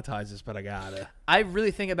to demonetize this, but I gotta. I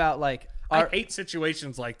really think about like I hate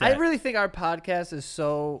situations like that. I really think our podcast is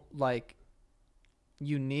so like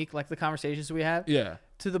unique, like the conversations we have, Yeah.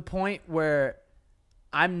 to the point where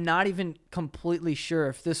I'm not even completely sure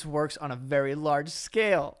if this works on a very large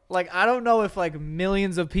scale. Like, I don't know if like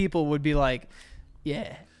millions of people would be like,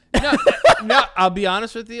 yeah. No, no, I'll be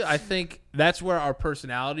honest with you. I think that's where our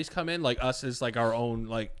personalities come in, like us as like our own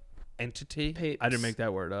like entity. Papes. I didn't make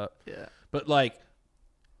that word up. Yeah. But like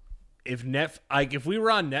if we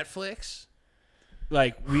were on Netflix,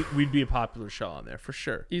 like we'd be a popular show on there for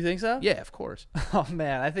sure. You think so? Yeah, of course. Oh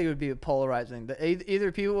man, I think it would be polarizing.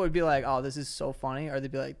 Either people would be like, "Oh, this is so funny," or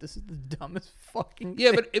they'd be like, "This is the dumbest fucking." Yeah,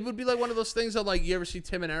 thing. but it would be like one of those things that like you ever see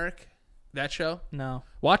Tim and Eric, that show? No.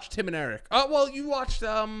 Watch Tim and Eric. Oh well, you watched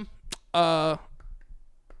The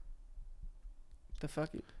fuck?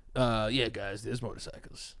 yeah, guys, there's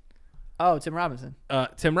motorcycles. Oh, Tim Robinson.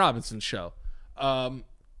 Tim Robinson's show.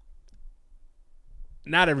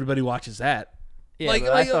 Not everybody watches that. Yeah, Like-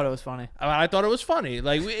 but like, I thought it was funny. I thought it was funny.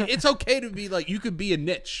 Like it's okay to be like you could be a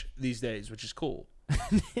niche these days, which is cool.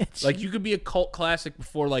 Like you could be a cult classic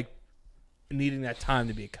before like needing that time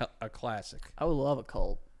to be a classic. I would love a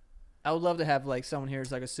cult. I would love to have like someone here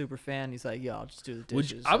who's like a super fan. He's like, "Yo, I'll just do the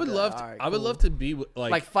dishes." I would I'd be love like, to. "All right, I would cool." love to be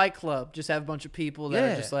like Fight Club. Just have a bunch of people that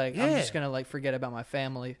Yeah, are just like, I'm yeah. just gonna like forget about my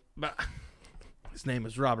family. But his name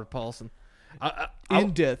is Robert Paulson.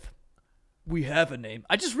 In death, we have a name.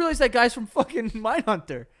 I just realized that guy's from fucking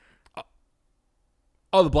Mindhunter.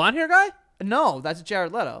 Oh, the blonde hair guy? No, that's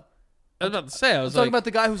Jared Leto. I was about to say. I I'm was talking like, about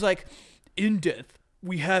the guy who's like, in death,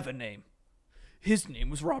 we have a name. His name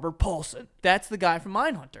was Robert Paulson. That's the guy from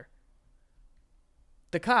Mindhunter.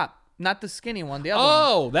 The cop, not the skinny one. The other one.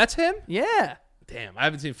 oh, that's him. Yeah. Damn, I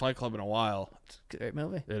haven't seen Fight Club in a while. Great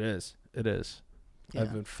movie. It is. It is. Yeah.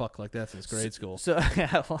 I've been fucked like that since grade school. So,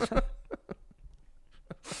 yeah, well,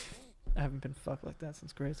 I haven't been fucked like that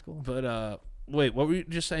since grade school. But wait, what were you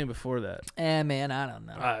just saying before that? Man, I don't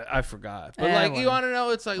know. I forgot. But Eh, like, you well, want to know?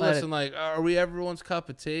 It's like, let listen, like, are we everyone's cup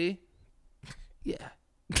of tea? Yeah.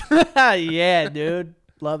 Yeah, dude.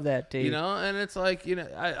 Love that tea. You know, and it's like, you know,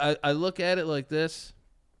 I look at it like this: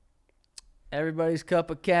 Everybody's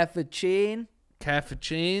cup of cappuccino.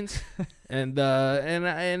 cappuccines, and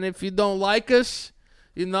if you don't like us,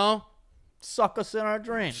 you know, Suck us in our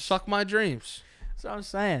dreams. suck my dreams. That's what I'm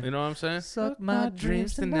saying. You know what I'm saying? Suck my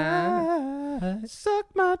dreams tonight. Suck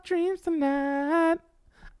my dreams tonight.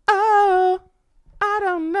 Oh, I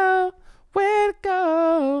don't know where to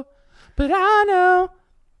go, but I know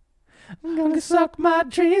I'm gonna suck my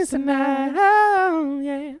dreams tonight. Oh,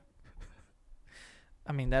 yeah.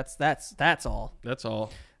 I mean, that's all. That's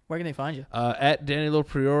all. Where can they find you? At Danny Lo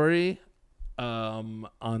Priori,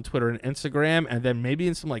 on Twitter and Instagram, and then maybe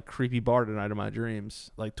in some like creepy bar tonight in my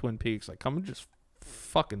dreams, like Twin Peaks. Like, come and just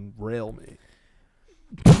fucking rail me.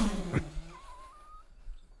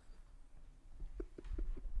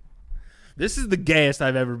 This is the gayest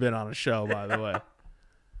I've ever been on a show, by the way,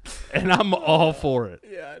 and I'm all for it.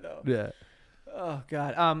 Yeah, I know. Yeah. Oh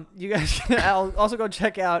God. You guys I'll also go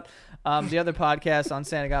check out the other podcast on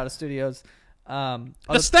Santa Gata Studios. The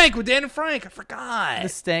Stank with Dan and Frank. I forgot. The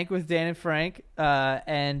Stank with Dan and Frank,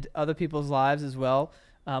 and Other People's Lives as well.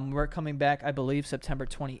 We're coming back, I believe, September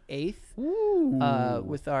 28th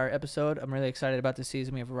with our episode. I'm really excited about this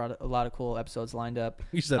season. We have a lot of cool episodes lined up.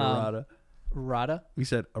 You said errata. Rada? We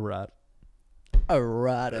said errata. A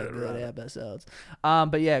lot of good episodes.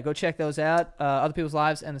 But yeah, go check those out. Other People's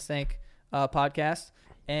Lives and the Stank podcast.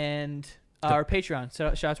 And our Patreon.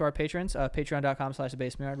 So shout out to our patrons.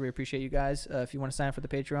 Patreon.com/thebasementyard. We appreciate you guys. If you want to sign up for the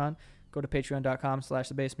Patreon, go to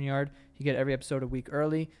patreon.com/thebasementyard. You get every episode a week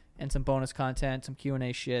early and some bonus content, some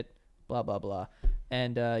Q&A shit, blah, blah, blah.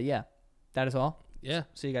 And yeah, that is all. Yeah.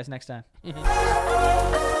 See you guys next time.